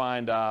trying to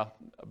find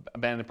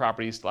abandoned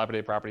properties,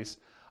 dilapidated properties.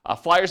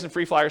 Flyers and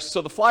free flyers.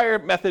 So the flyer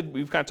method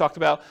we've kind of talked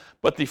about,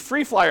 but the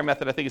free flyer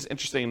method I think is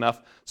interesting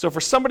enough. So for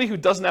somebody who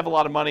doesn't have a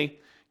lot of money,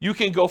 you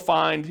can go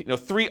find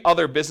 3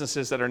 other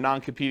businesses that are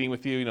non-competing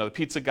with you, the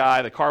pizza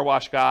guy, the car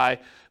wash guy,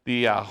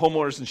 the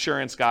homeowner's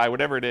insurance guy,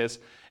 whatever it is,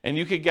 and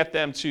you could get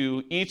them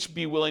to each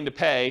be willing to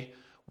pay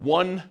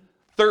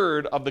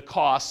 1/3 of the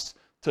cost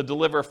to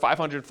deliver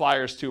 500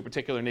 flyers to a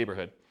particular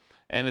neighborhood.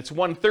 And it's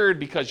 1/3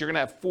 because you're going to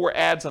have 4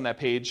 ads on that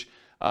page,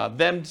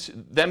 them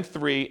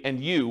 3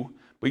 and you,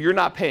 but you're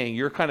not paying.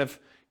 You're kind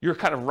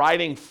of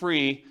riding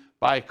free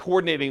by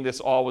coordinating this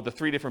all with the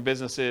 3 different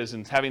businesses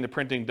and having the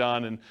printing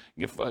done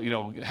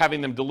and having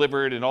them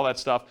delivered and all that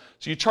stuff.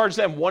 So you charge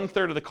them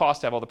 1/3 of the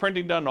cost to have all the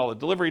printing done, all the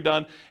delivery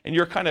done, and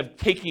you're kind of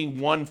taking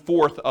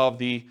 1/4 of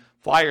the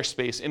flyer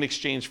space in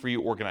exchange for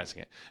you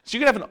organizing it. So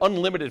you can have an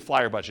unlimited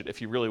flyer budget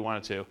if you really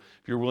wanted to,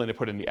 if you're willing to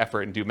put in the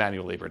effort and do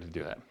manual labor to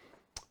do that.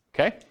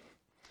 Okay?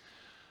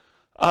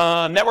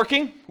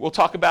 Networking, we'll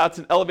talk about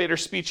an elevator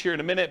speech here in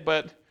a minute,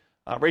 but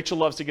Rachel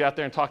loves to get out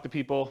there and talk to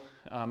people,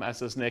 as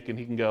does Nick, and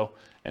he can go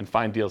and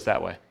find deals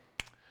that way.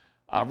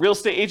 Real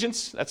estate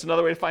agents, that's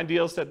another way to find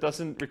deals that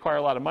doesn't require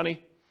a lot of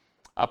money.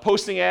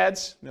 Posting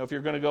ads, if you're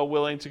going to go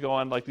willing to go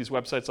on like these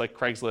websites like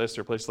Craigslist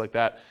or places like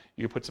that,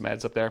 you can put some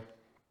ads up there.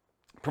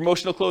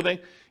 Promotional clothing,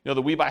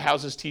 the We Buy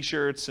Houses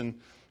t-shirts and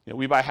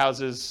We Buy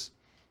Houses,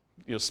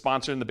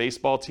 sponsoring the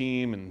baseball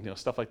team and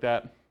stuff like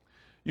that.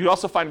 You can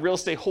also find real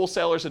estate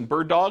wholesalers and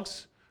bird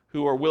dogs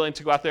who are willing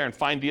to go out there and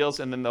find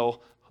deals, and then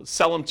they'll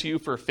sell them to you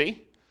for a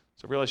fee.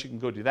 So realize you can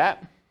go do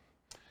that.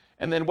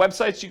 And then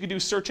websites, you can do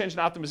search engine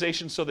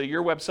optimization so that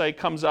your website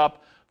comes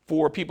up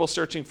for people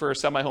searching for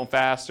Sell My Home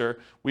Fast or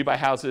We Buy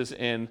Houses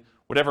in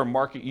whatever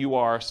market you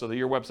are, so that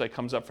your website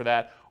comes up for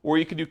that. Or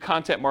you can do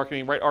content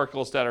marketing, write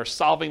articles that are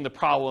solving the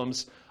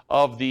problems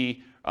of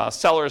the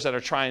sellers that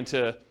are trying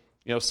to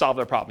solve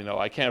their problem.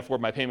 I can't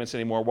afford my payments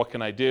anymore. What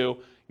can I do?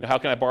 How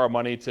can I borrow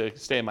money to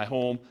stay in my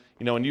home?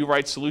 And you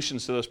write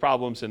solutions to those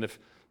problems. And if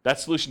that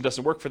solution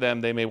doesn't work for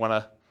them, they may want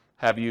to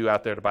have you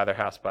out there to buy their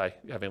house by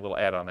having a little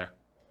ad on there.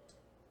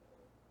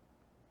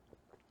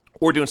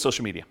 Or doing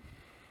social media.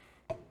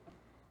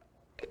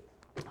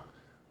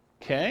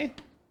 Okay.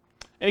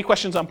 Any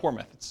questions on poor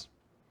methods?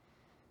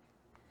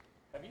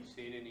 Have you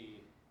seen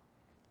any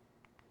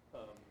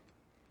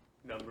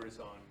numbers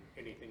on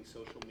anything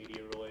social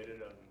media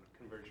related on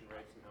conversion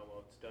rates and how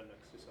well it's done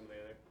next to some of the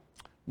other?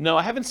 No,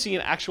 I haven't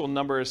seen actual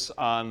numbers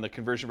on the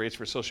conversion rates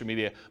for social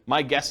media.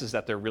 My guess is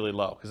that they're really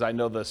low because I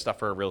know the stuff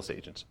for real estate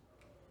agents.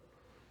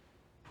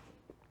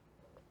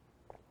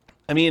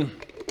 I mean,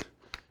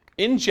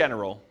 in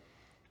general,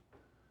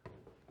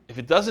 if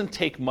it doesn't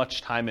take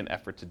much time and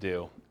effort to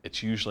do,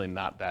 it's usually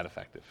not that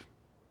effective,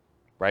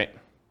 right?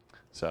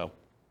 So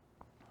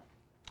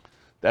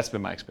that's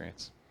been my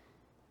experience.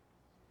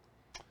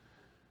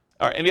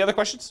 All right, any other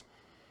questions?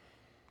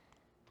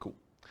 Cool.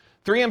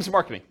 3 M's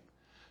marketing.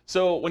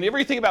 So whenever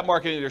you think about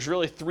marketing, there's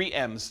really 3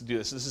 M's to do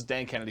this. This is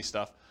Dan Kennedy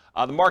stuff.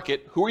 The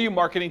market, who are you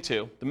marketing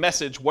to? The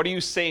message, what are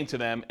you saying to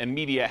them? And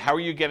media, how are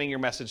you getting your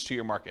message to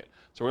your market?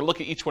 So we're going to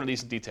look at each one of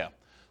these in detail.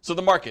 So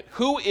the market,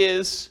 who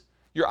is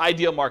your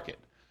ideal market?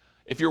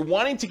 If you're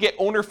wanting to get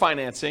owner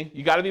financing,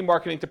 you got to be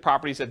marketing to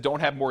properties that don't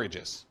have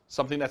mortgages,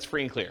 something that's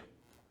free and clear.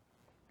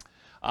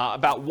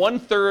 About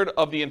 1/3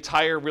 of the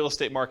entire real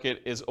estate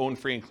market is owned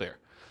free and clear.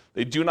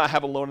 They do not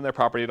have a loan in their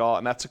property at all,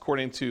 and that's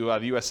according to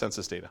the U.S.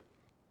 Census data.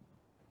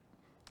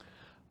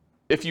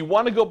 If you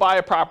want to go buy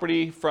a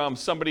property from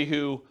somebody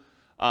who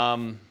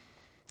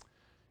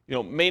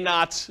may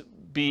not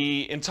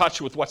be in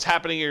touch with what's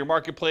happening in your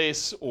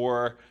marketplace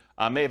or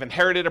may have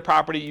inherited a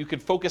property, you can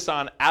focus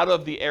on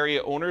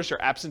out-of-the-area owners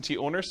or absentee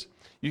owners.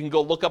 You can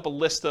go look up a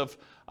list of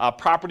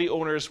property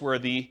owners where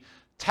the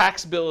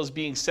tax bill is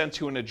being sent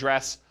to an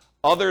address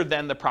other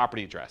than the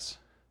property address.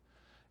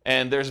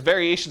 And there's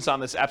variations on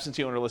this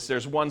absentee owner list.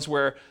 There's ones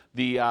where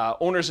the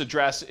owner's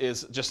address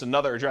is just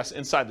another address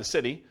inside the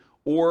city,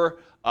 or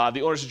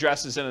the owner's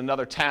address is in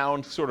another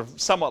town, sort of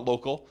somewhat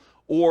local,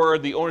 or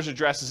the owner's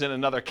address is in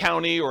another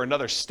county or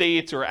another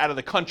state or out of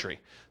the country.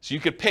 So you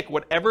could pick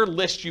whatever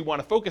list you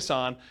want to focus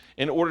on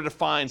in order to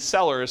find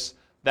sellers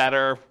that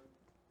are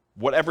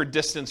whatever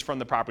distance from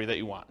the property that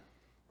you want.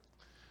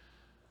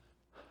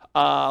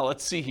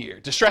 Let's see here.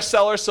 Distressed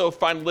sellers, so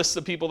find lists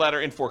of people that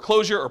are in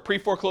foreclosure or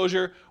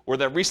pre-foreclosure, or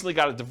that recently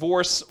got a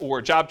divorce or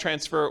a job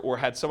transfer or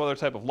had some other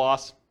type of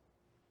loss,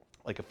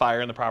 like a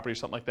fire in the property or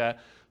something like that.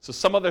 So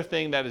some other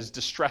thing that is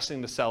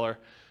distressing the seller,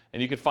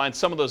 and you can find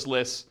some of those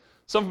lists.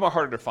 Some of them are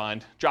harder to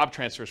find. Job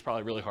transfer is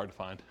probably really hard to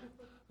find.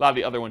 A lot of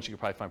the other ones you can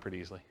probably find pretty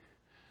easily.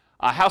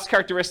 House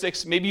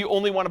characteristics, maybe you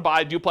only want to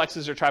buy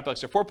duplexes or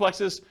triplexes or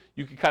fourplexes.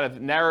 You can kind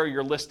of narrow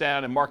your list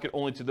down and market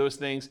only to those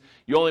things.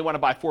 You only want to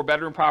buy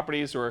 4-bedroom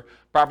properties, or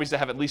properties that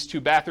have at least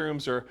 2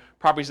 bathrooms, or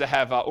properties that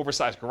have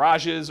oversized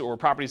garages, or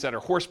properties that are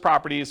horse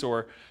properties,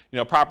 or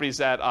properties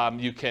that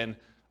you can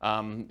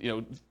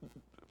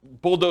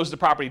bulldoze the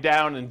property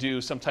down and do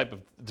some type of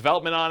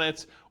development on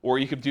it, or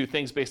you could do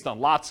things based on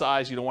lot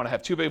size. You don't want to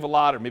have too big of a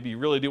lot, or maybe you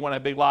really do want to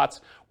have big lots.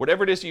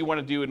 Whatever it is that you want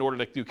to do in order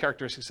to do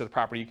characteristics of the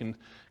property, you can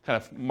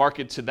kind of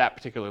market to that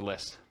particular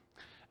list.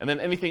 And then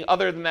anything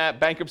other than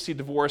that, bankruptcy,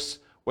 divorce,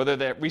 whether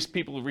they're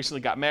people who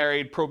recently got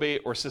married,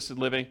 probate, or assisted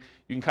living,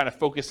 you can kind of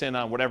focus in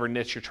on whatever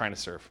niche you're trying to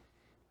serve.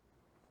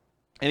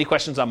 Any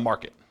questions on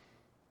market?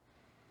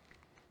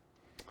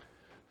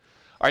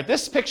 All right,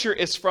 this picture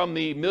is from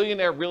the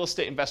Millionaire Real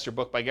Estate Investor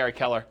book by Gary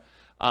Keller.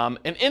 And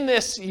in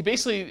this, he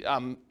basically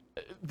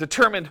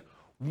determined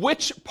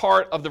which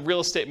part of the real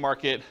estate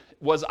market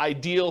was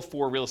ideal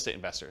for real estate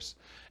investors.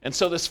 And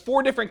so there's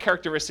 4 different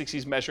characteristics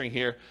he's measuring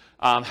here.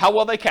 How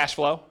well they cash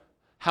flow,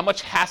 how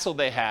much hassle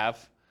they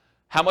have,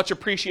 how much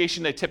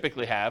appreciation they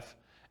typically have,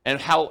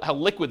 and how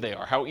liquid they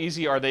are, how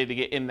easy are they to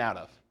get in and out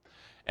of.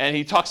 And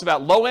he talks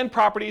about low-end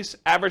properties,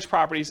 average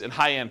properties, and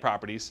high-end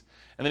properties.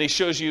 And then he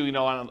shows you,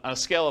 on a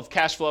scale of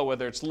cash flow,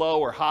 whether it's low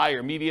or high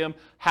or medium,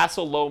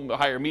 hassle, low,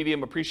 high or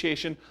medium,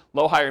 appreciation,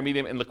 low, high or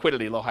medium, and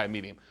liquidity, low, high,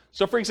 medium.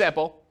 So for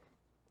example,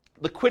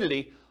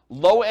 liquidity,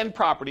 low-end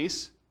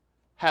properties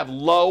have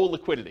low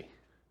liquidity.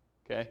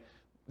 Okay?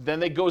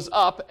 Then it goes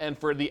up, and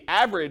for the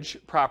average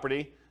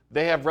property,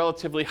 they have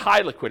relatively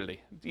high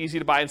liquidity. It's easy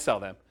to buy and sell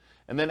them.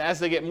 And then as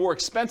they get more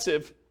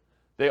expensive,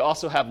 they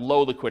also have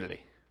low liquidity.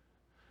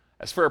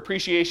 As for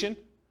appreciation,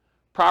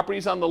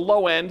 properties on the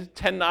low end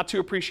tend not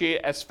to appreciate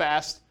as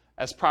fast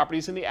as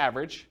properties in the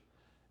average,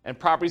 and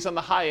properties on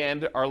the high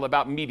end are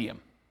about medium.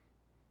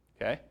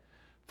 Okay?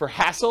 For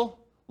hassle,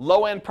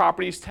 low-end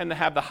properties tend to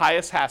have the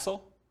highest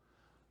hassle,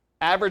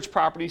 average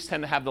properties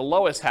tend to have the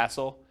lowest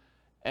hassle,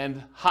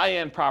 and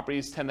high-end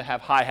properties tend to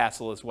have high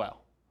hassle as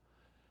well.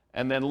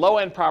 And then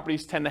low-end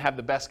properties tend to have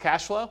the best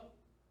cash flow,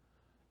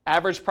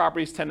 average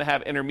properties tend to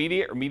have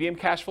intermediate or medium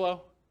cash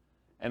flow,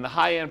 and the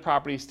high-end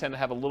properties tend to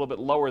have a little bit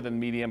lower than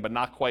medium, but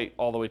not quite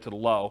all the way to the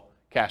low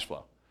cash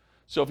flow.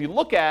 So if you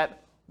look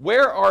at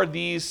where are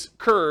these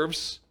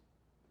curves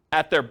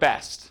at their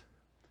best,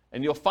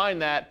 and you'll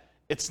find that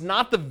it's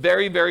not the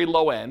very, very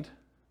low end,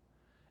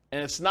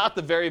 and it's not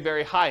the very,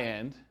 very high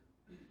end.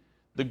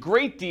 The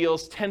great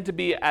deals tend to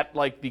be at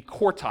like the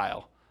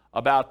quartile,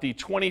 about the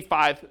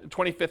 25th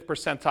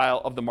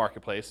percentile of the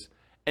marketplace,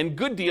 and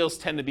good deals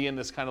tend to be in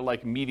this kind of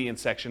like median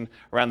section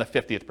around the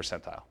 50th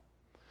percentile.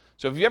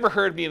 So if you ever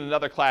heard me in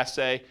another class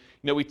say,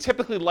 we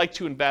typically like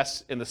to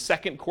invest in the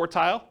second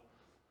quartile.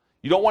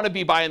 You don't want to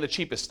be buying the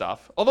cheapest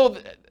stuff. Although,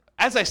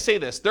 as I say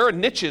this, there are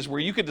niches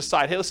where you could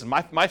decide, hey, listen,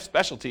 my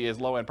specialty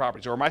is low-end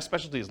properties, or my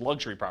specialty is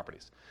luxury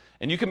properties.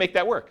 And you can make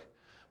that work.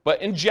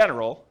 But in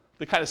general,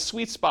 the kind of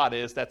sweet spot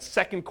is that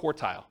second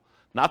quartile.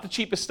 Not the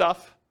cheapest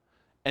stuff,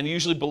 and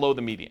usually below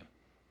the median.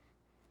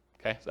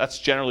 Okay, so that's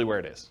generally where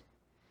it is.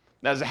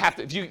 Now, does it have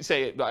to, if you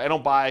say, I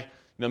don't buy,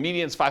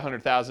 median's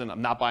 500,000,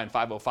 I'm not buying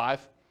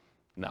 505,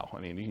 no,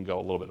 you can go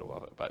a little bit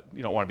above it, but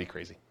you don't want to be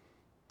crazy.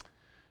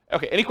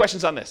 Okay, any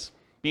questions on this?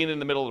 Being in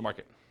the middle of the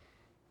market.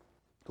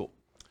 Cool.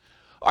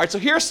 All right, so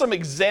here's some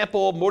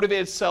example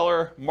motivated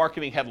seller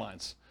marketing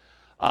headlines.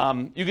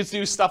 You could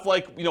do stuff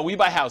like, we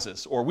buy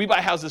houses, or we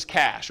buy houses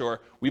cash,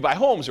 or we buy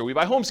homes, or we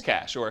buy homes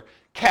cash, or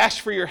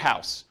cash for your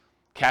house,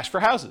 cash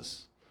for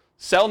houses.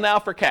 Sell now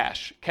for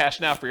cash,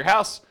 cash now for your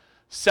house.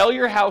 Sell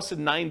your house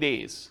in 9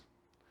 days.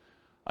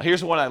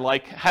 Here's one I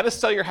like. How to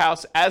sell your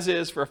house as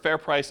is for a fair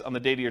price on the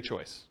date of your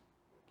choice.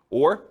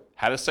 Or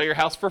how to sell your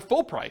house for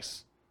full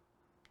price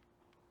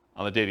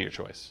on the date of your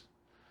choice.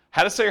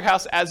 How to sell your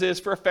house as is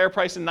for a fair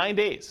price in 9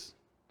 days.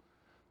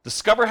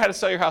 Discover how to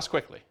sell your house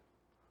quickly.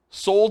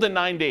 Sold in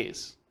 9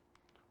 days.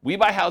 We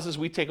buy houses,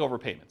 we take over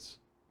payments.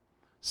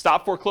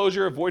 Stop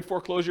foreclosure, avoid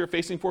foreclosure,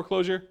 facing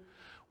foreclosure.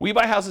 We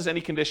buy houses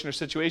any condition or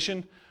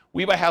situation.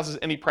 We buy houses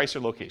any price or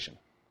location.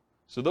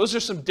 So those are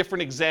some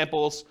different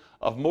examples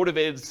of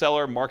motivated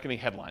seller marketing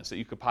headlines that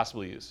you could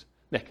possibly use.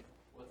 Nick?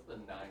 What's the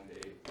 9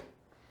 days?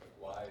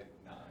 Why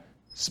 9?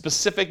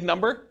 Specific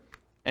number,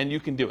 and you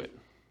can do it.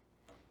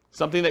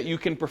 something that you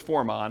can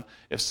perform on.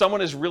 If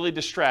someone is really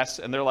distressed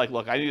and they're like,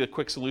 look, I need a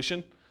quick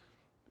solution,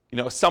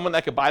 someone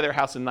that could buy their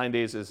house in 9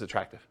 days is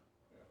attractive.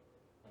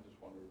 Yeah. I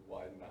just wondered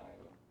why 9,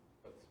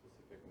 that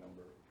specific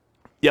number.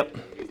 Yep.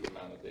 At least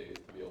amount of days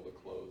to be able to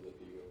close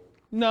a deal.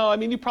 No, I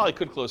mean, you probably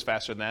could close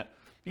faster than that.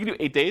 You can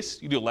do 8 days.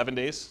 You can do 11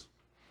 days.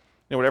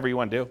 Whatever you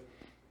want to do.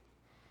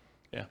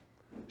 Yeah.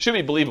 Should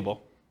be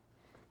believable.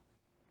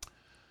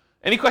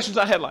 Any questions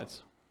on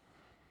headlines?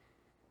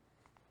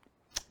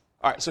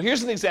 All right, so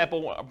here's an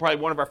example, probably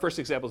one of our first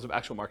examples of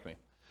actual marketing.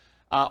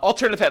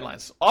 Alternative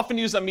headlines, often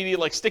used on media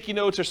like sticky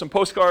notes or some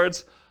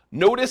postcards.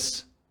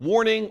 Notice,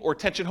 warning, or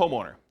attention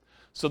homeowner.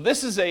 So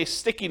this is a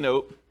sticky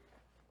note.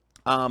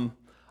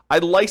 I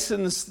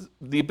licensed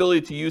the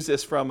ability to use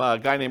this from a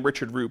guy named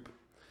Richard Roop.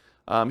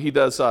 He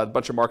does a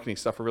bunch of marketing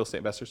stuff for real estate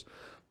investors.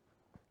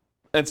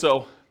 And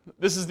so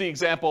this is the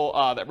example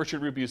that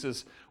Richard Roop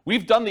uses.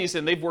 We've done these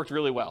and they've worked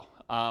really well.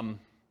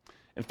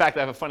 In fact,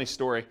 I have a funny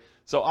story.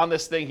 So on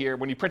this thing here,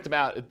 when you print them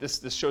out,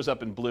 this shows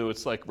up in blue.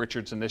 It's like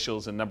Richard's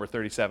initials and number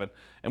 37.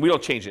 And we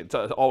don't change it. It's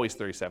always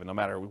 37, no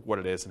matter what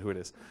it is and who it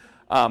is.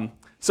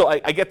 So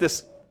I get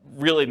this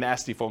really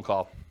nasty phone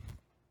call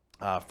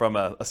from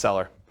a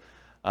seller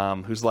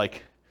who's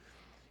like,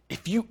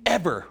 if you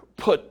ever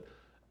put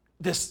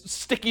this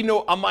sticky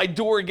note on my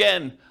door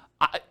again,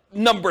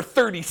 number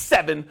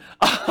 37.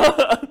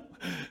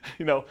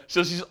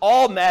 So she's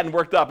all mad and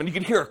worked up, and you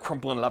can hear her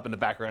crumpling it up in the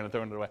background and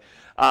throwing it away.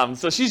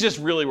 So she's just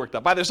really worked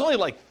up. There's only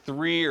like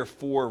 3 or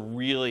 4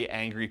 really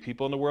angry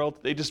people in the world.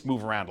 They just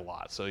move around a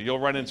lot, so you'll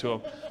run into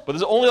them. But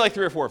there's only like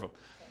 3 or 4 of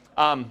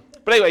them.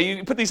 But anyway,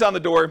 you put these on the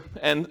door,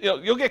 and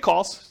you'll get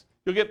calls.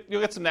 You'll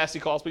get some nasty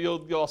calls, but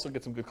you'll also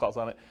get some good calls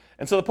on it.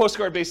 And so the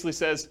postcard basically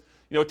says,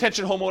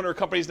 attention homeowner,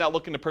 company's now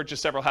looking to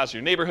purchase several houses in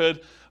your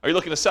neighborhood. Are you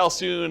looking to sell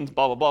soon?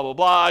 Blah, blah, blah,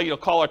 blah, blah.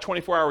 Call our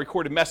 24-hour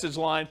recorded message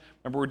line.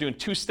 Remember, we're doing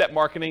 2-step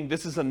marketing.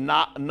 This is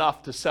not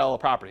enough to sell a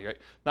property, right?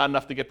 Not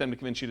enough to get them to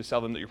convince you to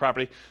sell them your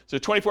property. So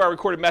 24-hour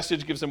recorded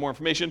message gives them more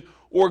information.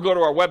 Or go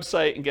to our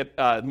website and get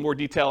more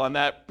detail on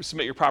that.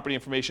 Submit your property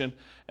information.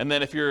 And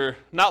then if you're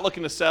not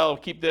looking to sell,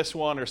 keep this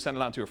one or send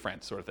it on to a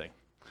friend, sort of thing.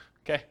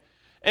 Okay?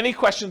 Any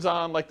questions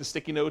on like the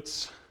sticky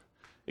notes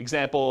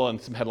example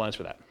and some headlines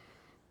for that?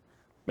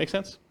 Make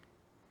sense?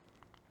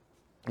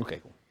 Okay,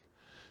 cool.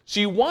 So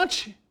you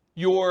want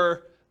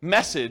your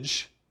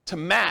message to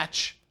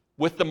match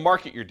with the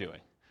market you're doing.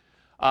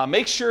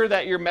 Make sure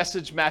that your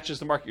message matches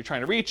the market you're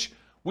trying to reach.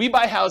 We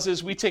buy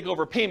houses, we take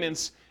over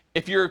payments.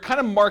 If you're kind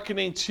of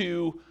marketing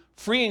to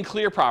free and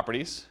clear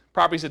properties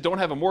that don't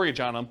have a mortgage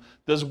on them,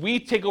 does we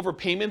take over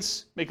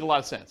payments make a lot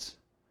of sense?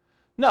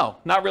 No,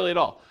 not really at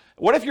all.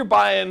 What if you're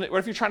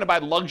trying to buy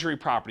luxury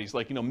properties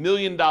like, $1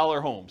 million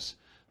homes?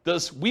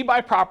 Does we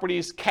buy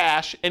properties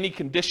cash, any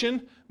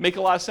condition, make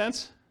a lot of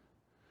sense?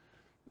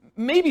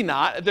 Maybe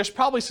not. There's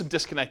probably some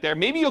disconnect there.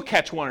 Maybe you'll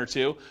catch 1 or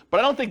 2,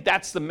 but I don't think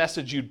that's the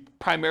message you'd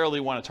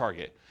primarily want to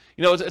target.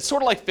 It's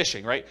sort of like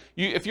fishing, right?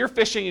 If you're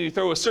fishing and you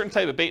throw a certain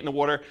type of bait in the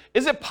water,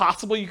 is it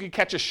possible you could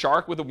catch a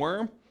shark with a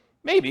worm?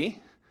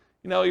 Maybe.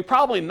 You're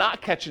probably not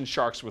catching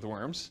sharks with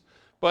worms,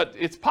 but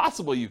it's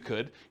possible you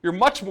could. You're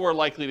much more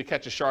likely to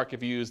catch a shark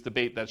if you use the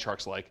bait that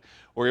sharks like,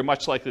 or you're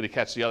much likely to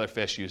catch the other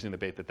fish using the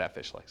bait that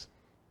fish likes.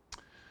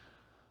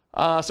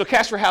 So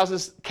cash for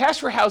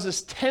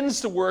houses tends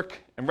to work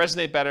and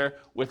resonate better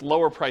with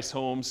lower priced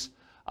homes.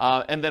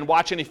 And then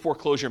watch any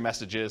foreclosure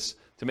messages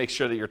to make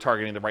sure that you're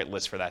targeting the right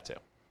list for that too.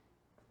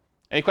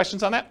 Any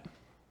questions on that?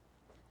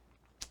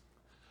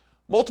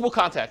 Multiple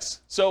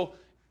contacts. So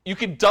you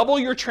can double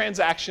your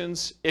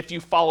transactions if you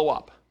follow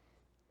up.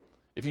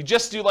 If you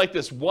just do like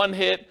this one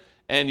hit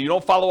and you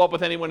don't follow up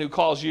with anyone who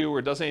calls you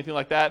or does anything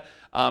like that,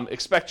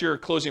 expect your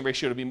closing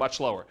ratio to be much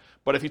lower.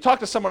 But if you talk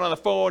to someone on the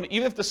phone,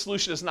 even if the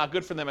solution is not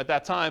good for them at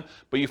that time,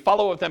 but you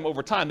follow up with them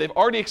over time, they've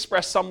already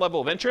expressed some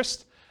level of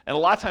interest, and a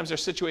lot of times their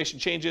situation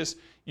changes.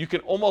 You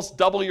can almost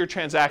double your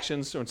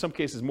transactions, or in some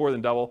cases more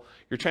than double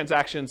your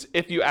transactions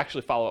if you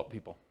actually follow up with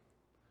people.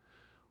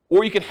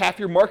 Or you can half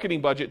your marketing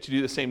budget to do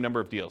the same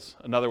number of deals.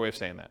 Another way of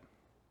saying that.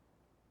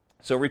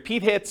 So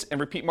repeat hits and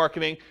repeat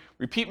marketing,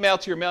 repeat mail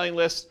to your mailing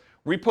list,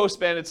 repost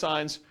banded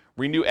signs,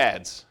 renew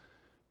ads.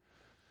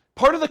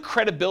 Part of the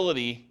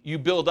credibility you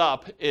build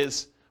up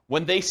is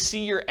when they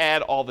see your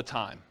ad all the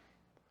time,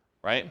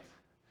 right?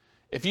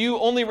 If you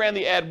only ran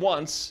the ad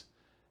once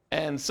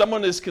and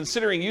someone is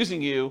considering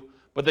using you,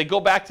 but they go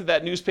back to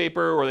that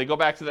newspaper or they go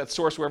back to that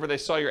source wherever they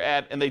saw your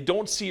ad and they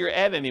don't see your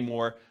ad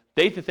anymore,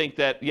 they think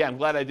that, yeah, I'm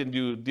glad I didn't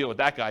do a deal with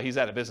that guy. He's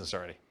out of business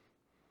already.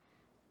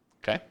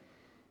 Okay?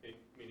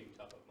 Meaning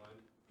top of mind?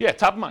 Yeah,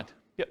 top of mind.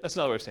 Yep, that's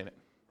another way of saying it.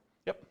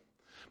 Yep.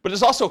 But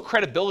there's also a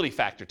credibility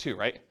factor too,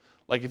 right?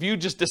 Like if you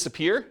just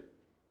disappear,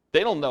 they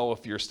don't know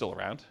if you're still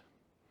around.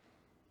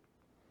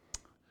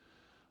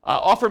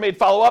 Offer made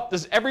follow-up.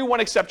 Does everyone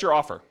accept your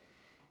offer?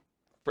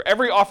 For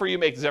every offer you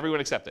make, does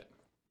everyone accept it?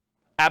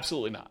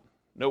 Absolutely not.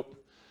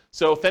 Nope.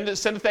 So send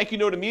a thank you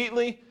note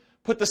immediately.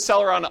 Put the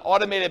seller on an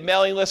automated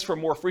mailing list for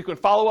more frequent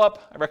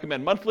follow-up. I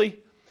recommend monthly.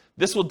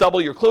 This will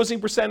double your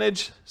closing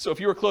percentage. So if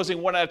you were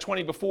closing 1 out of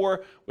 20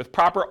 before, with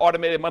proper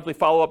automated monthly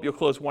follow-up, you'll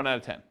close 1 out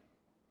of 10.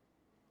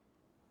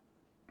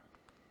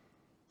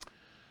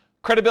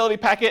 Credibility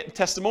packet and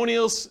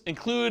testimonials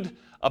include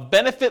a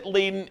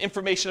benefit-laden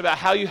information about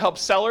how you help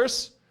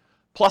sellers,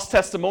 plus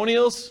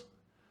testimonials.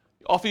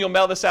 Often you'll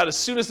mail this out as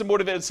soon as the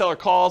motivated seller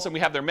calls, and we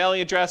have their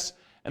mailing address,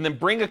 and then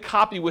bring a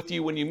copy with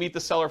you when you meet the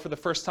seller for the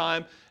first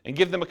time, and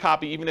give them a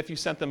copy even if you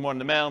sent them one in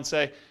the mail, and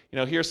say,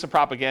 here's some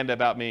propaganda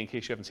about me in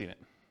case you haven't seen it.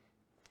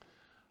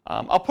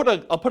 I'll put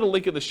a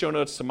link in the show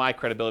notes to my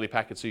credibility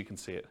packet so you can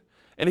see it.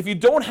 And if you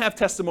don't have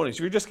testimonials,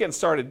 if you're just getting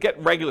started, get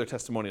regular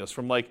testimonials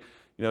from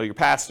your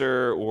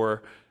pastor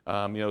or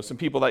some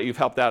people that you've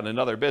helped out in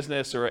another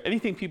business, or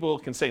anything people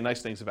can say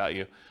nice things about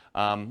you.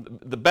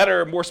 The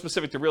better, more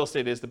specific to real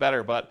estate is, the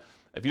better. But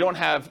if you don't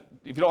have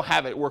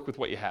it, work with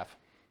what you have.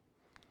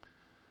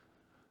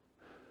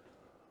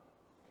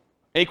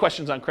 Any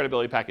questions on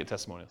credibility packet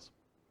testimonials?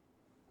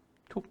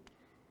 Cool.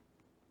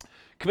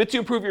 Commit to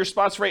improve your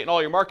response rate in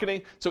all your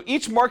marketing. So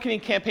each marketing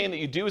campaign that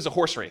you do is a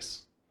horse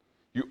race.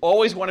 You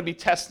always want to be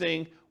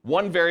testing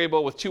one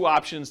variable with two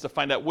options to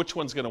find out which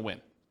one's going to win.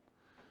 It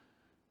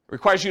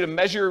requires you to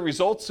measure your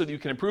results so that you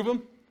can improve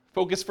them.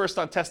 Focus first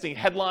on testing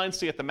headlines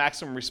to get the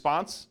maximum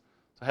response.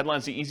 So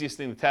headlines are the easiest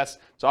thing to test.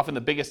 It's often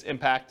the biggest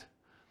impact.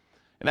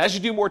 And as you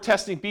do more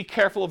testing, be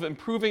careful of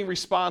improving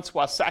response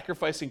while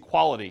sacrificing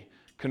quality,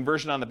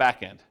 conversion on the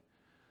back end.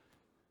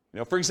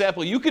 For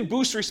example, you could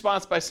boost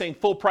response by saying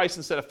full price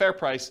instead of fair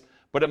price,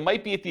 but it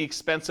might be at the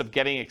expense of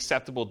getting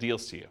acceptable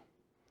deals to you.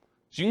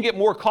 So you can get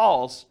more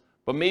calls,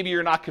 but maybe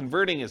you're not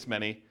converting as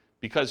many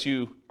because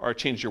you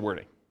changed your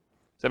wording.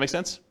 Does that make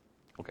sense?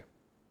 Okay.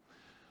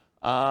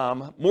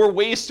 More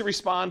ways to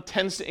respond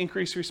tends to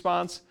increase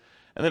response.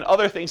 And then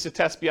other things to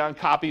test beyond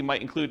copy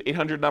might include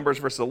 800 numbers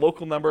versus a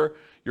local number,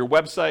 your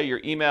website,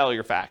 your email,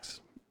 your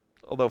fax.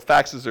 Although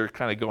faxes are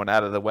kind of going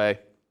out of the way,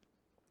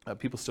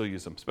 people still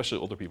use them, especially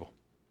older people.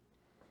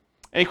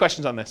 Any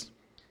questions on this?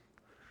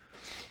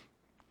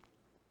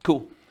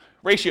 Cool.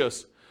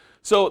 Ratios.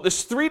 So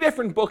there's 3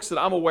 different books that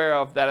I'm aware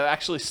of that have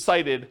actually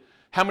cited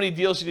how many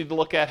deals you need to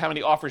look at, how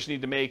many offers you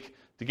need to make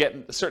to get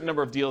a certain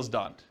number of deals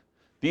done.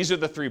 These are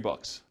the 3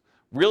 books.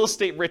 Real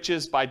Estate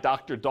Riches by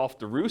Dr. Dolph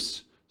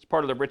DeRoos. It's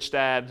part of the Rich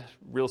Dad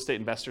Real Estate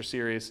Investor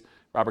Series,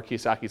 Robert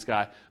Kiyosaki's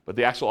guy. But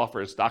the actual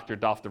author is Dr.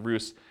 Dolph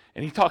DeRoos.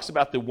 And he talks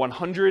about the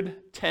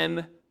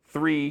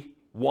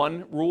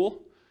 100-10-3-1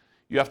 rule.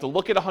 You have to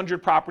look at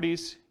 100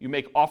 properties. You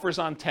make offers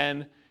on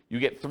 10. You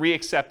get 3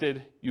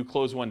 accepted. You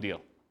close 1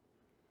 deal.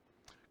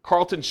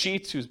 Carlton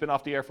Sheets, who's been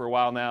off the air for a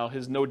while now,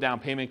 his no down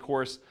payment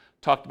course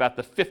talked about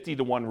the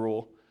 50-1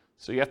 rule.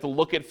 So you have to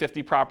look at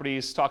 50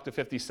 properties, talk to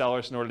 50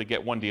 sellers in order to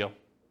get 1 deal.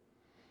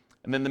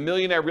 And then the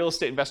Millionaire Real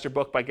Estate Investor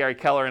book by Gary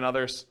Keller and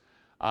others,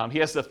 he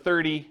has the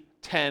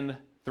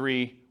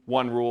 30-10-3-1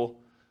 rule.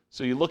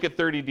 So you look at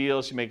 30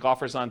 deals, you make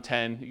offers on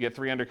 10, you get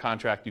 3 under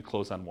contract, you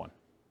close on 1.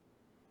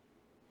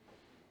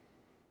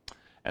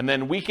 And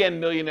then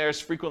Weekend Millionaires,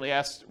 Frequently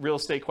Asked Real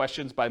Estate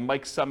Questions by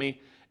Mike Summey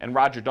and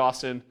Roger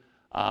Dawson.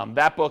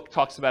 That book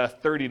talks about a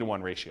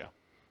 30-1 ratio.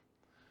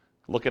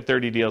 Look at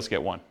 30 deals,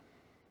 get 1.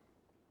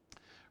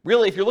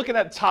 Really, if you're looking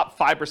at the top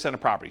 5% of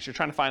properties, you're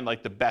trying to find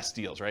the best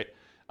deals, right?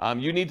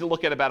 You need to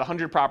look at about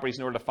 100 properties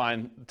in order to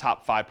find the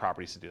top 5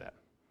 properties to do that.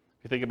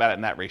 If you think about it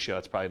in that ratio,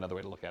 that's probably another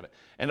way to look at it.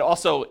 And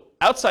also,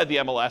 outside the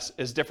MLS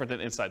is different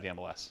than inside the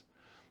MLS.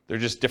 They're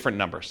just different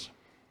numbers.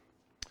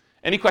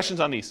 Any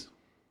questions on these?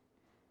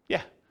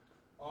 Yeah.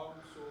 So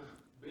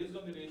based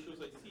on the ratios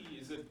I see,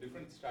 is it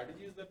different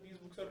strategies that these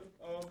books are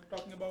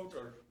talking about,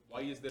 or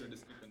why is there a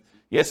discrepancy?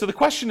 Yeah, so the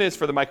question is,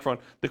 for the microphone,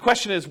 the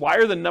question is, why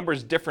are the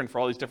numbers different for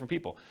all these different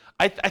people?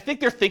 I think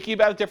they're thinking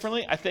about it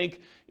differently. I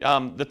think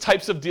the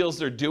types of deals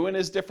they're doing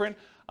is different.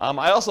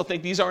 I also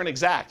think these aren't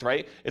exact,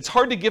 right? It's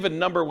hard to give a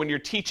number when you're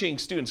teaching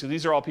students, because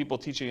these are all people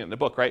teaching it in the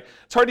book, right?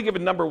 It's hard to give a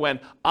number when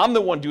I'm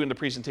the one doing the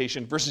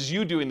presentation versus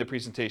you doing the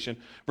presentation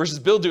versus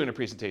Bill doing the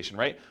presentation,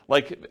 right?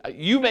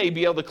 You may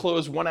be able to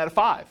close 1 out of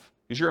 5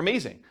 because you're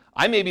amazing.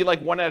 I may be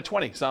 1 out of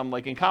 20 because I'm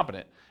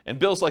incompetent. And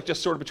Bill's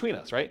just sort of between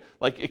us, right?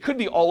 It could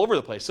be all over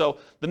the place. So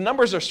the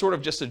numbers are sort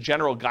of just a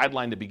general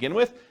guideline to begin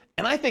with.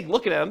 And I think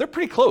looking at them, they're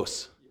pretty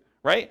close,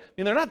 right? I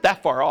mean, they're not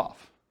that far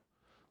off.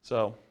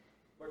 So.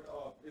 But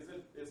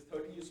is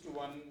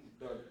 30:1,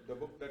 the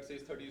book that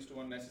says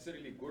 30:1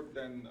 necessarily good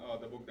than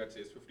the book that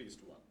says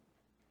 50:1?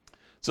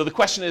 So the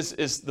question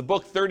is the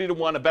book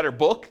 30-1 a better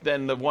book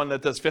than the one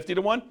that does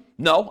 50-1?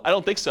 No, I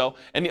don't think so.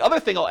 And the other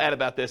thing I'll add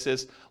about this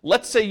is,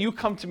 let's say you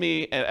come to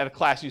me at a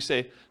class, you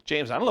say,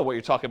 James, I don't know what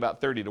you're talking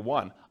about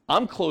 30-1.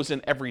 I'm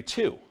closing every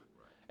 2.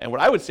 And what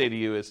I would say to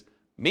you is,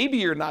 maybe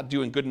you're not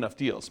doing good enough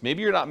deals.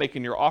 Maybe you're not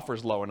making your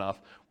offers low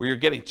enough where you're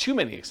getting too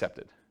many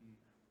accepted,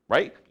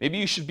 right? Maybe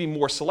you should be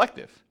more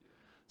selective.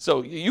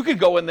 So you could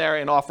go in there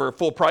and offer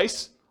full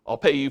price. I'll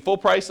pay you full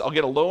price. I'll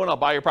get a loan. I'll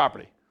buy your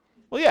property.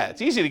 Well, yeah,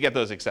 it's easy to get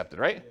those accepted,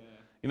 right?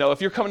 Yeah.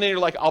 If you're coming in, you're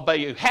like, I'll buy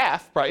you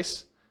half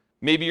price.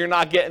 Maybe you're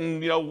not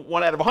getting,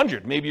 1 out of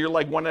 100. Maybe you're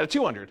 1 out of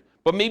 200.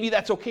 But maybe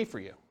that's okay for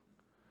you.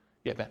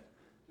 Yeah, Ben.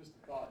 Just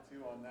a thought,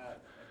 too, on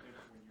that. I think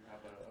when you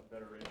have a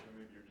better ratio,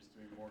 maybe you're just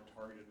doing more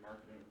targeted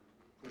marketing.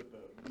 But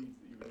the leads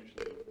that you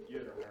initially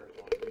get are higher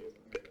quality leads,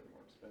 and they're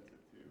more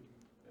expensive, too.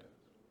 Yeah.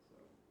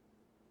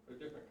 They're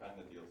different kind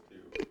of deals, too,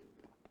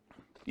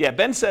 Yeah,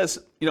 Ben says,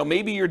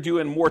 maybe you're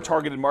doing more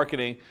targeted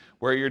marketing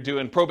where you're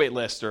doing probate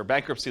lists or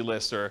bankruptcy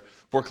lists or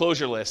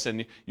foreclosure lists,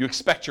 and you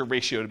expect your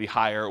ratio to be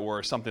higher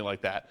or something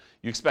like that.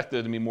 You expect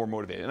it to be more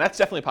motivated, and that's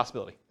definitely a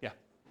possibility. Yeah.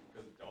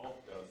 Because Dolph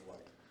does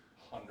like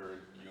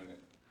 100-unit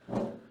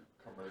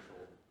commercial,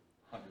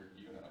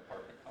 100-unit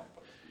apartment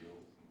complex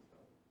deals and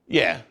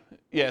stuff.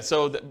 Yeah.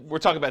 So we're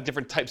talking about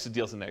different types of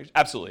deals in there.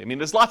 Absolutely. I mean,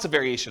 there's lots of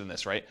variation in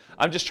this, right?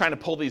 I'm just trying to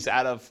pull these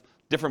out of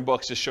different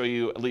books to show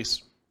you at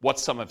least what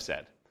some have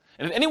said.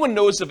 And if anyone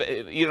knows of,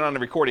 even on the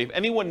recording, if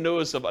anyone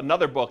knows of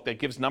another book that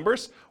gives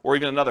numbers, or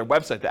even another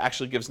website that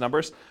actually gives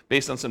numbers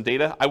based on some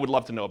data, I would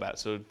love to know about it.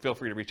 So feel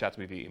free to reach out to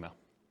me via email.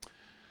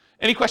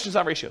 Any questions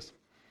on ratios?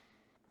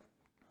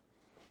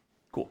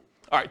 Cool.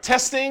 All right,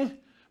 testing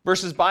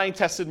versus buying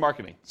tested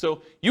marketing.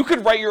 So you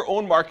could write your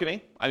own marketing.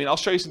 I mean, I'll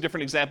show you some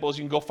different examples.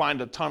 You can go find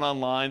a ton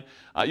online.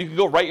 You can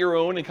go write your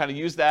own and kind of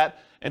use that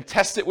and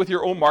test it with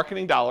your own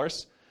marketing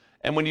dollars.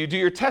 And when you do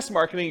your test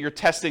marketing, you're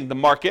testing the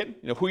market,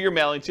 who you're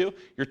mailing to.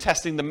 You're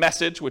testing the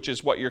message, which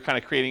is what you're kind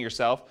of creating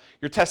yourself.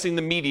 You're testing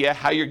the media,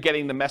 how you're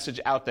getting the message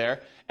out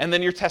there. And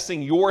then you're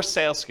testing your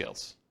sales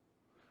skills.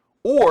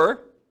 Or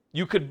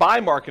you could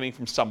buy marketing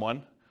from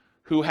someone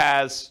who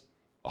has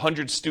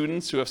 100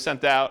 students who have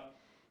sent out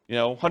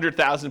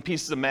 100,000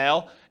 pieces of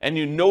mail, and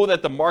you know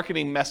that the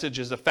marketing message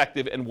is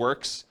effective and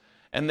works,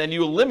 and then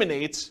you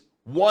eliminate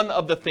one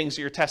of the things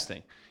that you're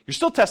testing. You're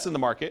still testing the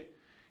market.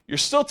 You're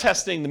still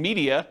testing the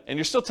media, and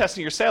you're still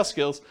testing your sales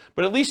skills,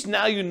 but at least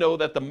now you know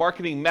that the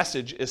marketing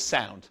message is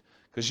sound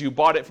because you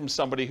bought it from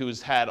somebody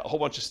who's had a whole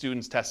bunch of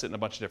students test it in a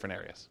bunch of different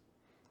areas.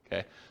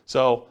 Okay,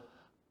 so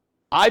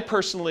I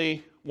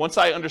personally, once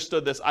I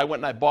understood this, I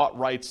went and I bought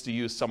rights to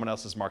use someone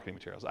else's marketing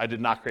materials. I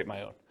did not create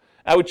my own.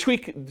 I would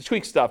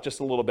tweak stuff just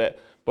a little bit,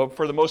 but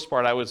for the most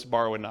part, I was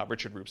borrowing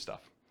Richard Roop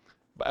stuff.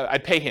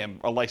 I'd pay him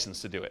a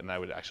license to do it, and I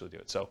would actually do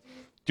it. So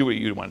do what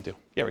you want to do.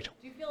 Yeah, Rachel.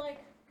 Do you feel like,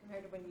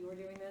 compared to when you were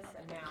doing this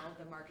and now,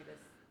 the market is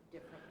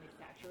differently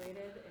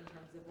saturated in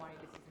terms of wanting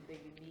to see something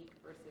unique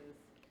versus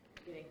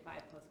getting 5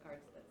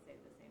 postcards that say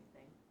the same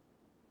thing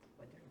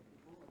with different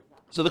people?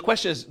 So the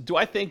question is, do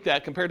I think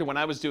that compared to when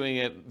I was doing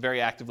it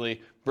very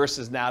actively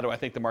versus now, do I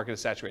think the market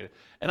is saturated?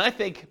 And I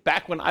think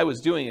back when I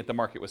was doing it, the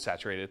market was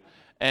saturated.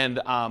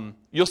 And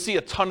you'll see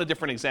a ton of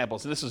different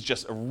examples. And this is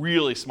just a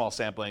really small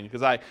sampling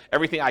because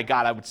everything I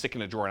got, I would stick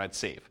in a drawer and I'd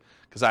save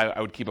because I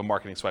would keep a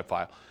marketing swipe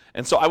file.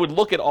 And so I would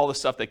look at all the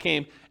stuff that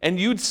came, and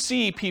you'd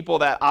see people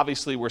that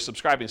obviously were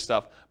subscribing to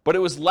stuff, but it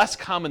was less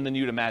common than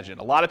you'd imagine.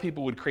 A lot of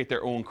people would create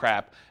their own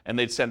crap, and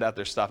they'd send out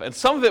their stuff. And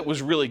some of it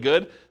was really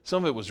good,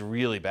 some of it was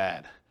really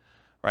bad,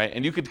 right?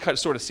 And you could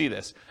sort of see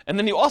this. And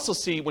then you also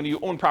see, when you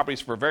own properties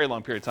for a very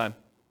long period of time,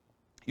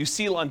 you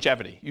see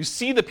longevity. You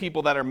see the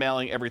people that are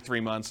mailing every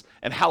 3 months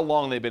and how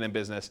long they've been in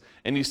business.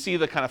 And you see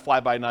the kind of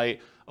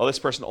fly-by-night, oh, this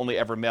person only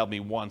ever mailed me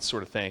once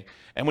sort of thing.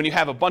 And when you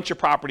have a bunch of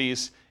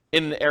properties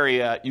in an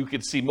area, you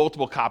could see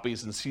multiple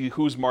copies and see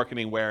who's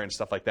marketing where and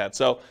stuff like that.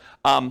 So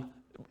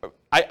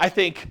I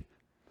think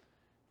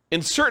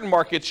in certain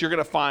markets, you're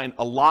going to find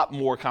a lot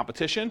more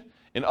competition.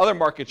 In other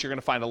markets, you're going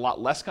to find a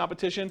lot less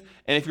competition.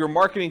 And if you're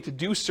marketing to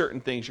do certain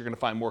things, you're going to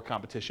find more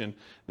competition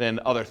than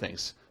other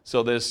things.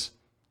 So there's,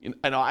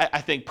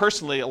 I think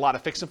personally, a lot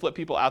of fix and flip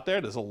people out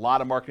there. There's a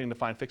lot of marketing to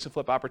find fix and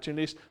flip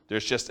opportunities.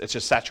 It's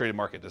just saturated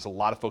market. There's a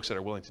lot of folks that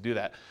are willing to do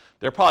that.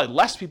 There are probably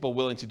less people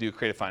willing to do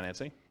creative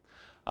financing.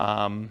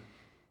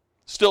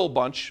 Still a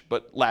bunch,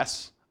 but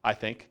less, I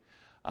think.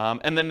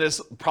 And then there's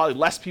probably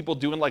less people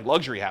doing like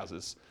luxury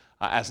houses,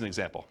 as an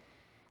example.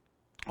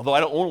 Although I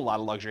don't own a lot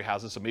of luxury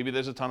houses, so maybe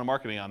there's a ton of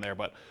marketing on there,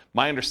 but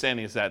my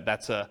understanding is that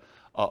that's a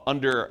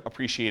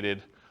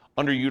underappreciated,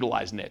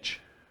 underutilized niche.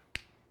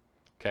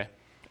 Okay?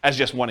 As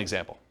just one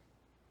example.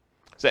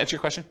 Does that answer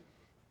your question?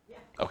 Yeah.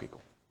 Okay,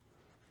 cool.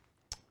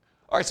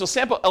 All right, so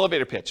sample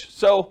elevator pitch.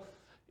 So,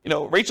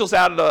 Rachel's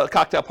out at a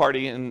cocktail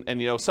party and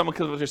someone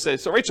comes up to her and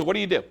says, so Rachel, what do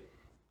you do?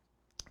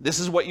 This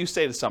is what you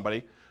say to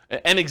somebody.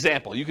 An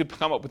example. You could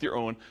come up with your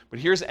own, but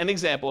here's an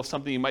example of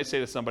something you might say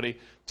to somebody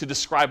to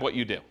describe what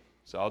you do.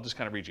 So I'll just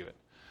kind of read you it.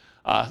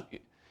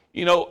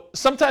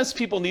 Sometimes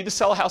people need to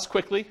sell a house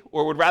quickly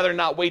or would rather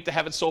not wait to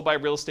have it sold by a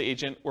real estate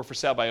agent or for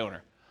sale by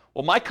owner.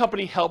 Well, my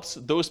company helps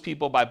those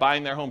people by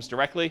buying their homes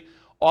directly,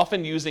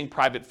 often using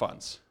private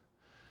funds.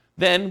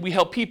 Then we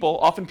help people,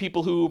 often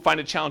people who find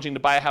it challenging to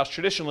buy a house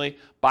traditionally,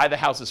 buy the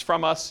houses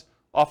from us.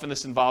 Often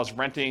this involves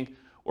renting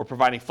or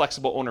providing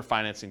flexible owner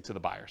financing to the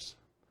buyers.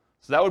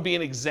 So that would be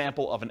an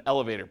example of an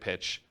elevator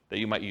pitch that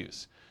you might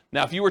use.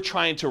 Now, if you were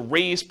trying to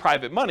raise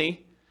private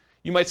money,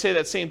 you might say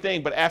that same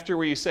thing, but after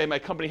where you say my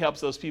company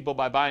helps those people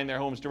by buying their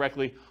homes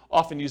directly,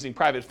 often using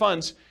private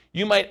funds,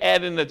 you might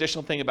add in an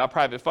additional thing about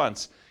private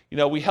funds.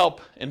 We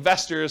help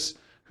investors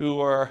who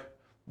are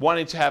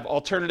wanting to have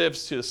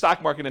alternatives to the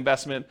stock market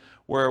investment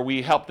where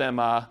we help them,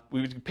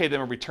 we pay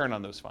them a return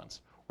on those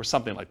funds or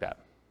something like that.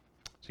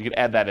 So you could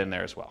add that in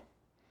there as well.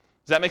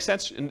 Does that make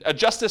sense? And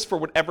adjust this for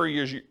whatever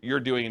you're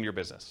doing in your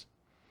business.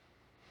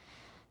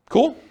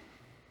 Cool?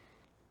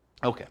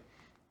 Okay.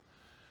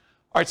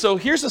 All right, so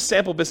here's a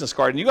sample business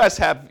card, and you guys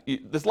have,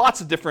 there's lots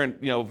of different,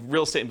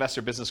 real estate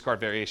investor business card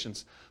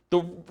variations.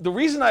 The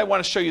reason I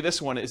want to show you this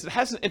one is it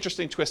has an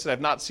interesting twist that I've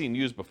not seen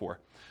used before.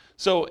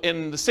 So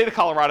in the state of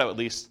Colorado, at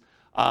least,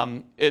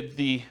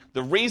 the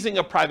raising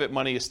of private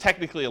money is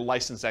technically a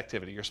licensed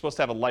activity. You're supposed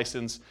to have a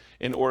license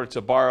in order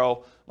to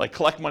borrow, like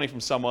collect money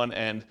from someone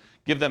and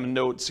give them a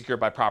note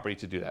secured by property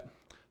to do that.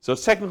 So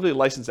it's technically a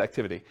licensed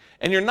activity.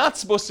 And you're not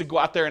supposed to go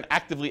out there and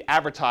actively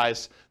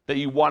advertise that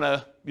you want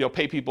to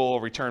pay people a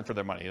return for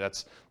their money.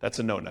 That's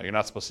a no-no. You're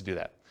not supposed to do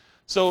that.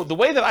 So the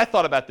way that I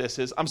thought about this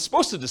is I'm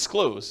supposed to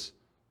disclose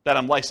that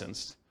I'm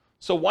licensed.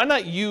 So why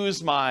not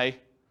use my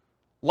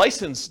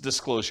license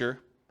disclosure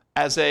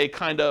as a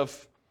kind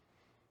of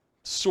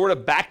sort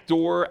of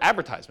backdoor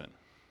advertisement?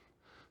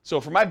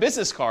 So for my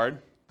business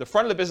card, the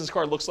front of the business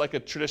card looks like a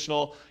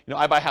traditional,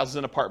 I buy houses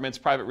and apartments,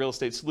 private real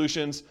estate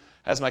solutions,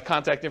 has my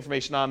contact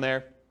information on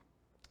there,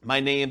 my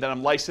name, that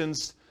I'm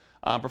licensed,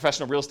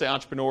 professional real estate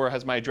entrepreneur,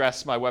 has my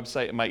address, my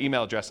website, and my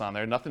email address on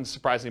there. Nothing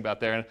surprising about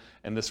there,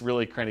 and this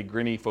really kind of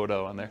grinny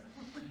photo on there,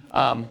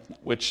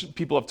 which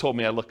people have told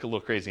me I look a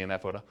little crazy in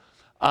that photo,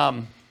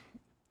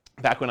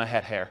 back when I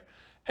had hair.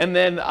 And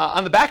then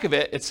on the back of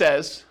it, it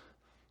says,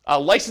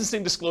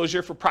 licensing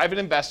disclosure for private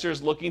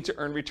investors looking to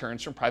earn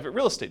returns from private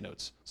real estate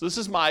notes. So this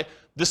is my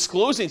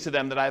disclosing to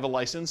them that I have a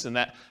license and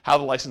that how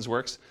the license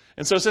works.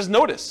 And so it says,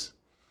 notice,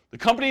 the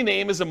company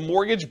name is a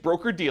mortgage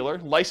broker-dealer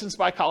licensed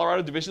by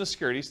Colorado Division of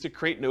Securities to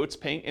create notes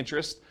paying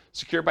interest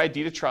secured by a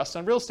deed of trust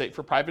on real estate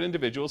for private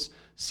individuals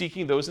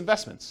seeking those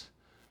investments.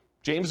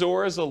 James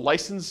Orr is a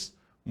licensed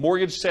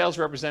mortgage sales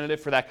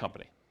representative for that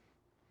company.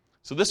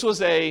 So this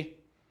was a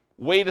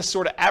way to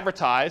sort of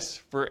advertise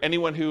for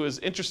anyone who is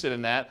interested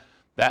in that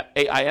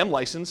I am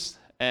licensed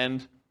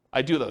and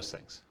I do those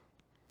things.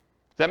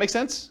 Does that make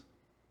sense?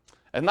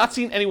 I've not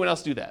seen anyone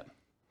else do that.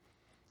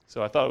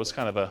 So I thought it was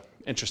kind of an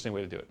interesting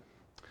way to do it.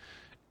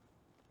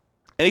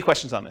 Any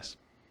questions on this?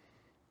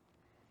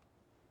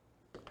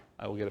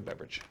 I will get a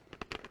beverage.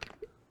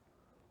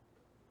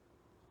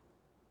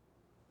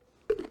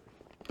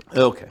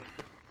 Okay.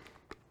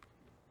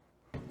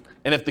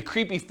 And if the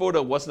creepy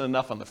photo wasn't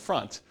enough on the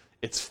front,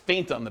 it's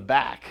faint on the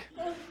back.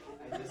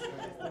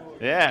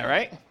 Yeah,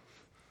 right?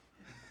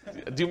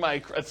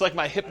 It's like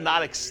my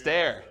hypnotic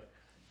stare.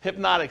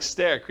 Hypnotic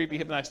stare, creepy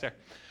hypnotic stare.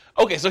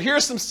 Okay, so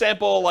here's some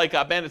sample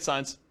bandit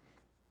signs.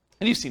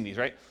 And you've seen these,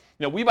 right?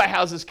 We buy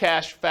houses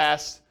cash,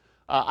 fast.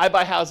 I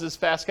buy houses,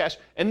 fast cash.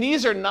 And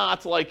these are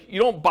not you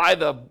don't buy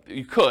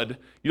you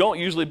don't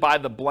usually buy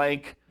the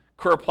blank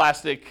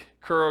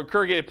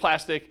corrugated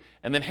plastic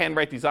and then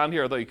handwrite these on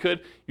here, although you could.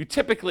 You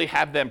typically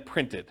have them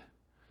printed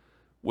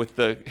with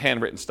the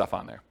handwritten stuff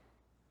on there.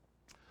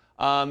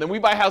 Then we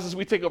buy houses,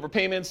 we take over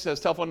payments,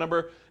 says telephone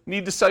number.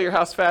 Need to sell your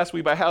house fast,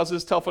 we buy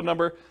houses, telephone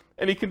number,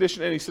 any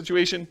condition, any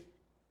situation.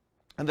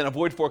 And then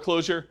avoid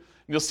foreclosure. And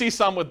you'll see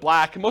some with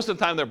black. Most of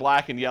the time they're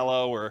black and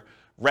yellow or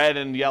red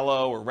and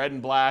yellow or red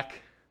and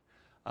black,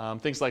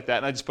 things like that.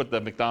 And I just put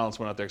the McDonald's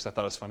one out there because I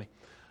thought it was funny.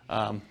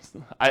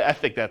 I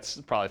think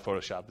that's probably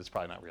Photoshop. That's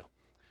probably not real.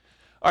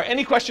 All right,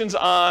 any questions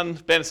on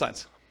bandit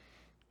signs?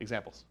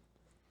 Examples?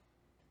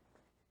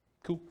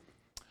 Cool.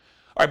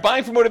 All right,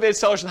 buying for motivated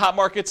sellers in hot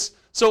markets.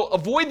 So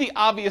avoid the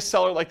obvious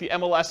seller like the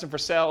MLS and for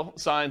sale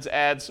signs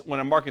ads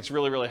when a market's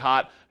really, really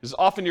hot, because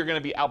often you're going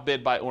to be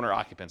outbid by owner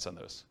occupants on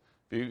those.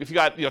 If you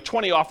got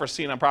 20 offers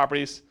seen on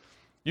properties,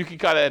 you can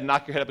kind of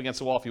knock your head up against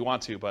the wall if you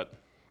want to, but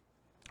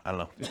I don't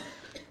know.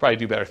 Probably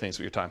do better things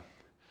with your time.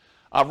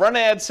 Run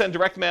ads, send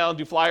direct mail, and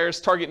do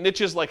flyers. Target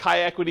niches like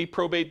high equity,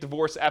 probate,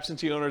 divorce,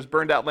 absentee owners,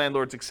 burned out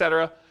landlords,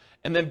 etc.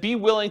 And then be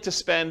willing to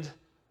spend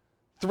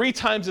 3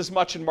 times as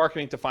much in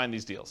marketing to find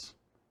these deals.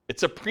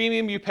 It's a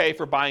premium you pay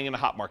for buying in a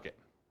hot market.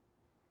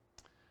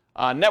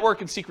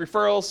 Network and seek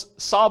referrals.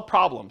 Solve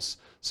problems.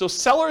 So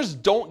sellers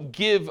don't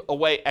give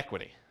away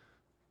equity.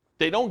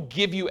 They don't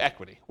give you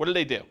equity. What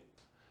do?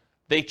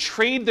 They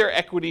trade their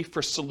equity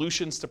for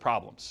solutions to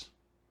problems.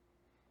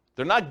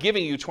 They're not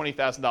giving you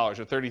 $20,000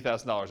 or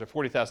 $30,000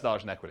 or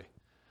 $40,000 in equity.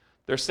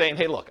 They're saying,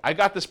 hey, look, I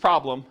got this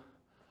problem.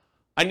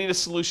 I need a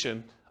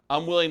solution.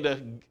 I'm willing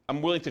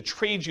to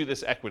trade you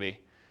this equity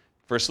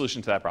for a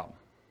solution to that problem.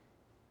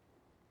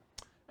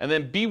 And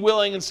then be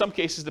willing, in some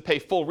cases, to pay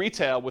full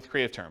retail with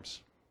creative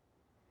terms.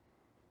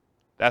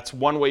 That's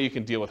one way you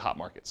can deal with hot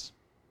markets.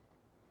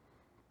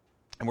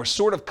 And we're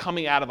sort of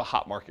coming out of a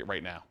hot market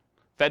right now.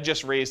 Fed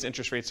just raised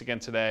interest rates again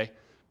today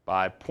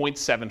by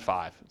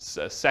 0.75. It's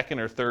a second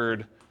or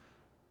third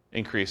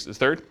increase.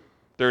 Third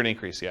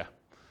increase, yeah.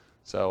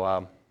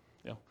 So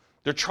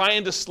they're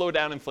trying to slow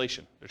down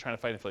inflation. They're trying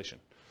to fight inflation.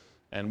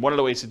 And one of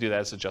the ways to do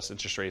that is adjust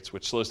interest rates,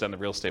 which slows down the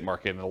real estate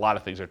market, and a lot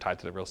of things are tied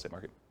to the real estate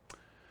market. All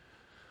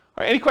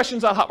right, any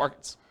questions on hot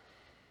markets?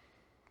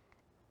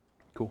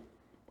 Cool.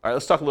 All right,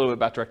 let's talk a little bit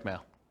about direct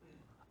mail.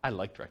 I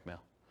like direct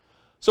mail.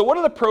 So what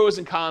are the pros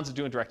and cons of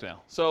doing direct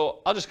mail? So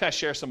I'll just kind of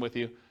share some with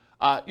you.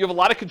 You have a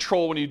lot of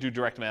control when you do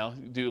direct mail.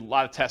 You do a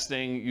lot of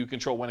testing. You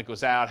control when it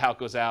goes out, how it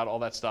goes out, all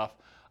that stuff.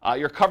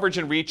 Your coverage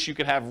and reach, you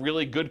can have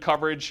really good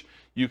coverage.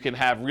 You can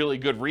have really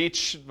good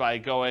reach by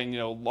going,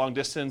 long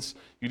distance.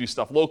 You do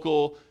stuff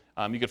local.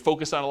 You can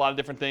focus on a lot of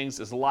different things.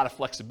 There's a lot of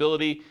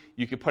flexibility.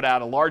 You can put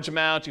out a large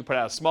amount. You can put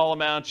out a small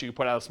amount. You can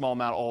put out a small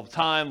amount all the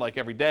time, like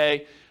every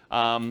day.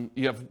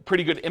 You have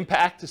pretty good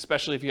impact,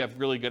 especially if you have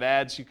really good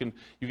ads. You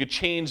could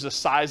change the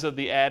size of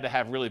the ad to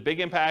have really big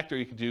impact, or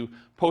you could do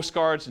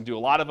postcards and do a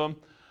lot of them.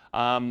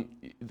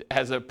 It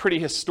has a pretty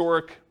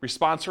historic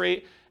response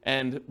rate,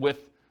 and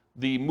with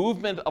the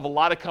movement of a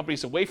lot of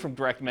companies away from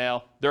direct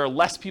mail, there are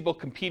less people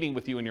competing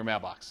with you in your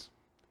mailbox.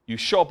 You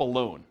show up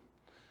alone.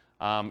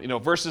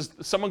 Versus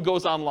someone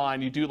goes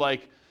online, you do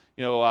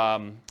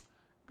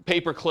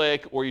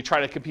pay-per-click, or you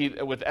try to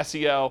compete with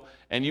SEO,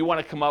 and you want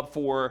to come up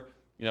for,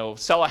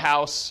 sell a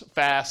house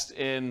fast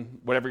in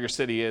whatever your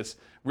city is.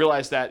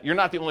 Realize that you're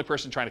not the only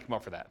person trying to come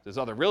up for that. There's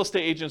other real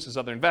estate agents, there's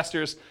other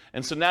investors,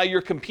 and so now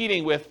you're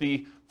competing with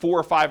the 4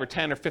 or 5 or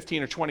 10 or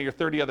 15 or 20 or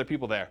 30 other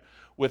people there.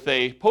 With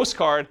a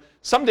postcard,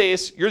 some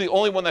days you're the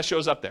only one that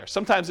shows up there.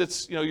 Sometimes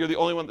it's, you're the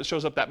only one that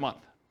shows up that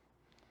month.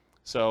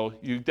 So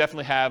you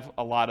definitely have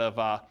a lot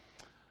of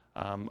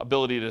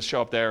ability to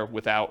show up there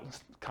without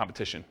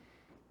competition.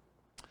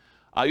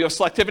 You have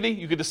selectivity.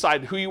 You can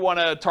decide who you want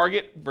to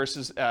target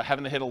versus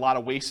having to hit a lot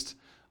of waste,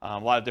 a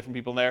lot of different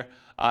people there.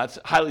 It's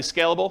highly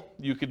scalable.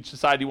 You could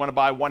decide you want to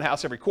buy one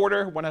house every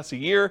quarter, one house a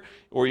year,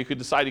 or you could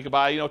decide you could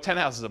buy 10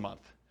 houses a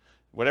month.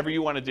 Whatever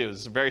you want to do. This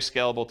is a very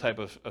scalable type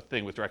of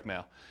thing with direct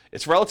mail.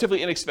 It's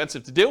relatively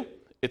inexpensive to do.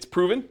 It's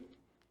proven.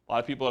 A lot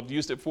of people have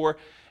used it for.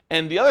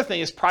 And the other thing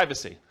is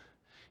privacy.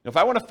 If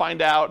I want to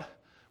find out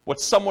what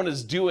someone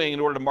is doing in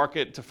order to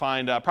market to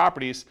find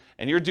properties,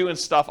 and you're doing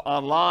stuff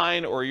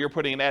online or you're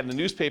putting an ad in the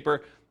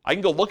newspaper, I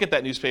can go look at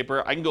that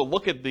newspaper, I can go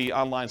look at the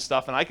online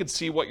stuff, and I can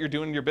see what you're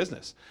doing in your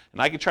business.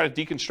 And I can try to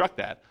deconstruct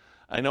that.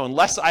 I know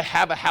unless I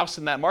have a house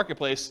in that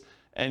marketplace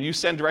and you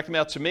send direct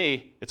mail to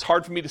me, it's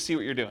hard for me to see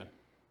what you're doing.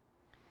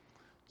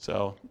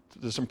 So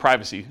there's some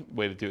privacy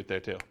way to do it there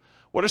too.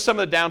 What are some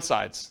of the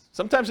downsides?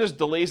 Sometimes there's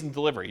delays in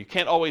delivery. You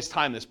can't always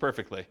time this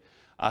perfectly.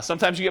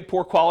 Sometimes you get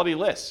poor quality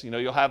lists.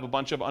 You'll have a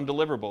bunch of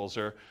undeliverables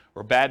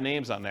or bad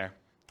names on there.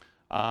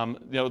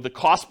 The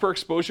cost per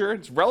exposure,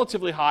 it's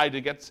relatively high to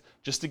get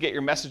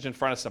your message in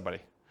front of somebody.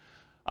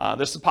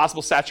 There's some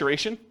possible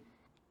saturation.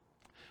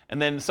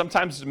 And then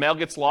sometimes the mail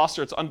gets lost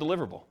or it's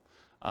undeliverable.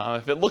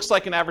 If it looks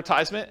like an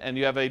advertisement and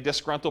you have a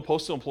disgruntled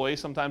postal employee,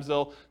 sometimes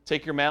they'll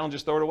take your mail and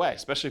just throw it away,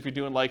 especially if you're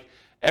doing like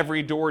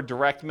every door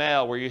direct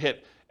mail where you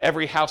hit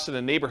every house in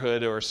a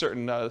neighborhood or a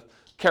certain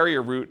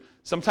carrier route.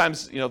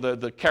 Sometimes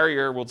the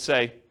carrier will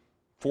say,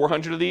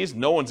 400 of these,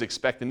 no one's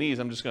expecting these,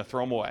 I'm just going to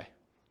throw them away.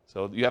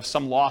 So you have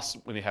some loss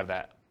when you have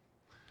that.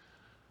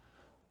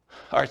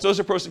 All right, so those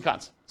are pros and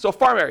cons. So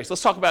farm areas,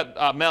 let's talk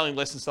about mailing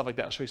lists and stuff like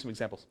that. I'll show you some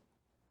examples.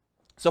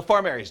 So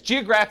farm areas,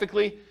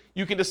 geographically,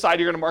 you can decide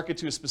you're going to market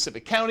to a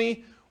specific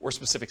county or a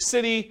specific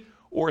city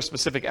or a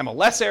specific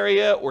MLS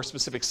area or a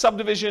specific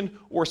subdivision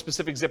or a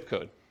specific zip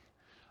code.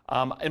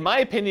 In my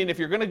opinion, if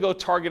you're going to go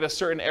target a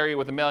certain area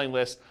with a mailing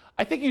list,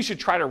 I think you should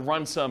try to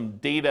run some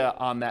data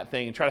on that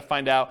thing and try to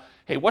find out,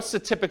 hey, what's the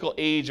typical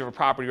age of a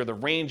property or the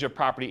range of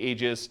property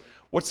ages?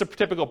 What's the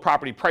typical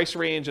property price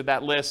range of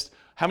that list?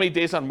 How many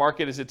days on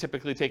market is it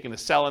typically taking to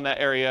sell in that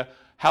area?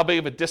 How big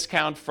of a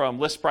discount from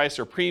list price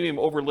or premium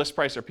over list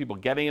price are people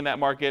getting in that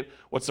market?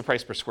 What's the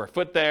price per square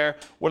foot there?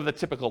 What are the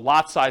typical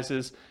lot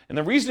sizes? And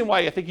the reason why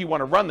I think you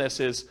want to run this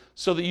is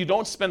so that you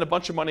don't spend a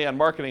bunch of money on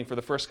marketing for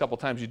the first couple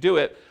times you do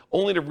it,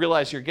 only to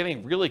realize you're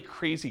getting really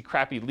crazy,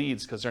 crappy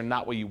leads because they're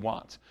not what you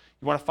want.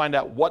 You want to find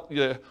out what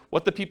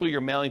the people you're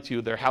mailing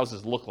to, their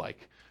houses look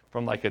like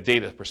from like a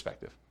data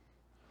perspective.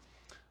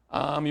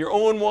 Your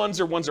own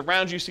ones or ones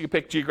around you, so you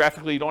pick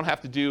geographically. You don't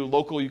have to do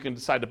local. You can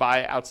decide to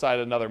buy outside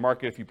another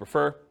market if you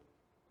prefer.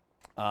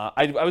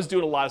 I was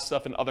doing a lot of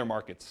stuff in other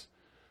markets.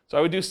 So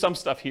I would do some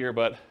stuff here,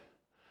 but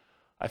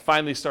I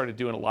finally started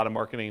doing a lot of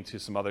marketing to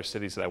some other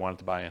cities that I wanted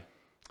to buy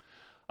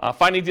in.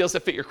 Finding deals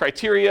that fit your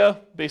criteria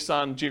based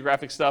on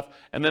geographic stuff,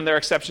 and then there are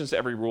exceptions to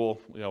every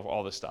rule,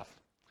 all this stuff.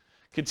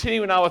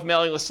 Continuing on with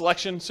mailing list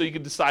selection, so you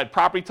can decide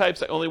property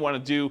types. I only want to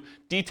do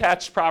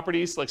detached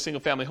properties like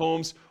single-family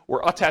homes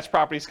or attached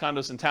properties,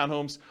 condos and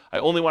townhomes. I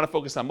only want to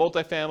focus on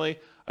multifamily.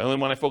 I only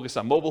want to focus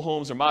on mobile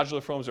homes or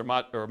modular homes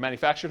or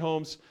manufactured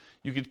homes.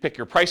 You can pick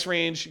your price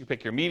range. You can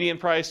pick your median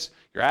price,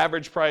 your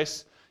average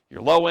price,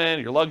 your low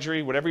end, your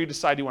luxury, whatever you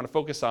decide you want to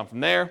focus on from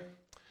there.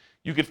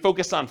 You could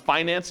focus on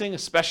financing,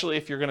 especially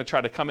if you're going to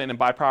try to come in and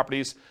buy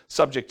properties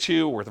subject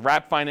to or with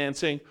wrap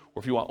financing,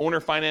 or if you want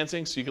owner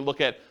financing. So you can look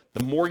at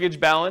the mortgage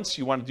balance.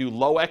 You want to do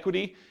low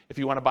equity if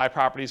you want to buy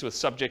properties with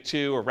subject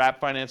to or wrap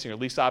financing or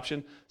lease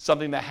option,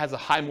 something that has a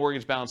high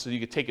mortgage balance so you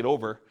could take it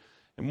over,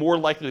 and more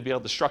likely to be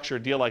able to structure a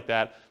deal like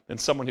that than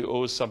someone who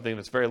owes something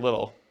that's very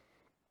little,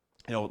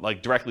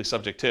 like directly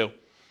subject to.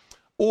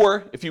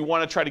 Or if you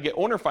want to try to get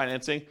owner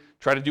financing,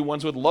 try to do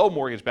ones with low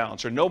mortgage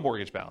balance or no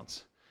mortgage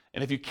balance.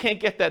 And if you can't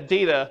get that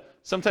data,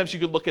 sometimes you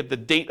could look at the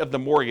date of the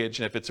mortgage,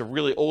 and if it's a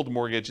really old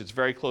mortgage, it's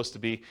very close to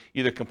be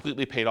either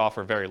completely paid off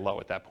or very low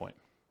at that point.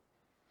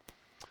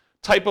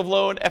 Type of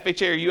loan,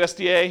 FHA or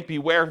USDA,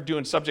 beware of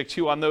doing subject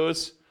to on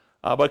those,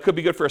 but it could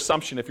be good for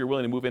assumption if you're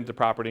willing to move into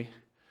property.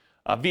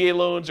 VA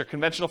loans or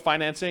conventional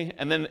financing,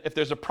 and then if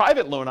there's a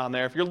private loan on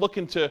there, if you're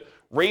looking to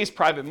raise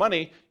private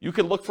money, you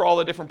can look for all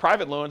the different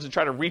private loans and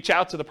try to reach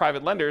out to the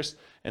private lenders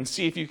and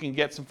see if you can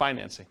get some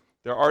financing.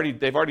 They've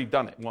already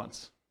done it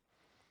once.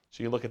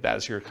 So you look at that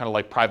as your kind of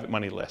like private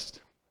money list.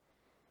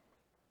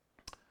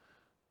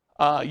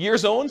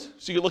 Years owned,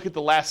 so you look at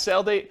the last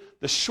sale date.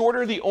 The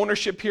shorter the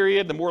ownership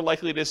period, the more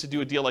likely it is to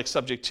do a deal like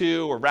subject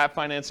to or wrap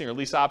financing or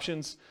lease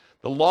options.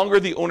 The longer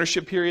the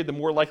ownership period, the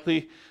more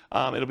likely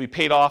it'll be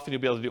paid off and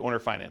you'll be able to do owner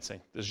financing.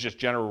 There's just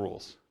general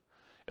rules.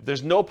 If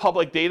there's no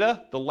public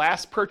data, the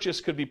last purchase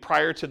could be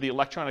prior to the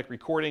electronic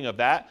recording of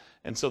that,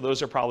 and so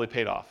those are probably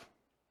paid off.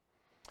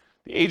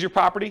 The age of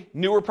property,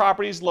 newer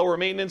properties, lower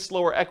maintenance,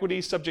 lower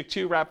equity, subject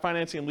to wrap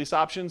financing and lease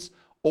options.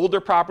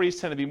 Older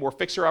properties tend to be more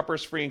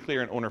fixer-uppers, free and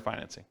clear, and owner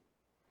financing.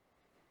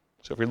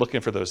 So if you're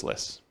looking for those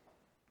lists.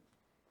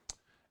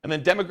 And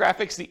then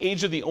demographics, the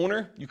age of the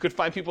owner. You could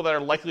find people that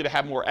are likely to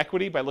have more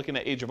equity by looking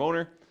at age of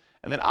owner.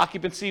 And then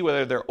occupancy,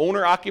 whether they're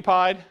owner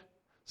occupied,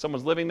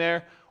 someone's living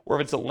there, or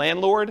if it's a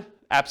landlord,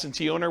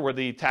 absentee owner, where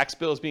the tax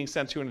bill is being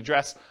sent to an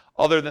address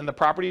other than the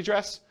property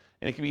address.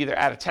 And it can be either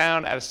out of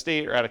town, out of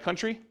state, or out of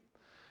country.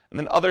 And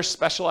then other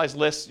specialized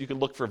lists, you can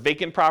look for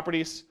vacant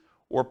properties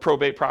or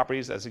probate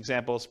properties as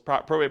examples.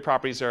 Probate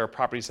properties are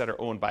properties that are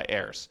owned by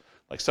heirs,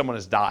 like someone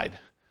has died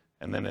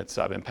and then it's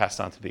been passed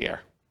on to the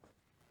heir.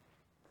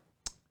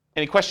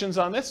 Any questions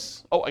on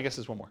this? Oh, I guess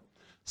there's one more.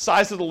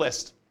 Size of the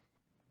list.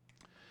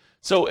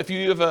 So if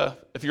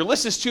your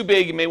list is too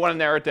big, you may want to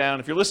narrow it down.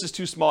 If your list is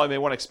too small, you may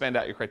want to expand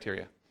out your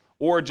criteria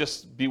or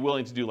just be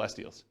willing to do less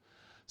deals.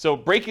 So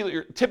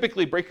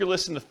typically break your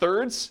list into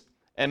thirds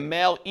and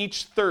mail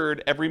each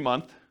third every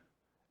month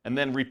and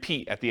then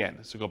repeat at the end.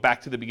 So go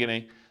back to the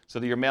beginning so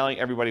that you're mailing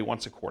everybody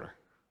once a quarter.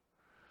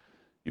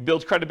 You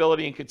build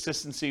credibility and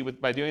consistency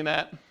by doing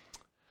that.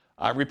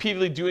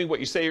 Repeatedly doing what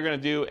you say you're going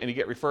to do and you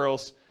get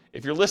referrals.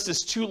 If your list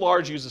is too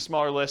large, use a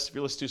smaller list. If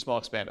your list is too small,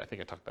 expand it. I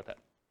think I talked about that.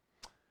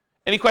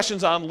 Any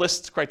questions on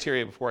list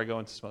criteria before I go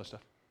into some other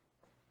stuff?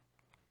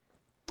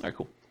 All right,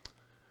 cool.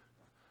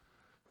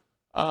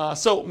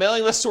 So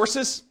mailing list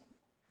sources.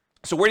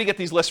 So where do you get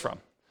these lists from?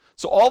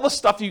 So all the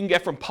stuff you can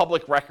get from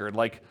public record,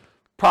 like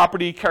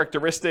property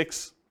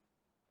characteristics,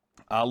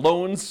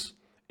 loans,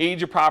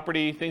 age of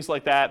property, things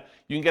like that.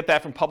 You can get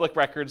that from public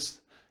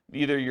records,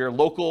 either your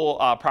local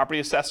property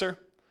assessor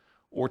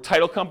or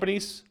title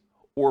companies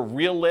or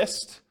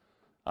Realist.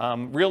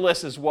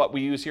 Realist is what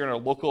we use here in our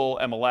local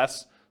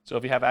MLS. So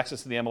if you have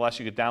access to the MLS,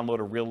 you could download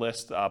a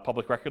Realist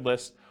public record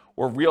list,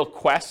 or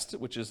RealQuest,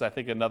 which is, I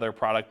think, another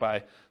product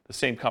by the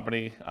same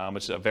company,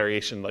 which is a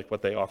variation like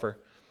what they offer.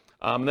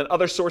 And then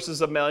other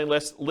sources of mailing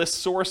lists: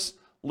 ListSource,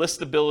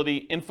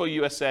 Listability,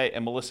 InfoUSA,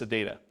 and Melissa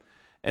Data.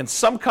 And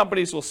some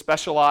companies will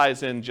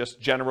specialize in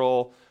just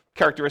general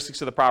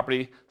characteristics of the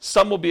property.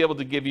 Some will be able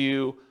to give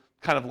you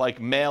kind of like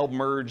mail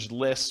merged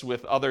lists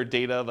with other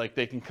data, like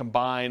they can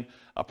combine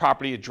a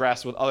property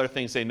address with other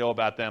things they know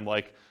about them,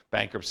 like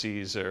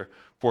bankruptcies or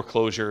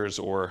foreclosures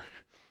or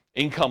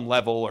income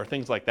level or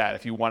things like that,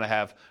 if you want to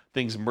have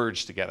things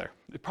merged together.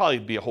 It'd probably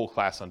be a whole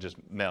class on just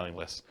mailing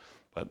lists,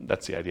 but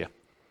that's the idea.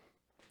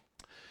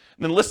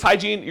 And then list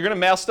hygiene, you're going to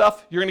mail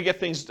stuff, you're going to get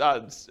things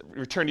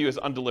returned to you as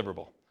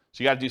undeliverable.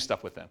 So you got to do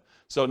stuff with them.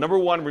 So number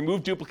one,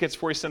 remove duplicates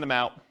before you send them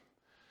out.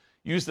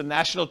 Use the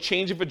National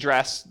Change of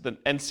Address, the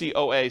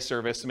NCOA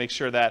service, to make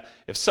sure that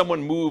if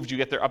someone moved, you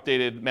get their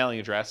updated mailing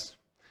address.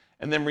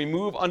 And then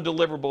remove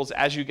undeliverables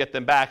as you get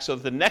them back so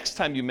that the next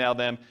time you mail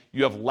them,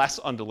 you have less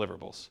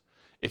undeliverables.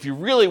 If you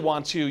really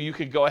want to, you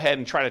could go ahead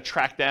and try to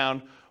track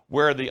down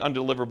where the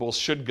undeliverables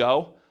should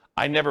go.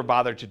 I never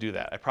bothered to do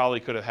that. I probably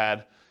could have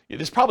had,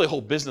 there's probably a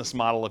whole business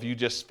model of you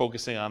just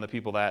focusing on the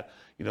people that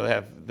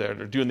that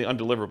are doing the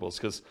undeliverables,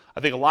 because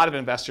I think a lot of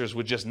investors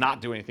would just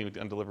not do anything with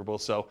the undeliverable,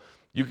 so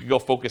you could go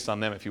focus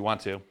on them if you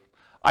want to.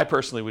 I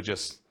personally would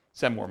just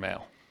send more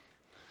mail,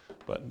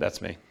 but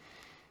that's me.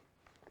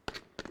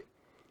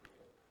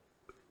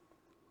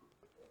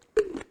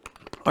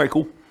 All right,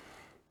 cool.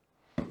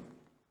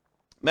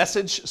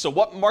 Message. So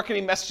what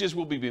marketing messages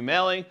will we be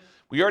mailing?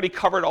 We already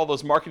covered all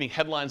those marketing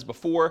headlines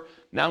before.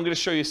 Now I'm going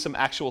to show you some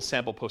actual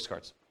sample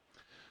postcards.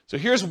 So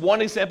here's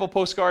one example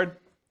postcard.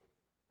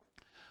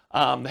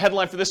 The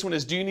headline for this one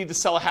is, do you need to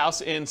sell a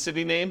house in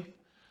city name?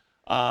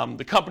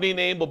 The company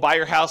name will buy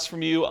your house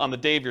from you on the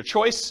day of your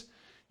choice.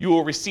 You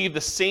will receive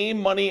the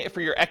same money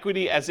for your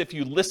equity as if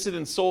you listed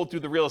and sold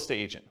through the real estate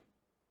agent.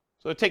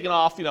 So they're taking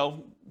off,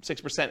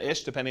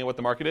 6%-ish, depending on what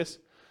the market is.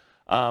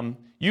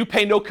 You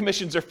pay no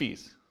commissions or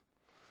fees.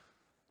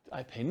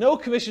 I pay no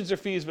commissions or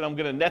fees, but I'm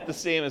going to net the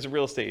same as a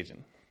real estate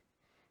agent.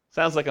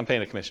 Sounds like I'm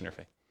paying a commission or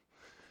fee.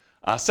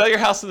 Sell your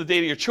house on the date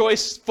of your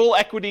choice, full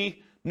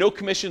equity, no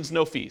commissions,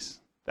 no fees.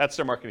 That's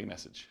their marketing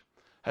message.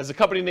 Has the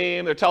company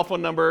name, their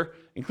telephone number,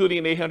 including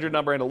an 800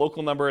 number and a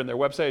local number and their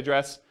website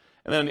address.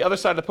 And then on the other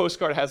side of the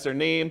postcard has their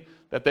name,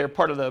 that they're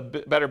part of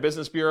the Better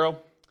Business Bureau,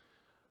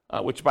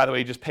 which, by the way,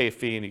 you just pay a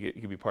fee and you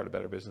can be part of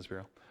Better Business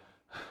Bureau.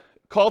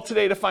 Call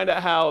today to find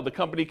out how the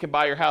company can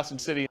buy your house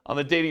and city on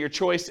the date of your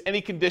choice.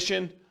 Any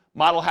condition,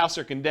 model house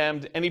or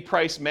condemned, any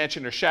price,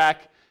 mansion or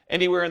shack,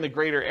 anywhere in the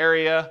greater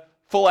area,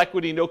 full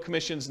equity, no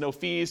commissions, no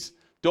fees.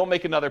 Don't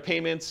make another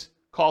payment.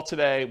 Call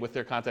today with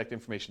their contact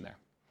information there.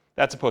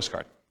 That's a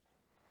postcard.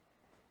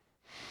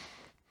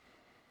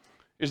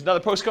 Here's another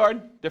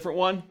postcard, different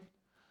one.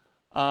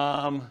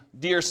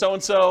 Dear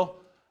so-and-so.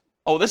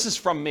 Oh, this is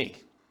from me.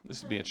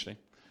 This would be interesting.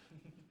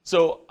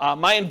 So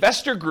my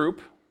investor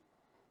group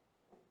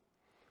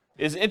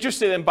is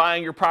interested in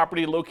buying your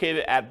property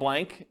located at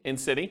blank in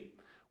city.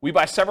 We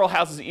buy several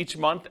houses each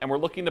month, and we're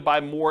looking to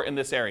buy more in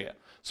this area.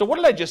 So what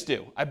did I just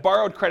do? I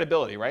borrowed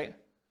credibility, right?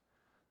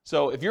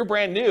 So if you're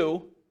brand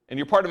new and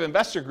you're part of an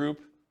investor group,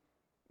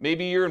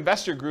 maybe your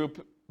investor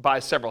group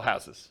buys several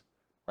houses,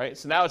 right?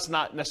 So now it's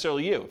not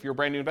necessarily you. If you're a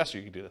brand new investor,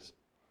 you can do this.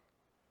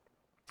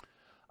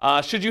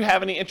 Should you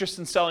have any interest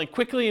in selling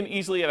quickly and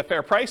easily at a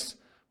fair price,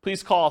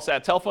 please call us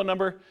at telephone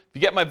number. If you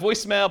get my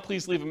voicemail,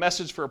 please leave a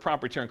message for a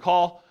prompt return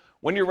call.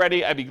 When you're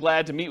ready, I'd be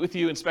glad to meet with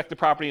you, inspect the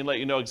property, and let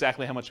you know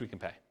exactly how much we can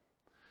pay.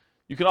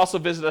 You can also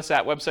visit us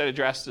at website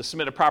address to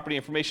submit a property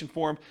information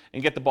form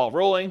and get the ball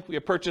rolling. We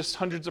have purchased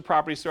hundreds of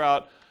properties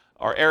throughout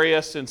our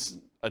area since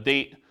a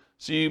date,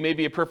 so you may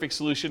be a perfect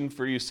solution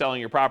for you selling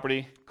your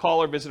property.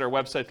 Call or visit our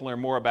website to learn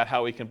more about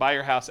how we can buy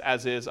your house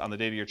as is on the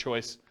date of your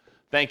choice.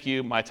 Thank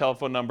you. My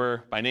telephone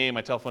number, my name,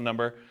 my telephone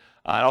number.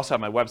 I also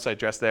have my website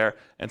address there.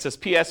 And it says,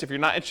 P.S. if you're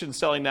not interested in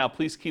selling now,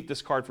 please keep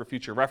this card for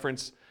future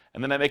reference.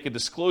 And then I make a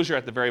disclosure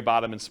at the very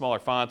bottom in smaller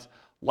font.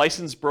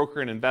 Licensed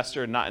broker and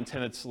investor not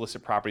intended to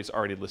solicit properties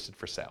already listed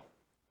for sale.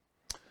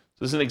 So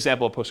this is an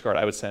example of a postcard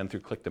I would send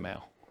through Click to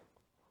Mail.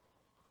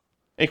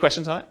 Any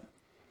questions on it?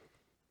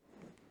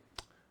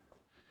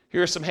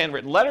 Here are some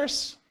handwritten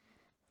letters.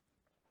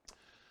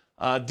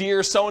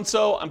 Dear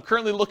so-and-so, I'm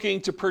currently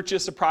looking to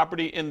purchase a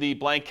property in the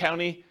blank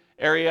county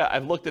area.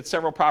 I've looked at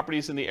several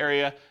properties in the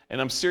area, and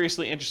I'm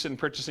seriously interested in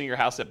purchasing your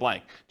house at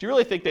blank. Do you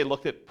really think they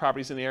looked at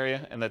properties in the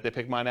area and that they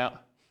picked mine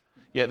out?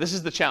 Yeah, this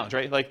is the challenge,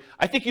 right? Like,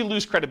 I think you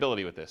lose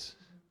credibility with this.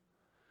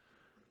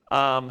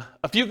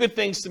 A few good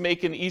things to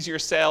make an easier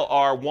sale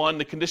are, 1,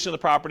 the condition of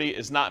the property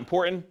is not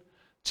important.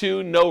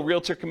 2, no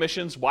realtor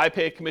commissions. Why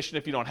pay a commission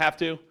if you don't have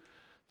to?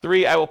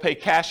 3, I will pay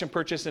cash and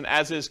purchase in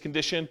as-is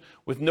condition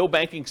with no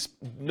bank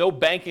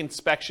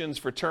inspections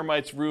for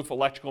termites, roof,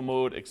 electrical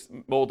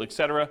mold,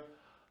 etc.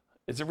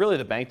 Is it really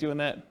the bank doing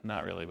that?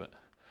 Not really, but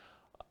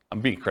I'm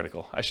being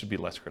critical. I should be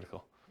less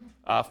critical.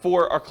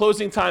 4, our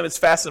closing time is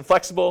fast and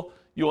flexible.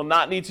 You will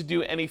not need to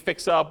do any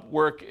fix-up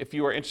work if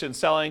you are interested in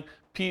selling.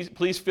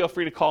 Please feel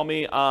free to call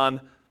me on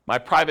my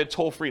private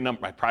toll-free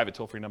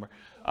number,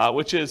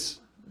 which is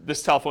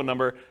this telephone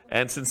number,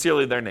 and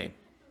sincerely their name.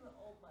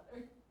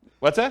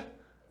 What's that?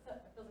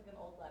 It feels like an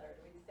old letter.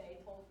 Do we say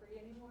toll-free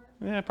anymore?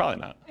 Yeah, probably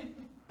not.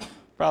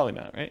 Probably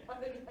not, right? I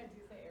do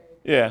say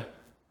area. Yeah.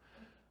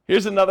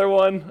 Here's another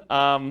one.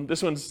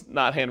 This one's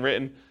not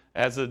handwritten. It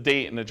has a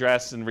date and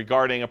address and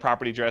regarding a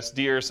property address.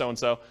 Dear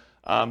so-and-so,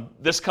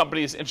 this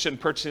company is interested in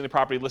purchasing the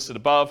property listed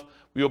above.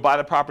 We will buy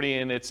the property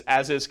in its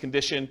as-is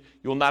condition.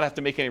 You will not have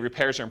to make any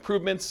repairs or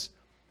improvements.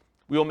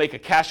 We will make a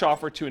cash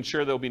offer to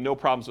ensure there will be no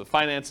problems with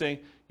financing.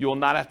 You will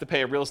not have to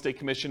pay a real estate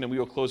commission, and we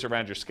will close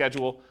around your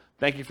schedule.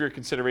 Thank you for your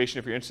consideration.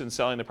 If you're interested in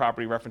selling the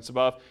property referenced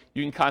above,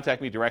 you can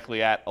contact me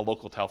directly at a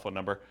local telephone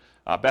number.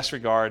 Best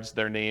regards,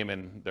 their name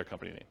and their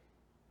company name.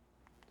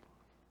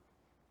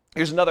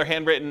 Here's another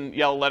handwritten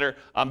yellow letter.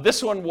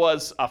 This one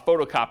was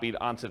photocopied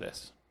onto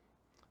this.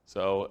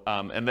 So,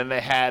 and then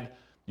they had,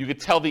 you could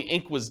tell the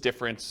ink was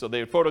different, so they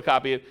would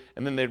photocopy it,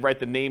 and then they'd write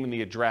the name and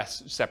the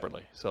address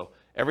separately. So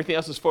everything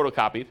else was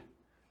photocopied,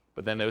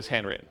 but then it was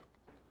handwritten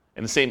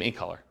in the same ink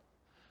color.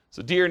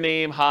 So dear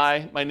name,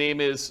 hi, my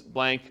name is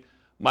blank.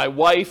 My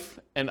wife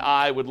and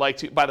I would like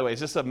to, by the way,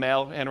 is this a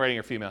male handwriting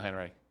or female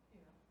handwriting?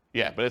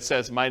 Yeah, but it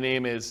says my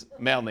name is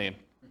male name,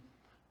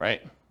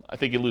 right? I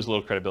think you lose a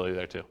little credibility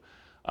there too.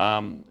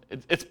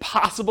 It's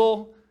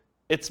possible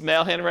it's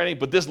male handwriting,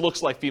 but this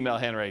looks like female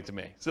handwriting to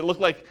me. Does it look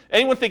like,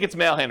 anyone think it's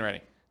male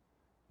handwriting?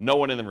 No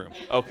one in the room.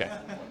 Okay.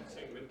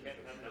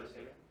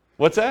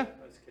 What's that?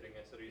 I was kidding.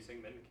 I said, are you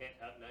saying men can't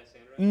have nice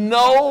handwriting?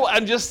 No,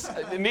 I'm just,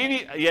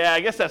 maybe, yeah,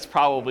 I guess that's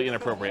probably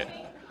inappropriate.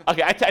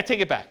 Okay, I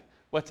take it back.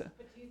 What's that?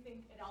 But do you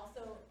think it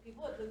also,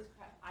 people would lose,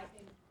 I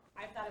think,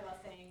 I've thought about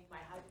saying my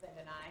husband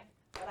and I,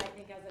 but I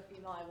think as a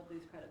female I would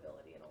lose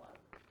credibility in a lot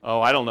of. Oh,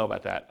 I don't know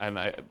about that, and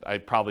I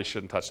probably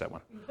shouldn't touch that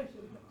one.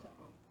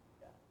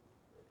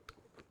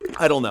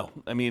 I don't know.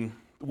 I mean,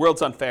 the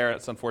world's unfair.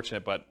 It's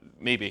unfortunate, but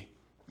maybe.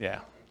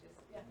 Yeah.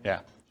 Yeah.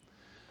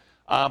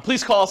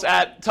 Please call us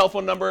at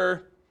telephone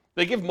number.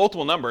 They give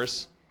multiple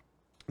numbers.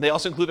 They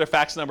also include their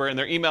fax number and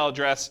their email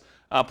address.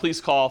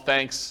 Please call.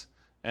 Thanks.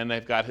 And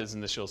they've got his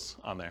initials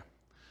on there.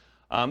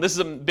 This is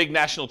a big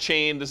national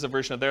chain. This is a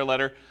version of their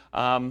letter.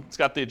 It's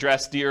got the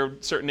address, dear,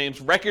 certain names.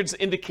 Records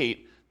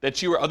indicate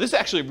that you are, oh, this is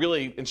actually a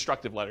really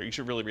instructive letter. You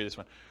should really read this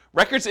one.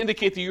 Records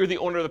indicate that you're the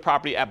owner of the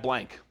property at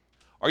blank.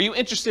 Are you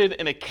interested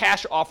in a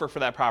cash offer for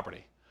that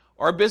property?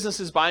 Our business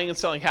is buying and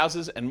selling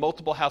houses and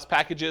multiple house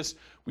packages.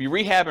 We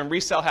rehab and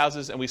resell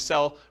houses, and we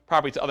sell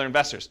property to other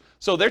investors.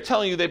 So they're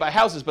telling you they buy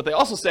houses, but they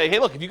also say, hey,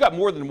 look, if you got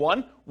more than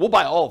one, we'll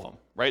buy all of them,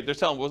 right? They're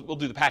telling we'll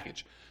do the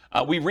package.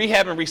 We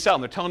rehab and resell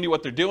them. They're telling you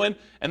what they're doing,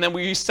 and then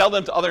we resell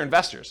them to other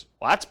investors.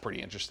 Well, that's pretty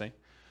interesting.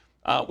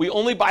 We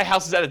only buy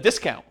houses at a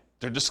discount.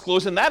 They're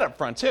disclosing that up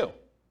front too,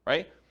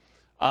 right?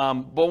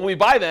 But when we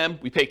buy them,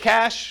 we pay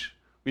cash.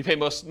 We pay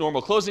most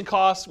normal closing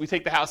costs. We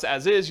take the house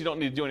as is. You don't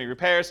need to do any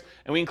repairs,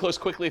 and we can close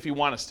quickly if you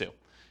want us to. If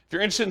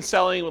you're interested in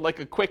selling and would like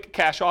a quick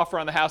cash offer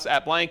on the house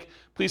at blank,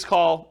 please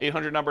call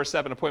 800 number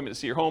 7 appointment to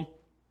see your home.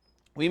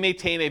 We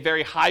maintain a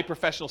very high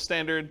professional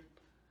standard.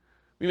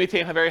 We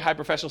maintain very high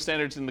professional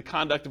standards in the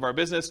conduct of our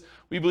business.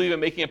 We believe in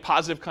making a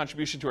positive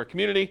contribution to our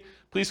community.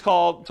 Please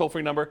call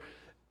toll-free number.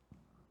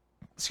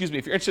 Excuse me,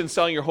 if you're interested in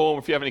selling your home,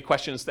 if you have any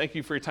questions, thank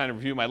you for your time to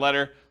review my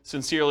letter.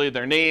 Sincerely,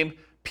 their name.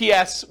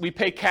 P.S. We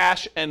pay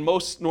cash and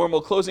most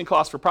normal closing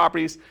costs for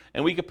properties,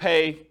 and we could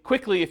pay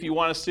quickly if you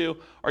want us to.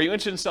 Are you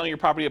interested in selling your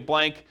property at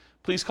blank?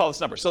 Please call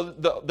this number. So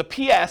the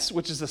P.S.,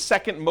 which is the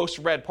second most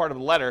read part of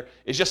the letter,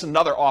 is just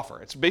another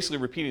offer. It's basically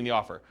repeating the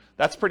offer.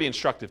 That's pretty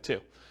instructive too.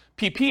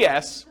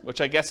 PPS,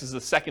 which I guess is the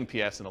second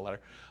PS in the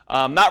letter,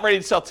 not ready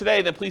to sell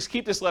today, then please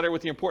keep this letter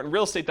with the important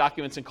real estate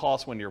documents and call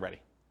us when you're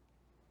ready.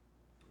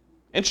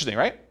 Interesting,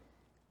 right?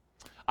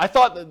 I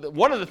thought that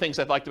one of the things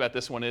I liked about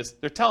this one is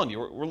they're telling you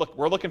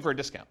we're looking for a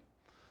discount.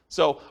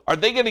 So are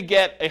they going to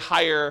get a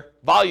higher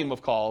volume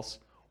of calls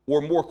or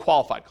more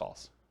qualified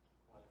calls?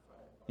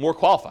 More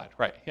qualified,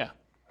 right, yeah.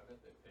 I bet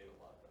they paid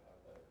a lot to have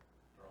that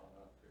drawn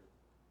up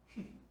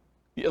too.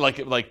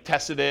 Yeah, like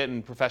tested it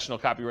and professional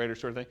copywriter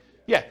sort of thing.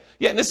 Yeah,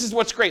 and this is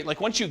what's great. Like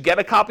once you get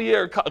a copy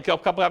or a couple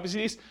copies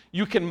of these,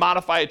 you can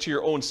modify it to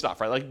your own stuff,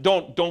 right? Like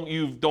don't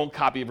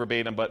copy it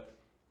verbatim, but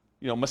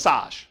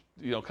massage.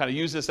 Kind of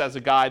use this as a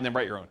guide and then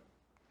write your own.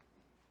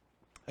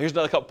 Here's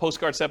another couple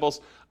postcard samples.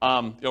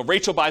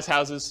 Rachel buys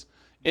houses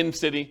in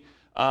city.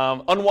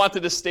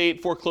 Unwanted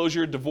estate,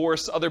 foreclosure,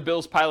 divorce, other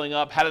bills piling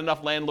up, had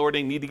enough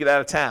landlording, need to get out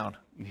of town.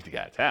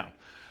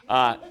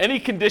 Any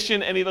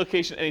condition, any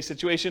location, any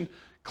situation,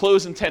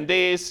 close in 10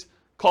 days.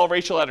 Call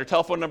Rachel at her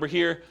telephone number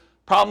here.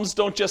 Problems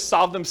don't just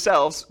solve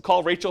themselves.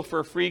 Call Rachel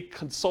for a free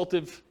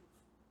consultative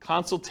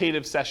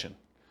session.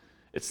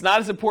 It's not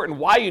as important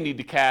why you need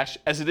the cash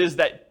as it is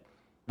that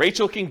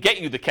Rachel can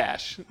get you the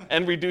cash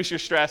and reduce your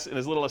stress in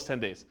as little as 10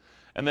 days.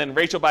 And then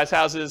Rachel buys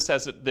houses,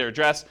 has their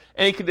address,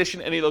 any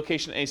condition, any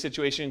location, any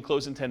situation,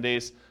 close in 10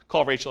 days.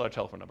 Call Rachel at her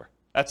telephone number.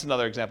 That's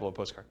another example of a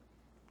postcard.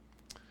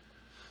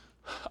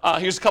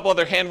 Here's a couple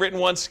other handwritten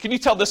ones. Can you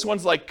tell this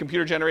one's like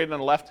computer generated on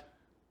the left?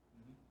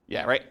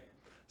 Yeah, right?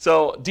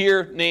 So,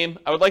 dear name,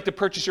 I would like to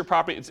purchase your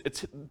property.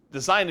 It's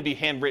designed to be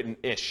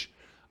handwritten-ish.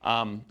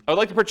 I would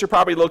like to purchase your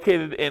property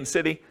located in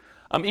city.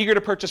 I'm eager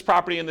to purchase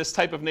property in this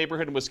type of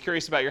neighborhood and was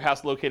curious about your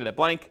house located at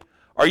blank.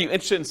 Are you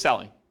interested in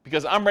selling?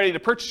 Because I'm ready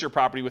to purchase your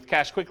property with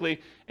cash quickly,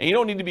 and you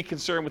don't need to be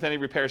concerned with any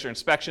repairs or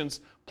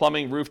inspections,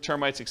 plumbing, roof,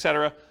 termites,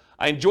 etc.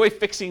 I enjoy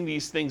fixing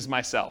these things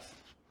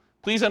myself.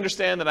 Please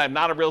understand that I'm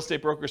not a real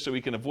estate broker, so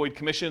we can avoid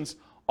commissions.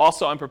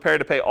 Also, I'm prepared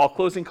to pay all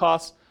closing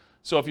costs.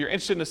 So if you're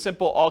interested in a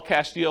simple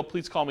all-cash deal,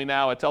 please call me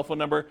now at telephone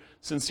number,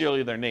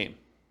 sincerely their name.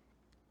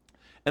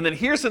 And then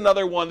here's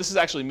another one. This is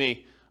actually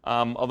me,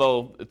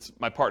 although it's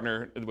my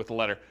partner with the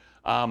letter.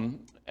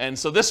 And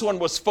so this one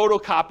was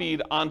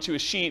photocopied onto a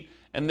sheet,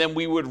 and then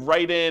we would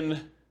write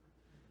in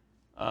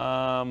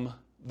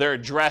their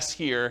address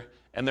here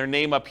and their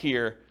name up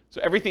here. So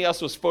everything else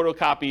was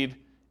photocopied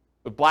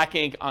with black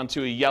ink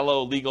onto a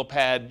yellow legal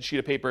pad sheet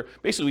of paper.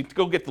 Basically, we'd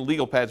go get the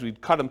legal pads, we'd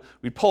cut them,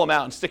 we'd pull them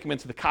out and stick them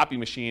into the copy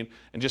machine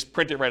and just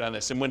print it right on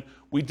this. And when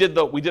we did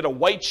a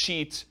white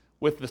sheet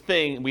with the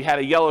thing, we had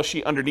a yellow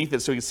sheet underneath it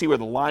so you could see where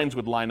the lines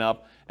would line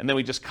up, and then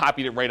we just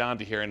copied it right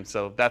onto here, and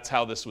so that's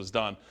how this was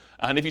done.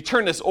 And if you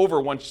turn this over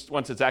once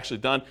it's actually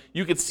done,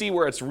 you could see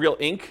where it's real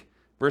ink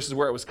versus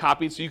where it was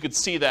copied, so you could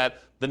see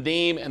that the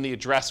name and the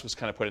address was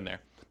kind of put in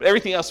there. But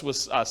everything else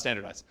was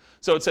standardized.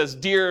 So it says,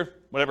 dear,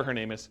 whatever her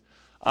name is,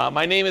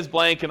 my name is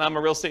blank, and I'm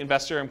a real estate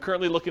investor. I'm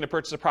currently looking to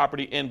purchase a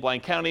property in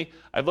blank county.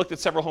 I've looked at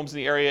several homes in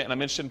the area, and I'm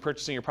interested in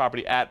purchasing your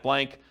property at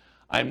blank.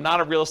 I'm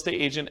not a real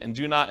estate agent and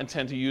do not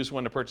intend to use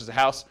one to purchase a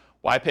house.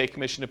 Why pay a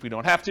commission if we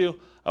don't have to?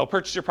 I will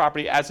purchase your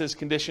property as is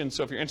conditioned,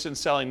 so if you're interested in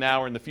selling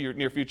now or in the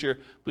near future,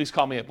 please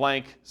call me at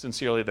blank,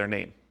 sincerely their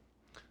name.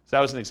 So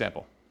that was an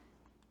example.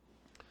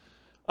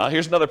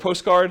 Here's another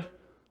postcard.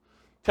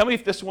 Tell me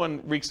if this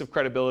one reeks of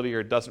credibility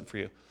or doesn't for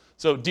you.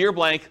 So, dear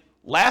blank,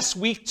 last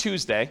week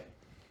Tuesday,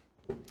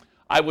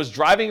 I was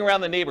driving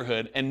around the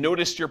neighborhood and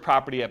noticed your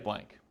property at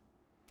blank.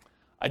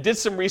 I did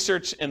some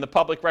research in the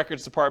public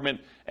records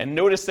department and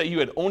noticed that you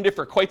had owned it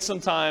for quite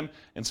some time,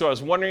 and so I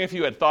was wondering if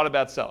you had thought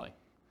about selling.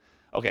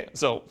 Okay,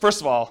 so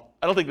first of all,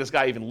 I don't think this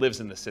guy even lives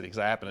in this city because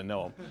I happen to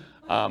know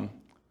him.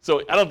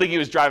 So I don't think he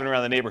was driving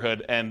around the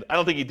neighborhood, and I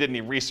don't think he did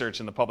any research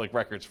in the public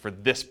records for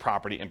this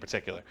property in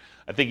particular.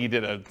 I think he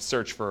did a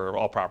search for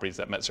all properties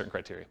that met certain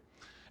criteria.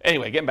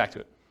 Anyway, getting back to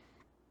it.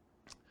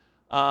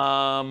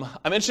 I'm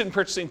interested in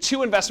purchasing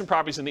 2 investment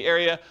properties in the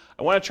area.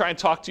 I want to try and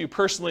talk to you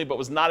personally, but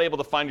was not able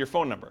to find your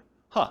phone number.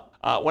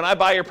 When I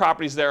buy your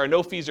properties, there are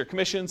no fees or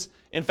commissions.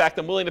 In fact,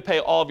 I'm willing to pay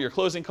all of your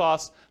closing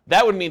costs.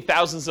 That would mean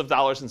thousands of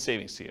dollars in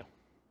savings to you.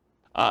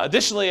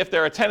 Additionally, if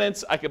there are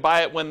tenants, I could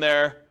buy it when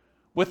they're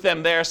with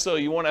them there, so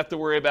you won't have to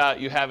worry about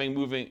you having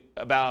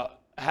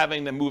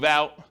them move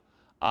out.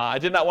 I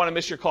did not want to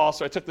miss your call,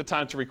 so I took the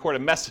time to record a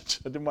message.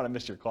 I didn't want to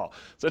miss your call.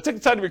 So I took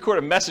the time to record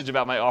a message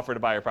about my offer to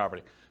buy your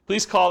property.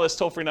 Please call this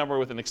toll-free number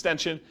with an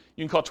extension.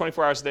 You can call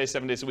 24 hours a day,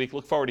 7 days a week.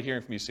 Look forward to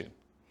hearing from you soon.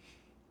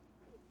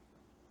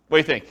 What do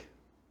you think?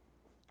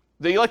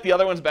 Do you like the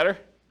other ones better?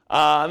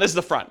 This is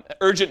the front.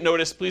 Urgent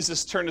notice. Please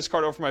just turn this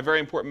card over for my very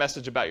important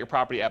message about your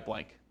property at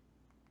blank.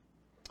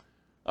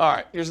 All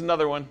right, here's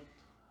another one.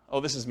 Oh,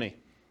 this is me.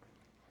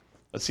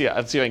 Let's see if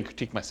I can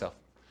critique myself.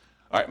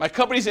 All right, my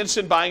company's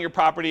interested in buying your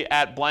property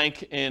at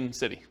blank in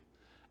city.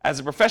 As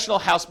a professional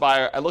house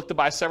buyer, I look to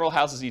buy several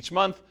houses each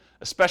month,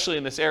 especially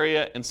in this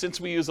area, and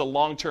since we use a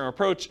long-term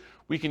approach,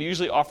 we can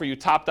usually offer you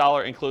top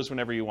dollar and close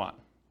whenever you want.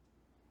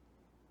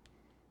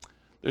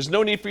 There's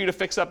no need for you to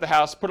fix up the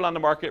house, put it on the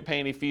market, pay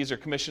any fees or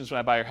commissions when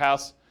I buy your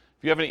house.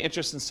 If you have any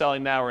interest in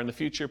selling now or in the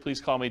future,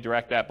 please call me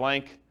direct at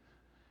blank.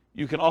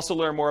 You can also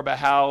learn more about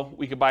how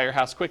we can buy your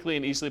house quickly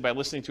and easily by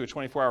listening to a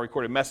 24-hour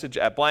recorded message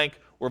at blank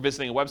or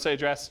visiting a website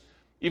address.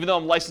 Even though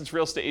I'm a licensed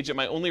real estate agent,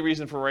 my only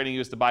reason for writing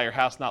you is to buy your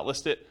house, not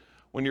list it.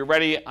 When you're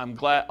ready,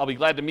 I'll be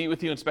glad to meet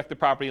with you, inspect the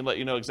property, and let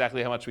you know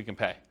exactly how much we can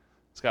pay.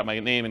 It's got my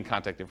name and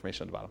contact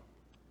information on the bottom.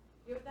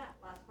 With that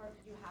last part,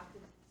 you have to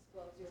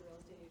disclose your real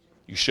estate agent.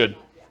 You should.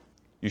 Yeah.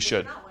 You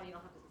should. If not one, you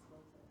don't have to disclose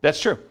it.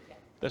 That's true. Yeah.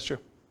 That's true.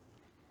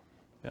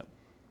 Yep.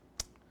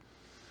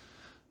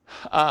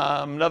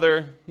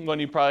 Another one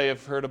you probably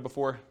have heard of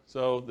before.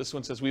 So this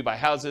one says, we buy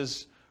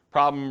houses,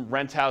 problem,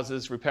 rent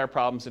houses, repair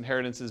problems,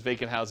 inheritances,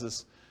 vacant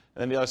houses.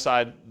 And then the other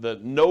side, the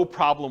no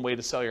problem way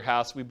to sell your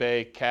house. We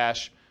pay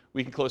cash.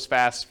 We can close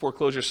fast.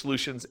 Foreclosure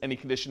solutions, any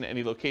condition,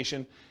 any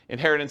location.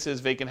 Inheritances,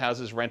 vacant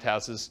houses, rent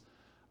houses.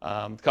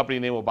 The company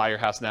name will buy your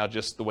house now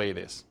just the way it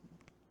is.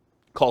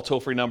 Call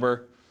toll-free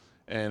number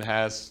and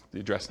has the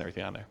address and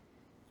everything on there.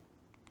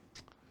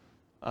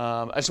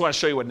 I just want to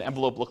show you what an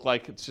envelope looked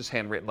like. It's just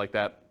handwritten like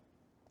that.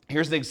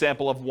 Here's an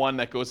example of one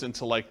that goes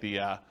into like the,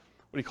 what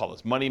do you call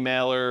this, money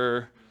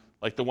mailer,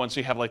 like the ones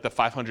you have like the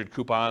 500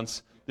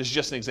 coupons. This is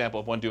just an example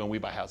of one doing We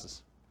Buy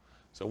Houses.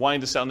 So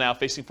wanting to sell now,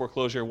 facing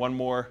foreclosure, one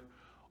more,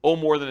 owe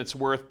more than it's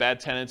worth,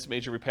 bad tenants,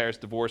 major repairs,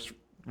 divorce,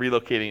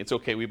 relocating. It's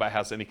okay, We Buy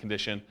House, any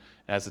condition.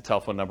 It has a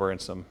telephone number and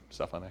some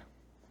stuff on there.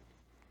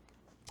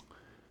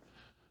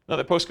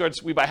 Another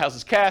postcards, We Buy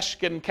Houses cash,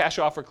 get in cash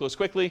offer, close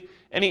quickly.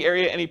 Any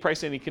area, any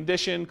price, any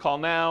condition, call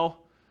now.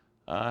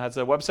 Has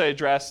a website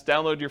address,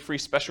 download your free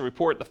special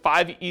report, the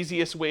 5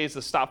 easiest ways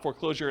to stop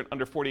foreclosure in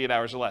under 48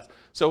 hours or less.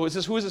 So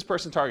who is this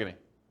person targeting?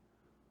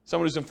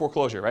 Someone who's in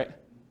foreclosure, right?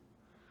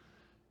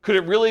 Could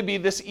it really be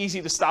this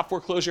easy to stop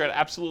foreclosure at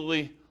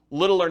absolutely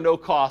little or no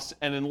cost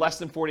and in less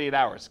than 48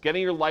 hours?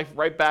 Getting your life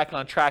right back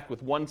on track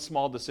with one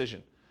small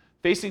decision.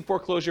 Facing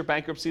foreclosure,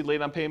 bankruptcy,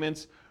 late on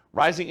payments,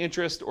 rising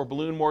interest, or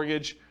balloon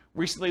mortgage,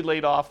 recently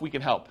laid off, we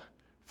can help.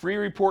 Free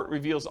report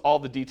reveals all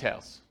the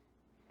details.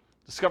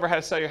 Discover how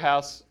to sell your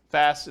house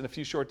fast in a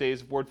few short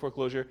days, avoid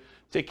foreclosure,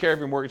 take care of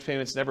your mortgage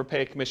payments, never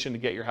pay a commission to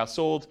get your house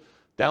sold.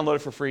 Download it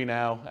for free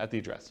now at the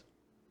address.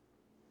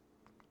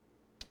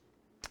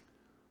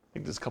 I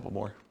think there's a couple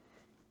more.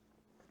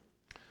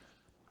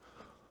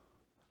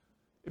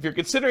 If you're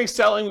considering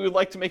selling, we would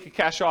like to make a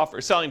cash offer,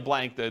 selling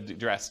blank the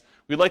address.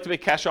 We'd like to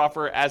make cash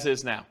offer as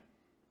is now.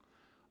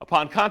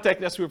 Upon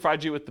contacting us, we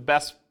provide you with the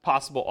best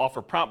possible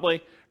offer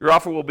promptly. Your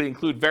offer will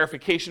include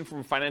verification from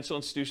a financial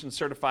institution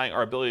certifying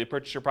our ability to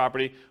purchase your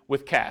property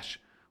with cash.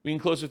 We can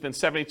close within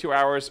 72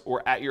 hours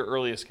or at your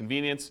earliest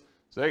convenience.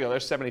 So there you go,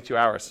 there's 72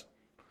 hours.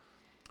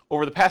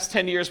 Over the past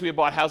 10 years, we have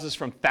bought houses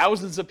from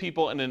thousands of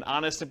people in an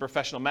honest and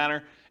professional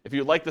manner. If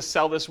you would like to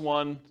sell this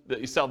one, that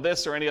you sell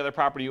this or any other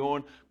property you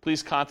own,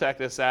 please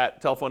contact us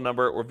at telephone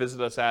number or visit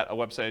us at a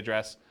website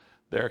address.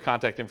 There are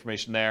contact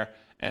information there.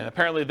 And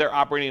apparently they're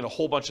operating in a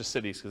whole bunch of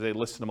cities because they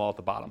listed them all at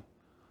the bottom.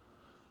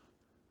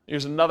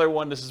 Here's another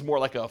one. This is more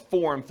like a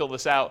form. Fill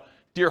this out.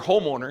 Dear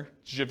homeowner,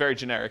 very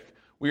generic.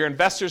 We are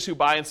investors who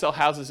buy and sell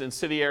houses in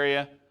city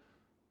area.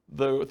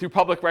 Through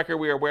public record,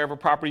 we are aware of a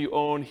property you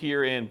own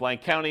here in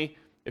blank county.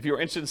 If you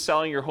are interested in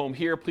selling your home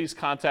here, please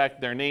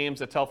contact their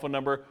names, a telephone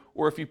number,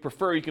 or if you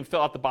prefer, you can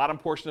fill out the bottom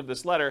portion of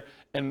this letter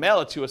and mail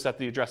it to us at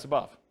the address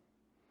above.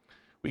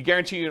 We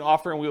guarantee you an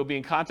offer and we will be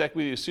in contact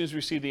with you as soon as we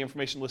receive the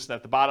information listed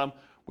at the bottom.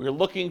 We are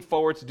looking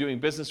forward to doing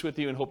business with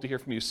you and hope to hear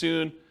from you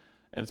soon.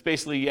 And it's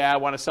basically, yeah, I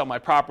want to sell my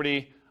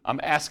property. I'm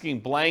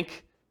asking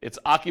blank. It's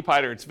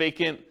occupied or it's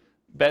vacant.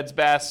 Beds,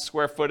 baths,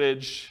 square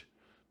footage,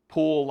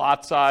 pool,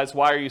 lot size.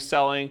 Why are you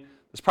selling?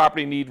 Does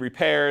property need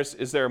repairs?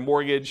 Is there a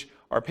mortgage?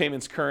 Are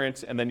payments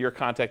current? And then your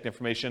contact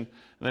information. And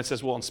then it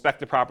says, we'll inspect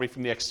the property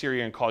from the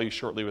exterior and call you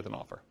shortly with an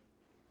offer.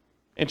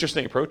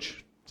 Interesting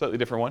approach. Slightly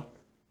different one.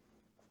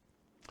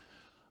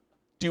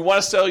 Do you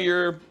want to sell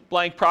your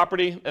blank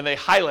property? And they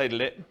highlighted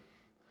it.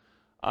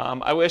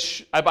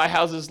 I buy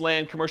houses,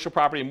 land, commercial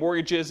property, and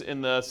mortgages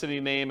in the city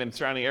name and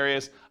surrounding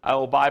areas. I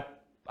will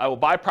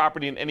buy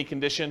property in any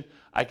condition.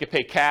 I could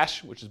pay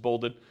cash, which is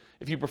bolded.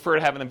 If you prefer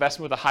to have an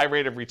investment with a high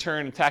rate of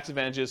return and tax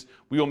advantages,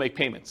 we will make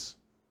payments.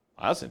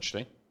 Wow, that's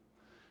interesting.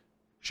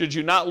 Should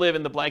you not live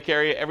in the blank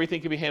area,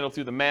 everything can be handled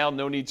through the mail,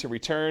 no need to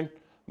return.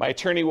 My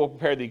attorney will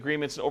prepare the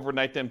agreements and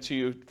overnight them to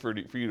you for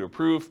you to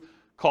approve.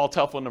 Call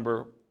telephone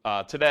number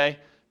today.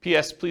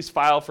 P.S. Please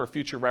file for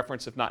future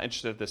reference if not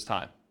interested at this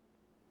time.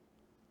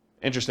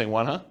 Interesting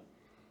one, huh?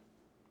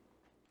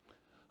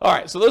 All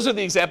right, so those are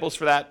the examples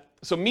for that.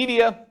 So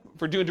media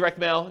for doing direct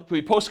mail, it could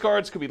be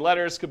postcards, could be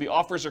letters, could be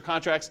offers or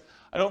contracts.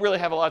 I don't really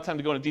have a lot of time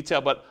to go into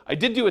detail, but I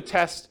did do a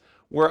test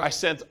where I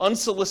sent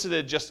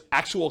unsolicited, just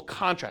actual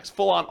contracts,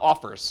 full-on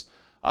offers,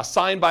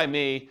 signed by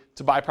me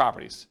to buy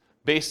properties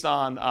based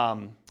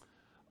on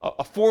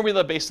a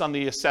formula based on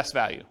the assessed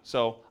value.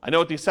 So I know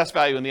what the assessed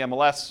value in the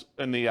MLS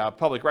and the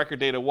public record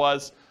data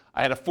was.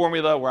 I had a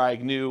formula where I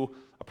knew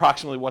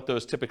approximately what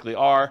those typically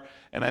are,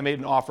 and I made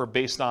an offer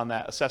based on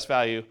that assessed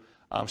value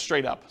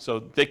straight up. So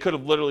they could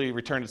have literally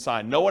returned it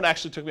signed. No one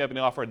actually took me up on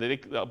the offer.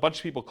 A bunch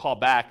of people called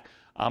back.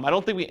 I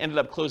don't think we ended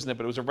up closing it,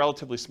 but it was a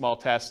relatively small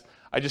test.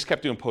 I just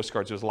kept doing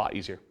postcards. It was a lot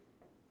easier.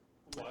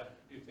 Why?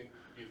 Do you think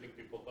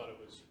people thought it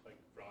was like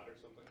fraud or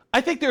something?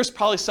 I think there's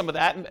probably some of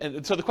that.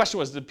 And so the question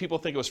was, did people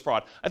think it was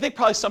fraud? I think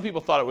probably some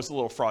people thought it was a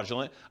little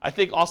fraudulent. I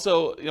think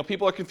also,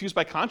 people are confused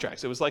by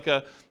contracts. It was like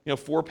a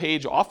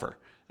 4-page offer.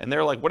 And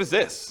they're like, what is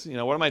this?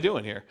 What am I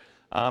doing here?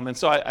 And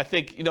so I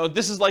think,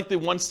 this is like the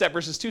 1-step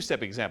versus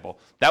 2-step example.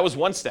 That was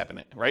 1 step in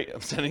it, right?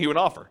 I'm sending you an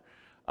offer.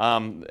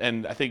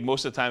 And I think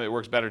most of the time it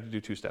works better to do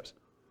 2 steps.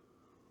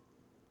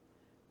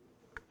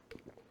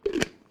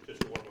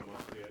 Just warm them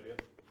up to the idea.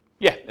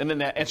 Yeah, and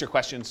then answer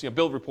questions,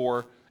 build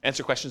rapport,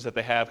 answer questions that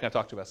they have, kind of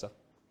talk to about stuff.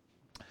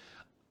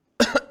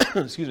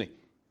 Excuse me.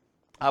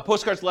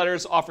 Postcards,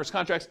 letters, offers,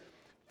 contracts,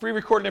 free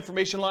recorded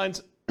information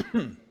lines,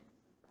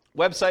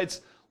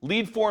 websites,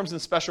 lead forms,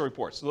 and special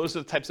reports. So those are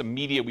the types of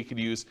media we could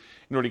use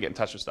in order to get in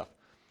touch with stuff.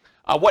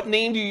 What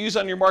name do you use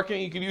on your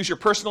marketing? You can use your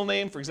personal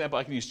name. For example,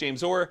 I could use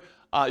James Orr.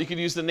 You could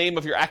use the name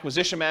of your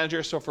acquisition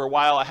manager. So for a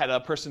while, I had a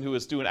person who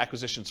was doing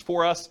acquisitions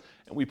for us,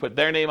 and we put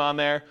their name on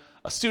there.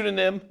 A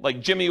pseudonym like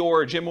Jimmy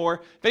Orr or Jim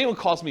Orr. If anyone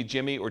calls me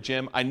Jimmy or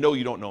Jim, I know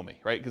you don't know me,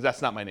 right? Because that's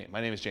not my name.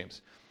 My name is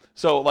James.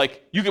 So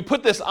you could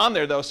put this on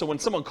there, though, so when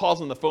someone calls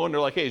on the phone,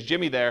 they're like, hey, is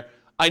Jimmy there?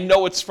 I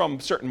know it's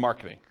from certain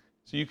marketing.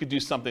 So you could do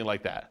something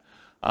like that.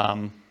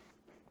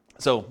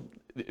 So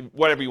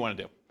whatever you want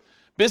to do.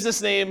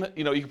 Business name,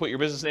 you can put your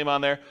business name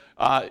on there.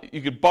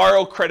 You could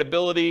borrow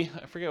credibility.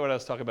 I forget what I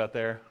was talking about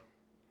there.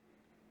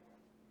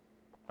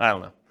 I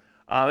don't know.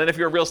 And if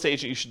you're a real estate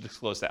agent, you should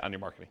disclose that on your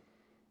marketing.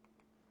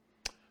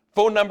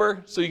 Phone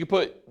number, so you can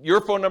put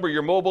your phone number,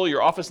 your mobile,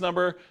 your office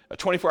number, a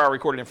 24-hour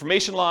recorded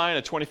information line,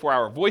 a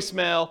 24-hour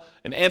voicemail,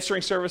 an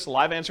answering service, a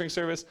live answering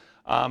service,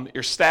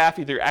 your staff,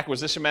 either your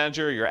acquisition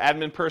manager, your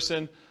admin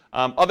person.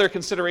 Other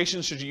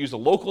considerations, should you use a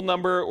local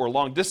number or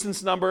long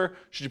distance number?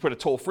 Should you put a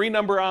toll-free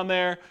number on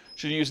there?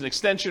 Should you use an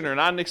extension or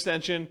not an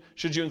extension?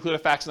 Should you include a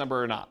fax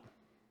number or not?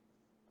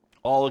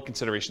 All the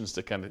considerations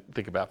to kind of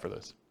think about for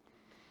this.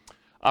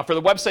 For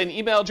the website and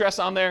email address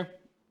on there,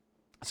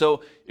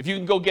 so if you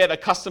can go get a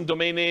custom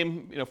domain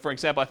name, for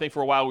example, I think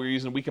for a while we were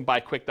using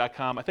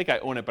wecanbuyquick.com. I think I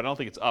own it, but I don't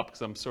think it's up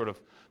because I'm sort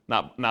of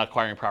not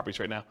acquiring properties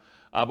right now.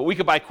 But We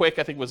Could Buy Quick,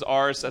 I think, was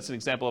ours. That's an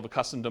example of a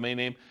custom domain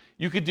name.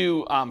 You could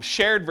do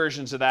shared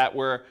versions of that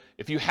where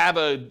if you have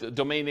a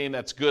domain name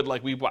that's good,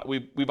 like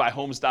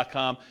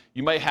webuyhomes.com,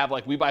 you might have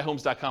like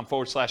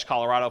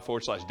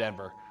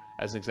webuyhomes.com/Colorado/Denver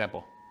as an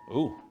example.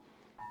 Ooh,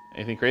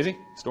 anything crazy?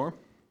 Storm?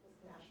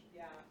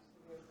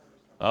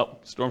 Oh,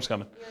 storm's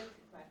coming.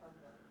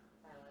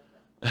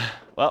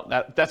 Well,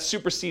 that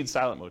supersedes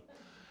silent mode.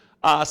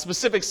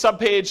 Specific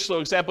subpage, so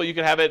example, you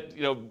could have it,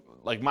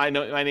 like my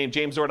name,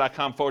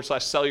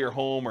 jamesorr.com/sell your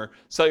home or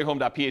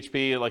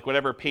sellyourhome.php, like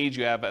whatever page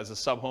you have as a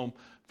sub-home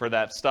for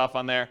that stuff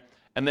on there.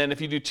 And then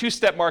if you do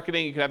 2-step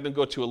marketing, you can have them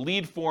go to a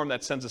lead form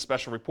that sends a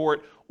special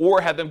report,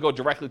 or have them go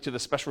directly to the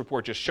special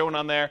report just shown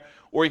on there,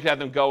 or you can have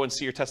them go and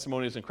see your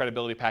testimonials and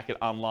credibility packet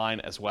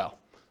online as well.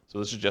 So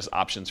those are just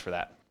options for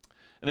that.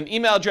 And then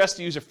email address,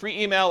 do you use a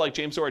free email like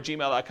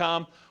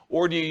jamesorr@gmail.com,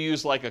 or do you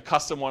use like a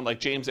custom one like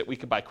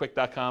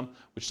james@wecanbuyquick.com,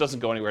 which doesn't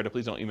go anywhere, so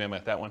please don't email me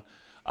at that one.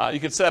 You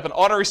can set up an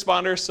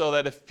autoresponder so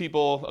that if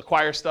people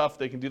acquire stuff,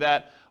 they can do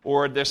that.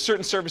 Or there's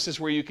certain services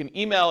where you can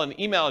email an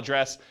email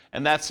address,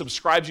 and that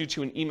subscribes you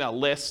to an email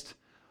list,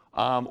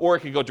 or it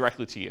can go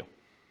directly to you,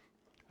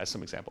 as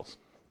some examples.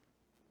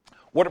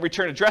 What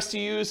return address to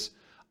use?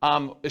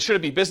 Should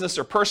it be business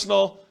or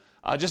personal?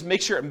 Just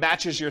make sure it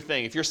matches your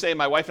thing. If you're saying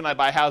my wife and I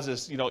buy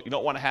houses, you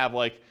don't want to have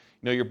like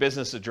your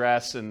business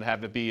address and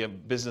have it be a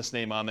business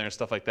name on there and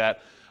stuff like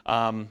that.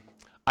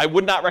 I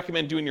would not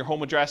recommend doing your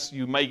home address.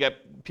 You might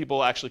get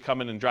people actually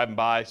coming and driving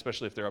by,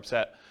 especially if they're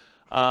upset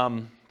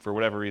for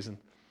whatever reason.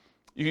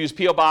 You can use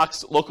P.O.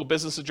 Box, local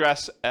business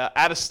address,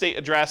 out-of-state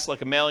address,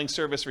 like a mailing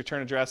service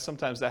return address.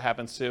 Sometimes that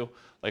happens too,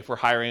 like if we're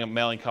hiring a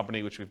mailing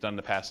company, which we've done in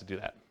the past to do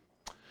that.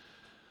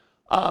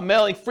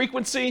 Mailing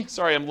frequency.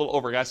 Sorry, I'm a little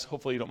over, guys.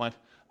 Hopefully you don't mind.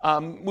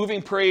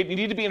 Moving parade. You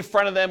need to be in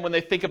front of them when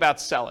they think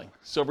about selling.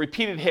 So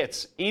repeated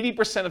hits.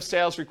 80% of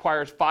sales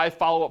requires 5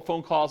 follow-up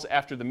phone calls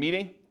after the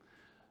meeting.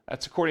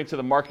 That's according to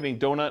the Marketing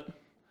Donut.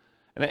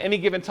 And at any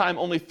given time,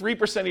 only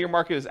 3% of your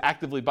market is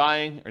actively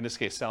buying, or in this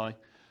case, selling.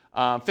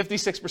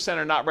 56%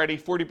 are not ready.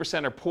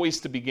 40% are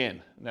poised to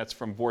begin. And that's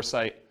from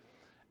Vorsight.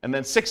 And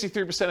then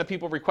 63% of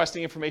people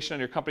requesting information on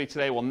your company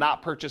today will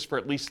not purchase for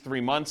at least 3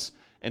 months.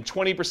 And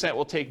 20%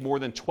 will take more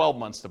than 12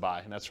 months to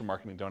buy. And that's from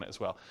Marketing Donut as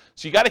well.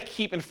 So you got to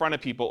keep in front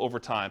of people over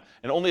time.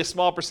 And only a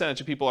small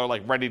percentage of people are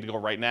like ready to go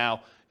right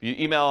now. If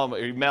you email them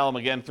or you mail them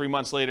again 3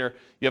 months later,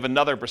 you have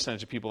another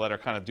percentage of people that are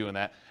kind of doing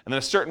that. And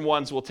then certain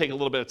ones will take a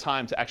little bit of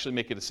time to actually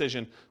make a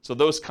decision. So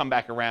those come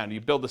back around. You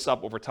build this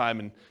up over time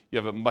and you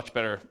have a much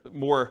better,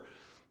 more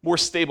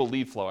stable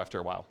lead flow after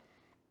a while.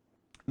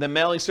 Then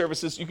mailing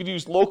services, you could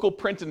use local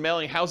print and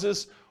mailing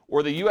houses,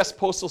 or the U.S.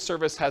 Postal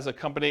Service has a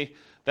company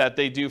that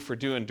they do for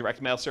doing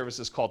direct mail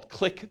services called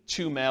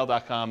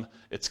click2mail.com.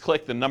 It's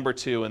click, the number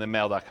 2, and then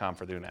mail.com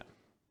for doing that.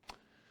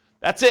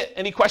 That's it.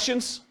 Any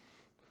questions?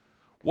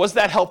 Was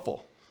that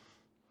helpful?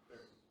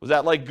 Was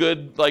that like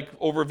good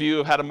overview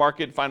of how to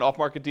market, find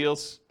off-market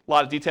deals? A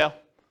lot of detail?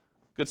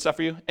 Good stuff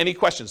for you? Any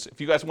questions? If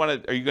you guys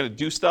want to, are you going to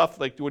do stuff?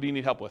 Like, what do you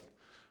need help with?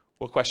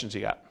 What questions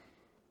you got?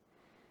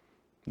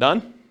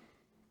 None?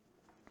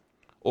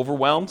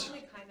 Overwhelmed?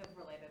 Only kind of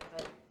related,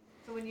 but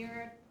so when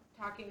you're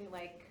talking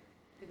like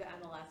to the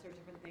MLS or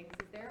different things,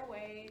 is there a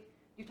way,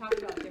 you talked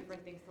about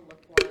different things to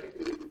look for if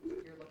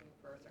you're looking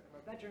for a certain number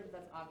of bedrooms,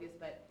 that's obvious,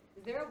 but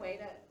is there a way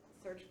to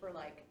search for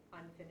like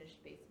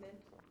unfinished basement?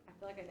 I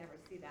feel like I never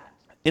see that.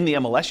 In the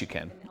MLS you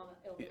can,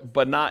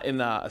 but not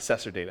in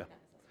assessor data.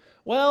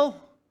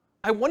 Well,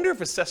 I wonder if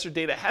assessor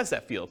data has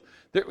that field.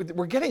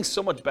 We're getting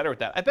so much better at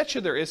that. I bet you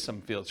there is some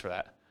fields for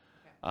that.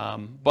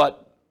 Okay.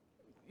 But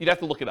you'd have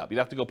to look it up. You'd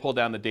have to go pull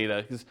down the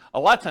data, because a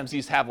lot of times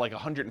these have like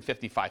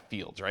 155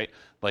 fields, right?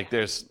 Like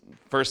there's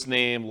first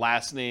name,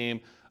 last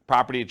name,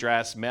 property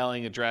address,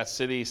 mailing address,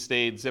 city,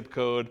 state, zip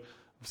code,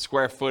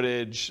 square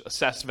footage,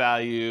 assessed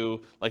value.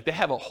 Like they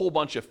have a whole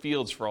bunch of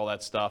fields for all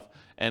that stuff,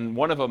 and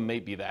one of them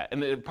may be that.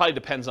 And it probably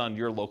depends on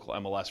your local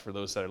MLS for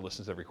those that are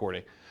listening to the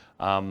recording.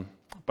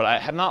 But I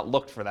have not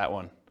looked for that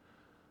one.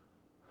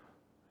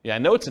 Yeah, I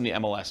know it's in the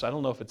MLS. So I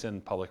don't know if it's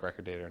in public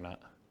record data or not.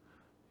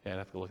 Yeah, I'd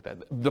have to look at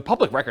that. The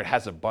public record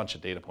has a bunch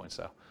of data points,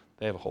 though.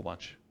 They have a whole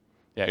bunch.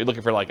 Yeah, you're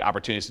looking for like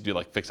opportunities to do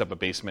like fix up a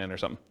basement or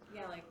something.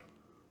 Yeah, like,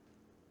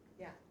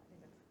 yeah.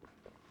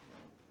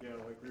 Yeah,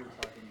 like we were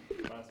talking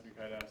last week,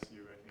 I'd asked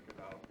you, I think,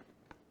 about,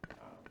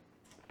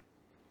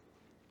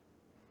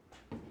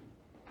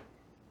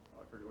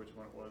 I forget which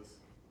one it was,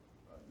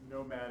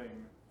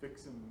 nomading,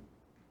 fix and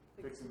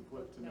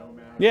flip to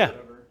nomad, Yeah. or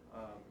whatever.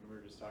 We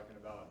were just talking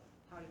about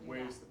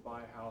ways to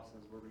buy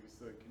houses where we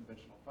still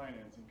conventional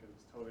financing because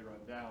it's totally run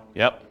down.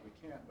 We probably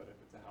can't, but if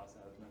it's a house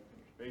that has no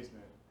finished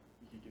basement,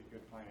 you could get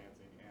good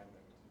financing and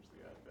then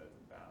potentially add beds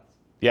and baths.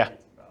 Yeah.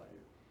 Get some value.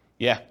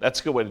 Yeah,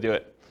 that's a good way to do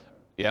it.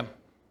 Yeah.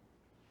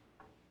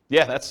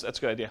 Yeah, that's a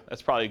good idea.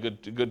 That's probably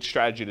a good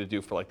strategy to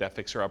do for like that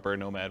fixer-upper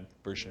nomad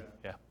version.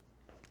 Yeah.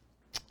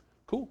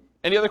 Cool.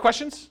 Any other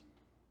questions?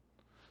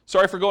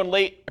 Sorry for going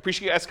late. I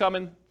appreciate you guys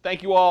coming.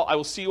 Thank you all. I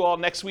will see you all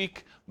next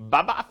week.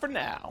 Bye-bye for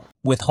now.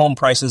 With home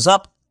prices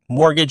up,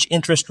 mortgage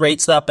interest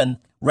rates up, and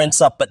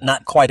rents up but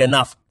not quite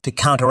enough to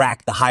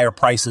counteract the higher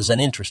prices and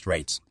interest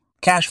rates,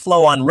 cash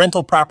flow on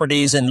rental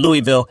properties in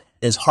Louisville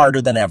is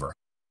harder than ever.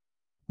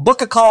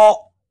 Book a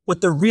call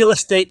with the Real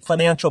Estate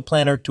Financial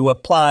Planner to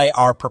apply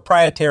our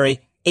proprietary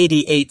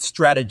 88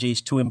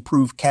 strategies to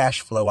improve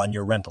cash flow on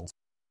your rentals.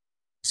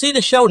 See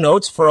the show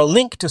notes for a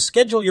link to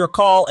schedule your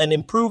call and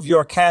improve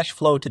your cash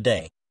flow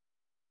today.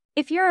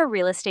 If you're a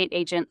real estate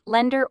agent,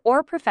 lender,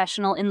 or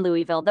professional in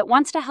Louisville that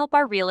wants to help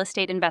our real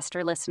estate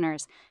investor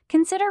listeners,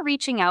 consider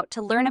reaching out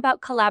to learn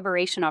about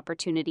collaboration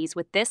opportunities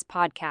with this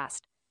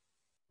podcast.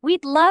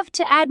 We'd love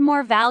to add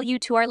more value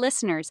to our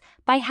listeners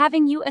by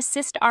having you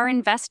assist our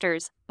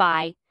investors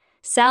buy,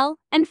 sell,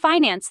 and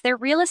finance their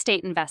real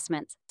estate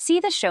investments. See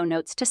the show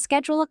notes to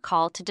schedule a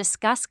call to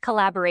discuss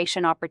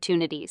collaboration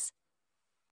opportunities.